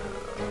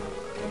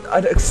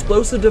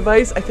explosive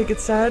device, I think it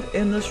said,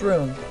 in this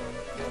room.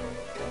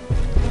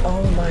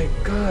 Oh my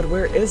god,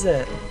 where is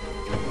it?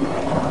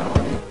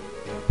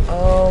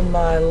 Oh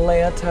my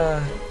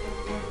Lanta.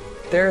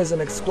 There is an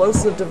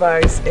explosive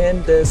device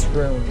in this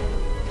room.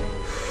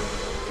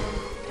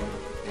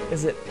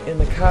 Is it in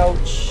the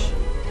couch?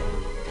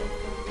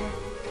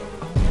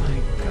 Oh my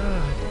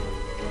god.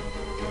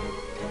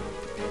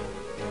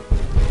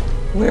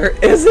 Where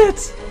is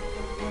it?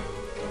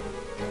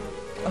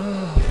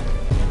 Oh.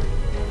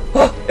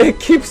 Oh, it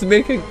keeps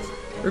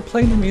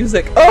replaying the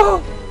music. Oh!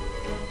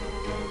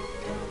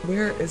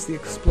 Where is the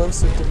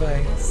explosive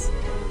device?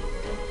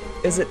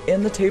 Is it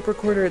in the tape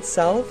recorder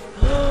itself?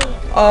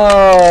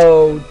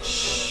 Oh,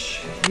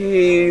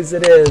 jeez,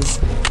 it is.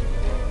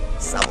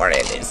 Somewhere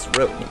in this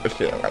room. I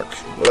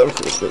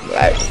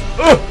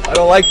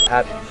don't like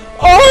that.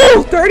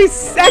 Oh, 30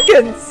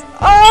 seconds!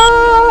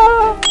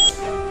 Oh!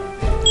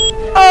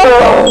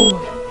 Oh!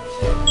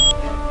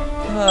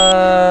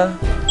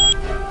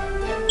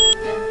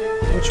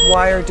 Which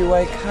wire do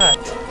I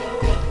cut?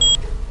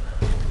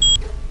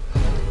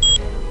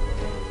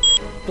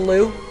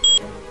 Blue?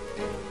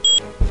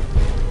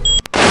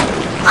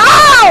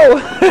 Oh!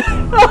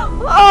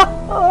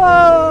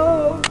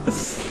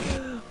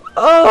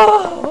 Oh!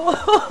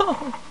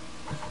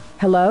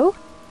 Hello?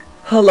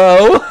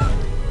 Hello?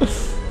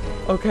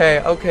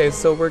 Okay,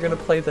 so we're gonna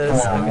play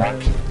this again.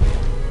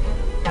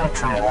 Don't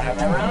try to run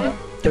the room.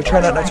 Don't try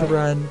not to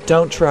run.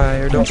 Don't try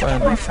or don't run.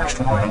 My first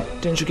warning.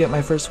 Didn't you get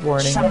my first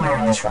warning? Somewhere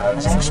in this room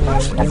is an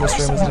explosive In this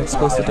room is an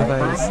explosive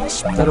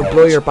device that'll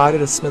blow your body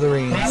to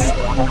smithereens.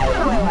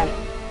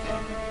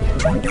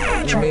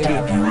 Maybe.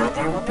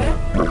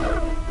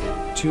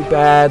 Too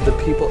bad the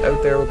people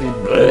out there will be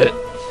bleh.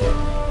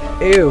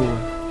 Ew.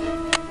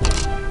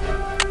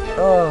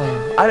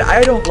 Oh,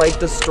 I don't like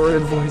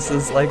distorted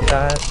voices like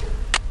that.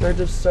 They're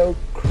just so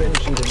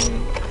cringy to me.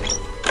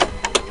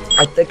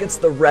 I think it's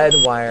the red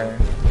wire.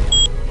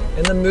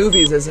 In the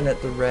movies, isn't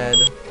it the red?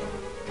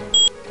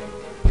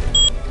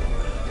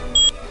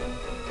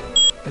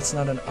 It's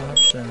not an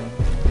option.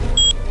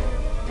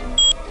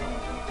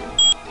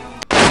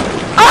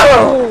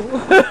 Oh!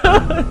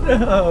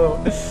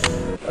 No!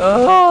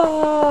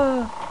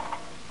 Oh!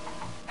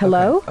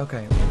 Hello?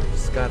 Okay,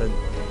 just gotta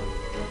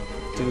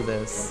do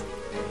this.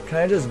 Can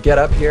I just get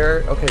up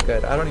here? Okay,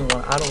 good. I don't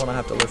want to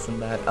have to listen to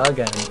that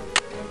again.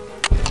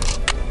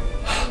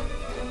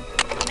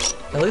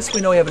 At least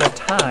we know we have enough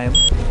time.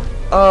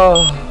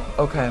 Oh,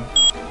 okay.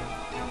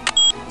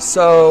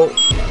 So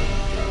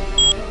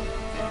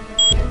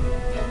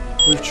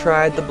we've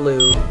tried the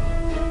blue.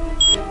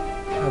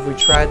 Have we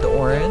tried the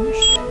orange?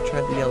 We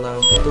tried the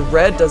yellow. The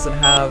red doesn't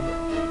have.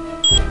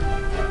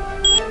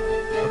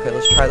 Okay,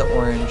 let's try the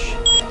orange.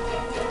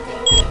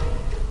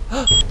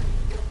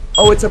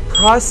 Oh, it's a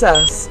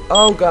process.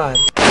 Oh god.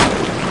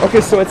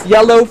 Okay, so it's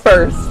yellow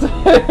first.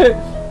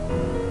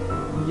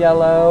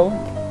 Yellow.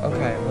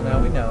 Okay, well now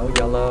we know.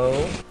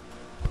 Yellow.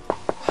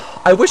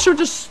 I wish it would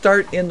just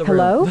start in the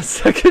room. The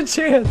second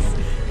chance.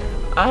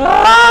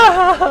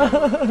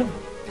 Ah!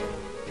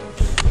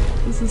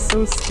 This is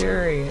so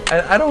scary.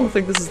 I don't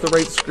think this is the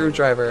right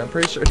screwdriver. I'm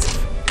pretty sure it's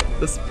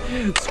this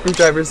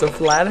screwdriver's a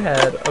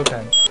flathead.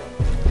 Okay.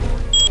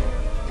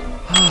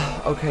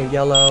 Okay,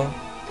 yellow.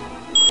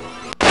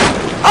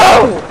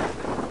 Oh!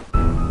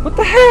 What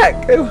the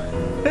heck?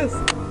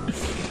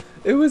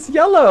 It was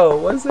yellow,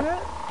 wasn't it?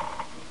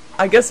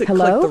 I guess it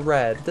clicked the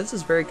red. This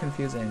is very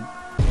confusing.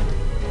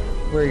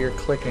 Where you're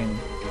clicking.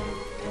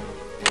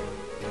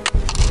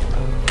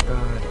 Oh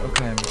god,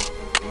 okay.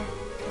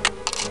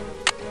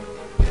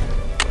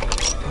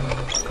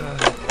 Oh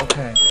god,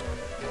 okay.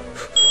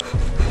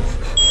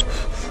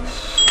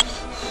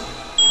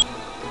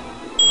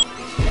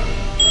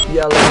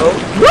 Yellow.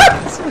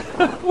 What?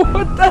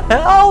 What the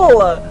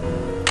hell?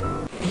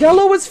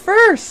 Yellow was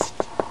first.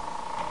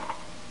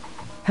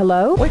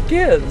 Hello? What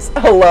gives?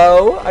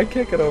 Hello? I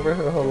can't get over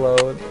her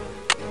hello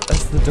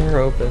as the door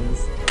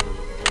opens.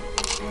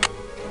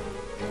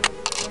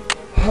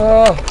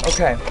 Oh,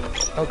 okay.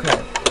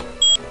 Okay.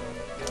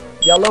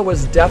 Yellow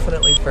was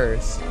definitely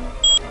first.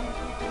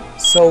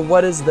 So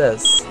what is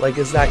this? Like,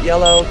 is that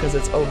yellow? Because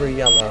it's over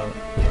yellow.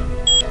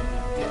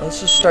 Let's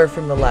just start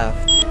from the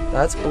left.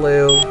 That's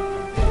blue.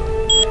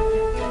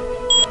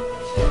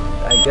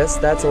 I guess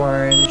that's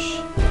orange.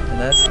 And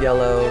that's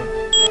yellow.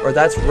 Or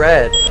that's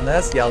red. And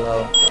that's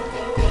yellow.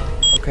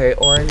 Okay,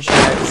 orange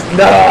next.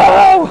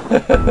 No!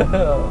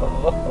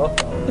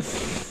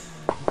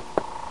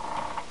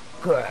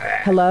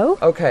 Hello?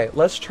 Okay,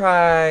 let's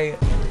try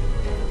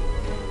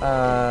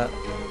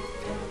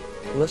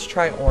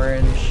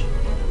orange.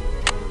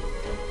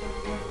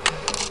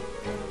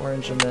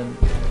 Orange and then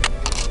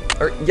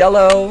or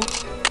yellow.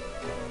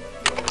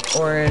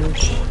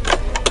 Orange.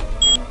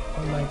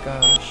 Oh my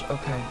gosh,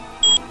 okay.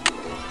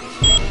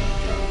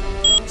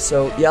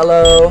 So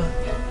yellow.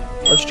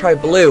 Let's try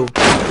blue.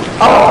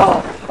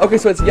 Oh! Okay,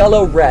 so it's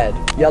yellow, red.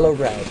 Yellow,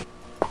 red.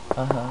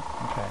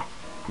 Okay.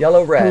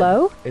 Yellow, red.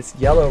 Hello? It's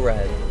yellow,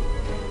 red.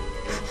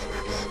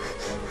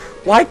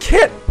 Why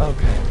can't...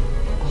 Okay.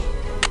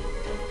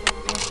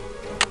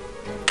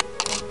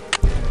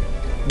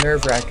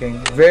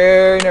 Nerve-wracking.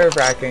 Very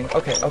nerve-wracking.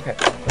 Okay, okay.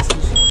 Let's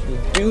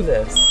just do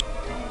this.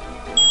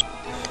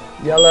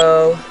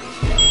 Yellow.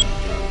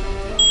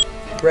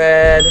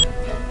 Red.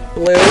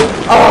 Blue.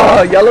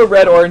 Oh! Yellow,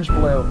 red, orange,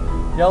 blue.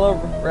 Yellow,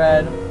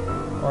 red,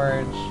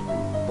 orange,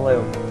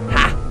 blue.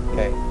 Ha!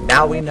 Okay,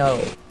 now we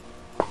know.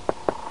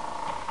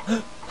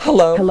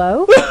 Hello?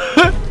 Hello?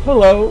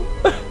 Hello?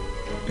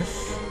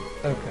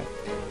 Okay.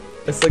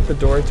 It's like the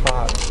door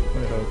talked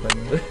when it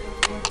opened.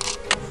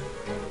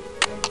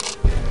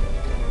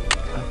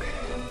 Okay.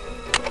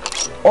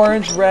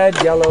 Orange, red,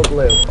 yellow,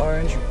 blue.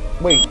 Orange,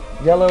 wait.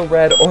 Yellow,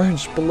 red,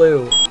 orange,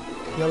 blue.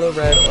 Yellow,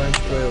 red, orange,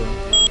 blue.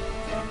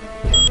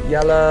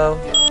 Yellow,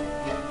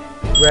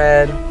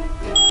 red,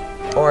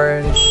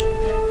 orange,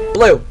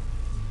 blue.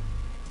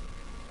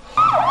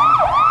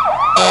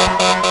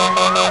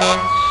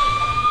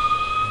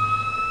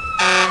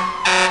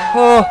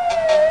 Oh.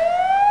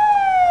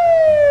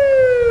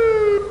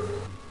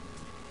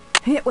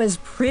 It was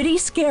pretty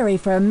scary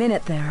for a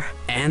minute there.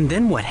 And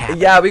then what happened?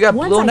 Yeah, we got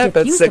blown up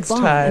at Once 6 I defused the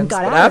bomb times, and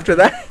got but out after of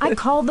it, that... I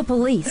called the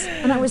police,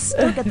 and I was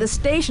stuck at the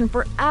station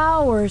for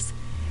hours.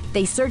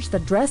 They searched the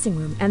dressing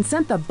room and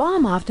sent the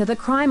bomb off to the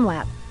crime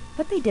lab,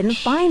 but they didn't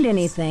find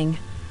anything.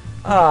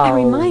 Oh, And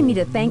remind me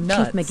to thank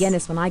nuts. Chief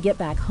McGinnis when I get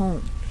back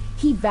home.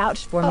 He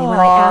vouched for me when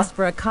I asked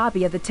for a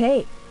copy of the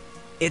tape.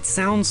 It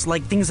sounds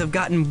like things have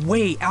gotten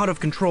way out of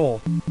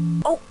control.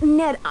 Oh,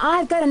 Ned,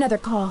 I've got another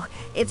call.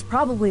 It's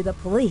probably the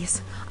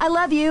police. I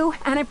love you,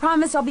 and I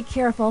promise I'll be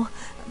careful.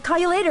 Call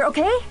you later,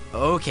 okay?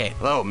 Okay.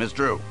 Hello, Miss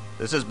Drew.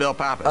 This is Bill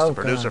Pappas, the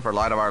producer for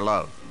Light of Our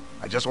Love.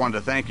 I just wanted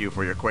to thank you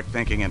for your quick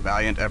thinking and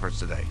valiant efforts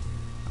today.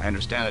 I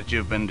understand that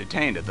you've been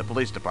detained at the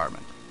police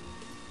department.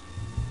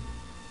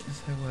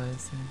 Yes, I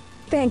was.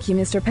 Thank you,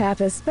 Mr.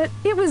 Pappas, but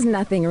it was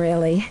nothing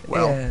really.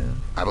 Well,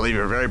 I believe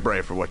you're very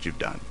brave for what you've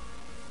done.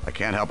 I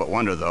can't help but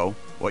wonder, though,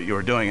 what you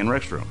were doing in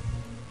Rick's room.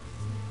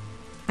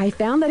 I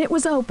found that it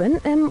was open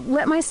and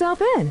let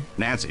myself in.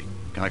 Nancy.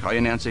 Can I call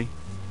you Nancy?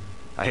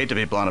 I hate to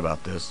be blunt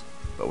about this,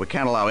 but we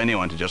can't allow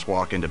anyone to just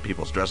walk into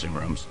people's dressing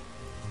rooms.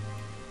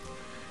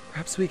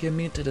 Perhaps we can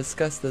meet to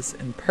discuss this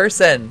in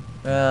person.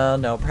 Well,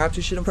 no, perhaps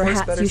you should enforce better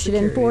security. Perhaps you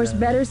should enforce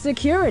better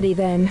security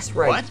then. That's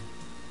right. What?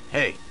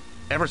 Hey,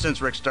 ever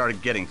since Rick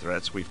started getting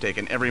threats, we've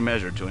taken every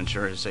measure to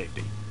ensure his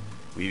safety.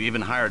 We've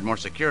even hired more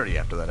security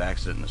after that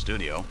accident in the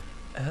studio.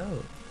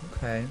 Oh,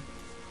 okay.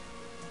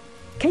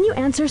 Can you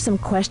answer some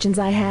questions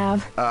I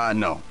have?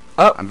 No.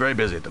 Oh. I'm very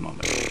busy at the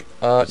moment.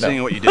 No.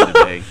 Seeing what you did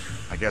today,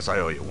 I guess I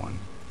owe you one.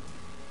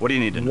 What do you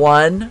need to know?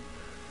 One.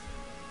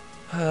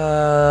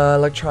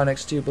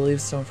 Electronics. Do you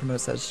believe someone from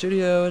outside the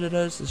studio did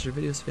us? Is your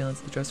video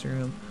surveillance in the dressing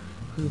room?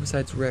 Who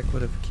besides Rick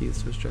would have keys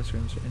to his dressing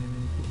rooms or any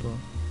many people?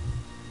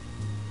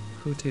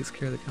 Who takes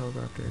care of the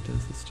helicopter?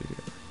 Does the studio?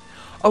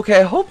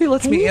 Okay, I hope he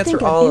lets me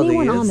answer all of these. Can you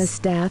think of anyone on the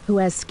staff who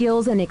has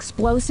skills in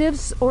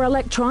explosives or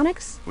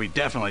electronics? We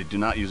definitely do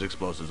not use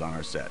explosives on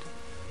our set.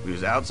 We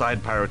use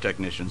outside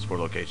pyrotechnicians for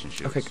location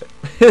shoots. Okay,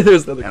 good.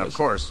 There's another And of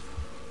course,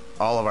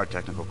 all of our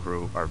technical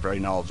crew are very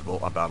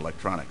knowledgeable about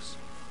electronics.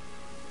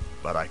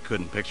 But I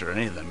couldn't picture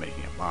any of them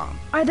making a bomb.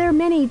 Are there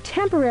many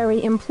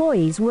temporary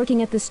employees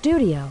working at the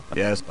studio?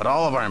 Yes, but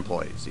all of our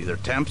employees, either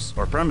temps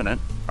or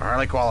permanent, are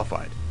highly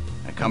qualified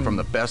and come from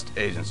the best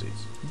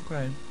agencies.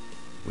 Okay.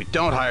 We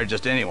don't hire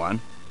just anyone,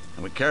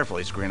 and we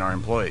carefully screen our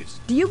employees.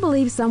 Do you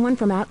believe someone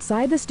from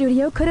outside the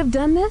studio could have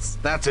done this?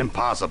 That's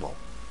impossible.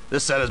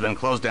 This set has been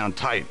closed down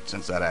tight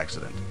since that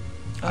accident.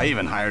 I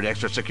even hired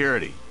extra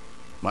security.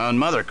 My own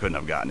mother couldn't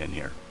have gotten in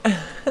here.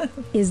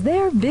 Is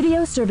there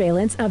video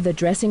surveillance of the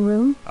dressing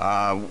room?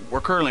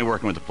 We're currently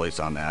working with the police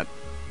on that.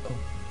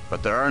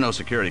 But there are no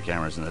security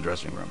cameras in the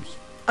dressing rooms.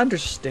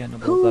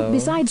 Understandable, Who, though.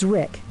 besides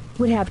Rick,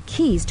 would have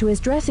keys to his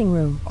dressing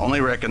room?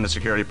 Only Rick and the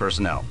security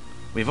personnel.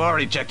 We've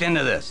already checked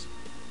into this.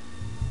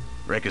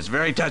 Rick is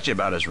very touchy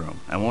about his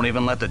room and won't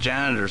even let the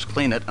janitors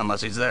clean it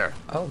unless he's there.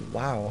 Oh,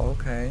 wow,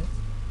 okay.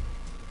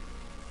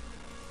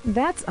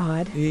 That's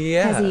odd.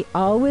 Yeah. Has he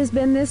always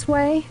been this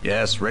way?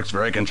 Yes, Rick's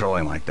very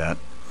controlling like that.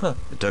 Huh.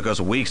 It took us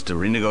weeks to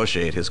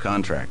renegotiate his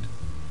contract.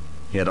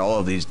 He had all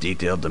of these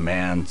detailed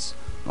demands,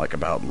 like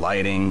about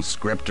lighting,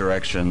 script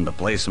direction, the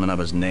placement of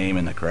his name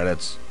in the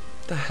credits.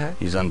 The heck?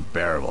 He's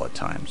unbearable at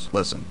times.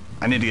 Listen,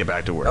 I need to get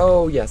back to work.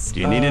 Oh, yes.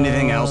 Do you need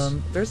anything else?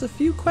 There's a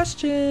few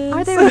questions.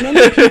 Are there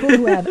many people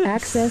who have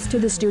access to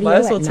the studio Might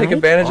as well at take night?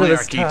 advantage Only of our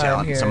this key time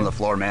talent here. and some of the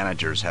floor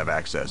managers have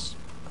access.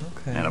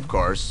 Okay. And of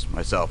course,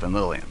 myself and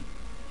Lillian.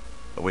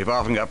 But we've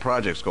often got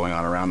projects going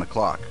on around the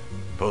clock.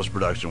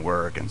 Post-production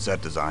work and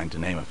set design, to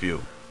name a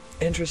few.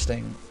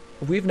 Interesting.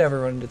 We've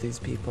never run into these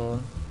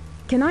people.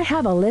 Can I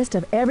have a list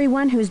of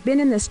everyone who's been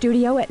in the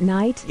studio at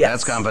night? Yes.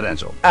 That's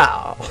confidential.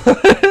 Ow.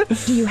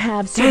 Do you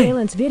have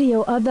surveillance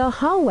video of the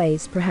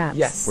hallways, perhaps?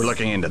 Yes. We're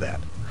looking into that.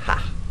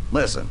 Ha.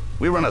 Listen,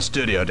 we run a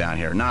studio down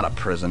here, not a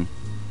prison.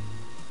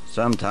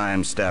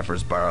 Sometimes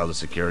staffers borrow the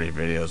security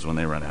videos when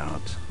they run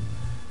out.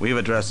 We've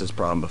addressed this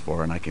problem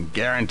before, and I can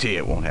guarantee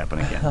it won't happen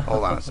again.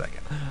 Hold on a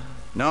second.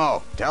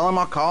 No, tell him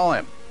I'll call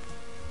him.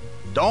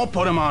 Don't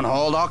put him on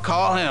hold, I'll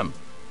call him.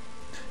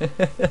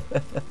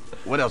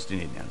 What else do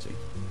you need, Nancy?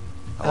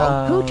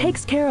 Hello? Who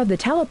takes care of the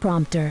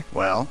teleprompter?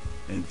 Well,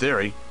 in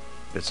theory,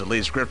 it's the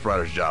lead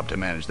scriptwriter's job to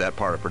manage that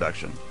part of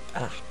production.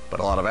 But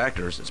a lot of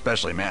actors,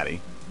 especially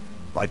Maddie,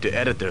 like to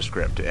edit their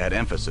script to add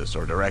emphasis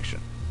or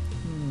direction.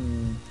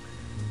 Anyone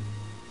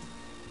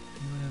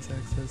has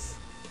access?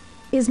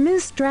 Is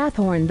Ms.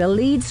 Strathorn the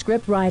lead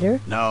scriptwriter?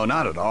 No,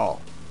 not at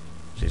all.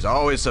 She's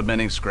always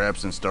submitting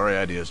scripts and story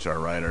ideas to our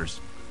writers,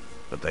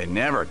 but they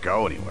never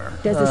go anywhere.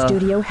 Does the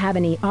studio have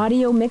any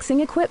audio mixing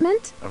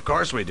equipment? Of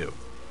course we do.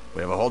 We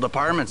have a whole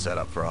department set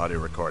up for audio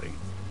recording.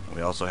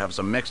 We also have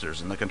some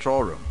mixers in the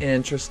control room.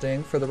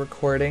 Interesting for the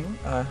recording.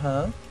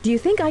 Do you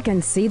think I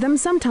can see them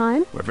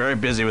sometime? We're very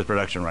busy with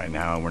production right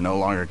now, and we're no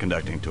longer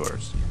conducting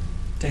tours.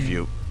 Dang. If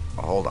you...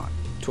 Oh, hold on.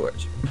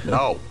 Tours.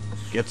 No.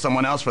 Get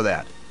someone else for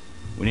that.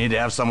 We need to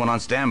have someone on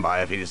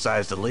standby if he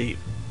decides to leave.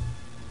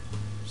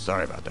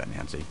 Sorry about that,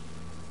 Nancy.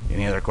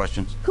 Any other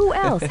questions? Who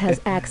else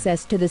has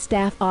access to the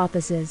staff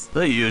offices?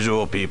 The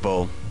usual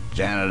people.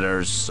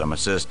 Janitors, some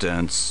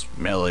assistants,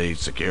 Millie,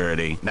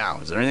 security. Now,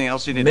 is there anything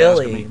else you need to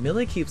ask of me?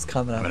 Millie keeps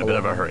coming up. I'm in a bit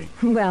of a hurry.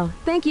 Well,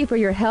 thank you for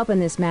your help in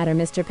this matter,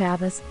 Mr.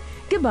 Pappas.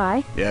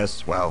 Goodbye.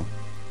 Yes, well,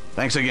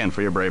 thanks again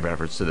for your brave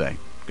efforts today.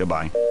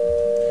 Goodbye.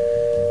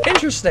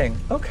 Interesting.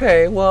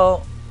 Okay,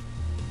 well,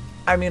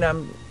 I mean,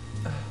 I'm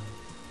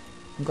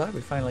glad we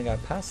finally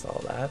got past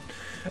all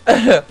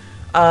that.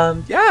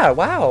 Yeah,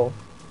 wow.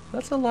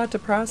 That's a lot to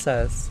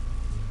process.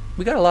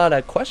 We got a lot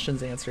of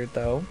questions answered,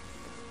 though.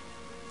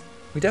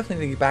 We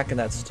definitely need to get back in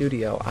that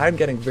studio. I'm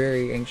getting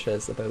very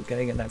anxious about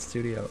getting in that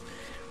studio.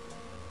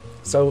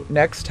 So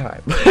next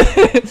time.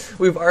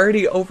 We've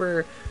already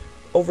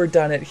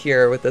overdone it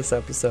here with this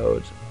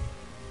episode.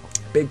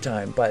 Big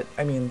time. But,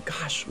 I mean,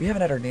 gosh, we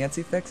haven't had our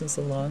Nancy fix in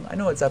so long. I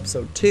know it's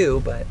episode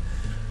 2, but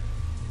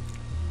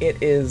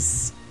it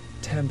is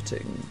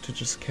tempting to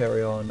just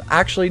carry on.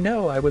 Actually,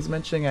 no, I was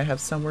mentioning I have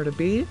somewhere to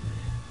be.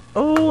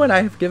 Oh, and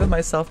I have given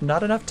myself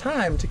not enough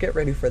time to get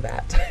ready for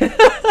that.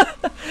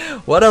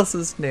 What else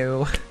is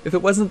new? If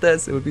it wasn't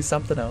this, it would be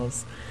something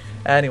else.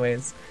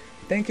 Anyways,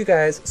 thank you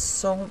guys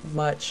so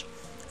much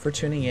for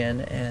tuning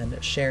in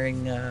and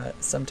sharing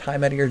some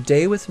time out of your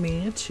day with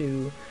me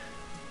to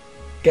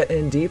get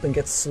in deep and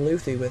get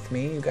sleuthy with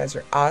me. You guys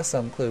are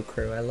awesome, Clue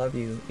Crew. I love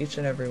you, each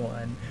and every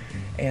one.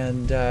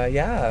 And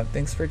yeah,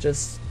 thanks for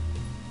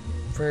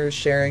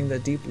sharing the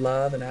deep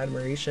love and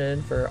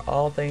admiration for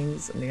all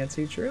things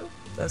Nancy Drew.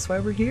 That's why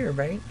we're here,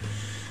 right?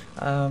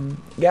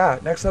 Yeah,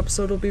 next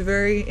episode will be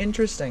very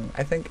interesting.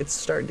 I think it's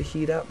starting to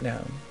heat up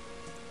now.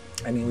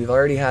 I mean, we've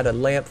already had a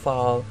lamp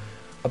fall,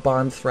 a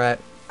bomb threat.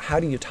 How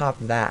do you top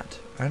that?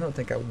 I don't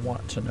think I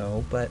want to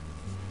know, but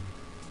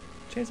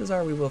chances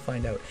are we will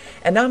find out.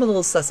 And now I'm a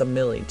little sus of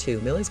Millie,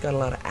 too. Millie's got a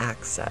lot of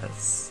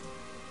access.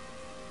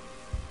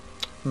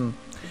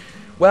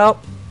 Well,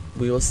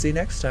 we will see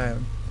next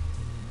time.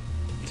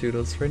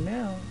 Toodles for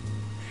now.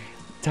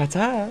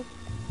 Ta-ta.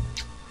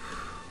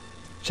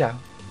 Ciao.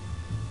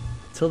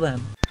 Till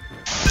then.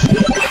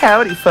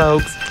 Howdy,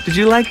 folks. Did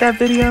you like that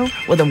video?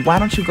 Well, then why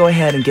don't you go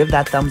ahead and give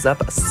that thumbs up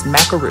a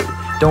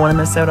smackaroo. Don't want to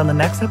miss out on the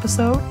next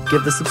episode?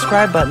 Give the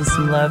subscribe button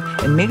some love,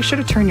 and make sure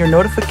to turn your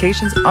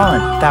notifications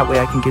on. That way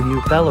I can give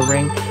you a bell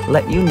ring,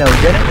 let you know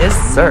dinner is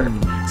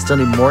served. Still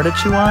need more to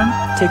chew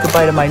on? Take a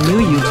bite of my new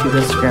YouTube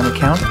Instagram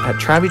account at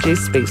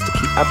TravyJsSpace to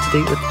keep up to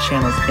date with the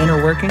channel's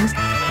inner workings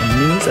and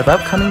news of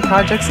upcoming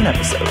projects and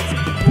episodes.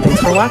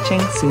 Thanks for watching.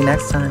 See you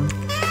next time.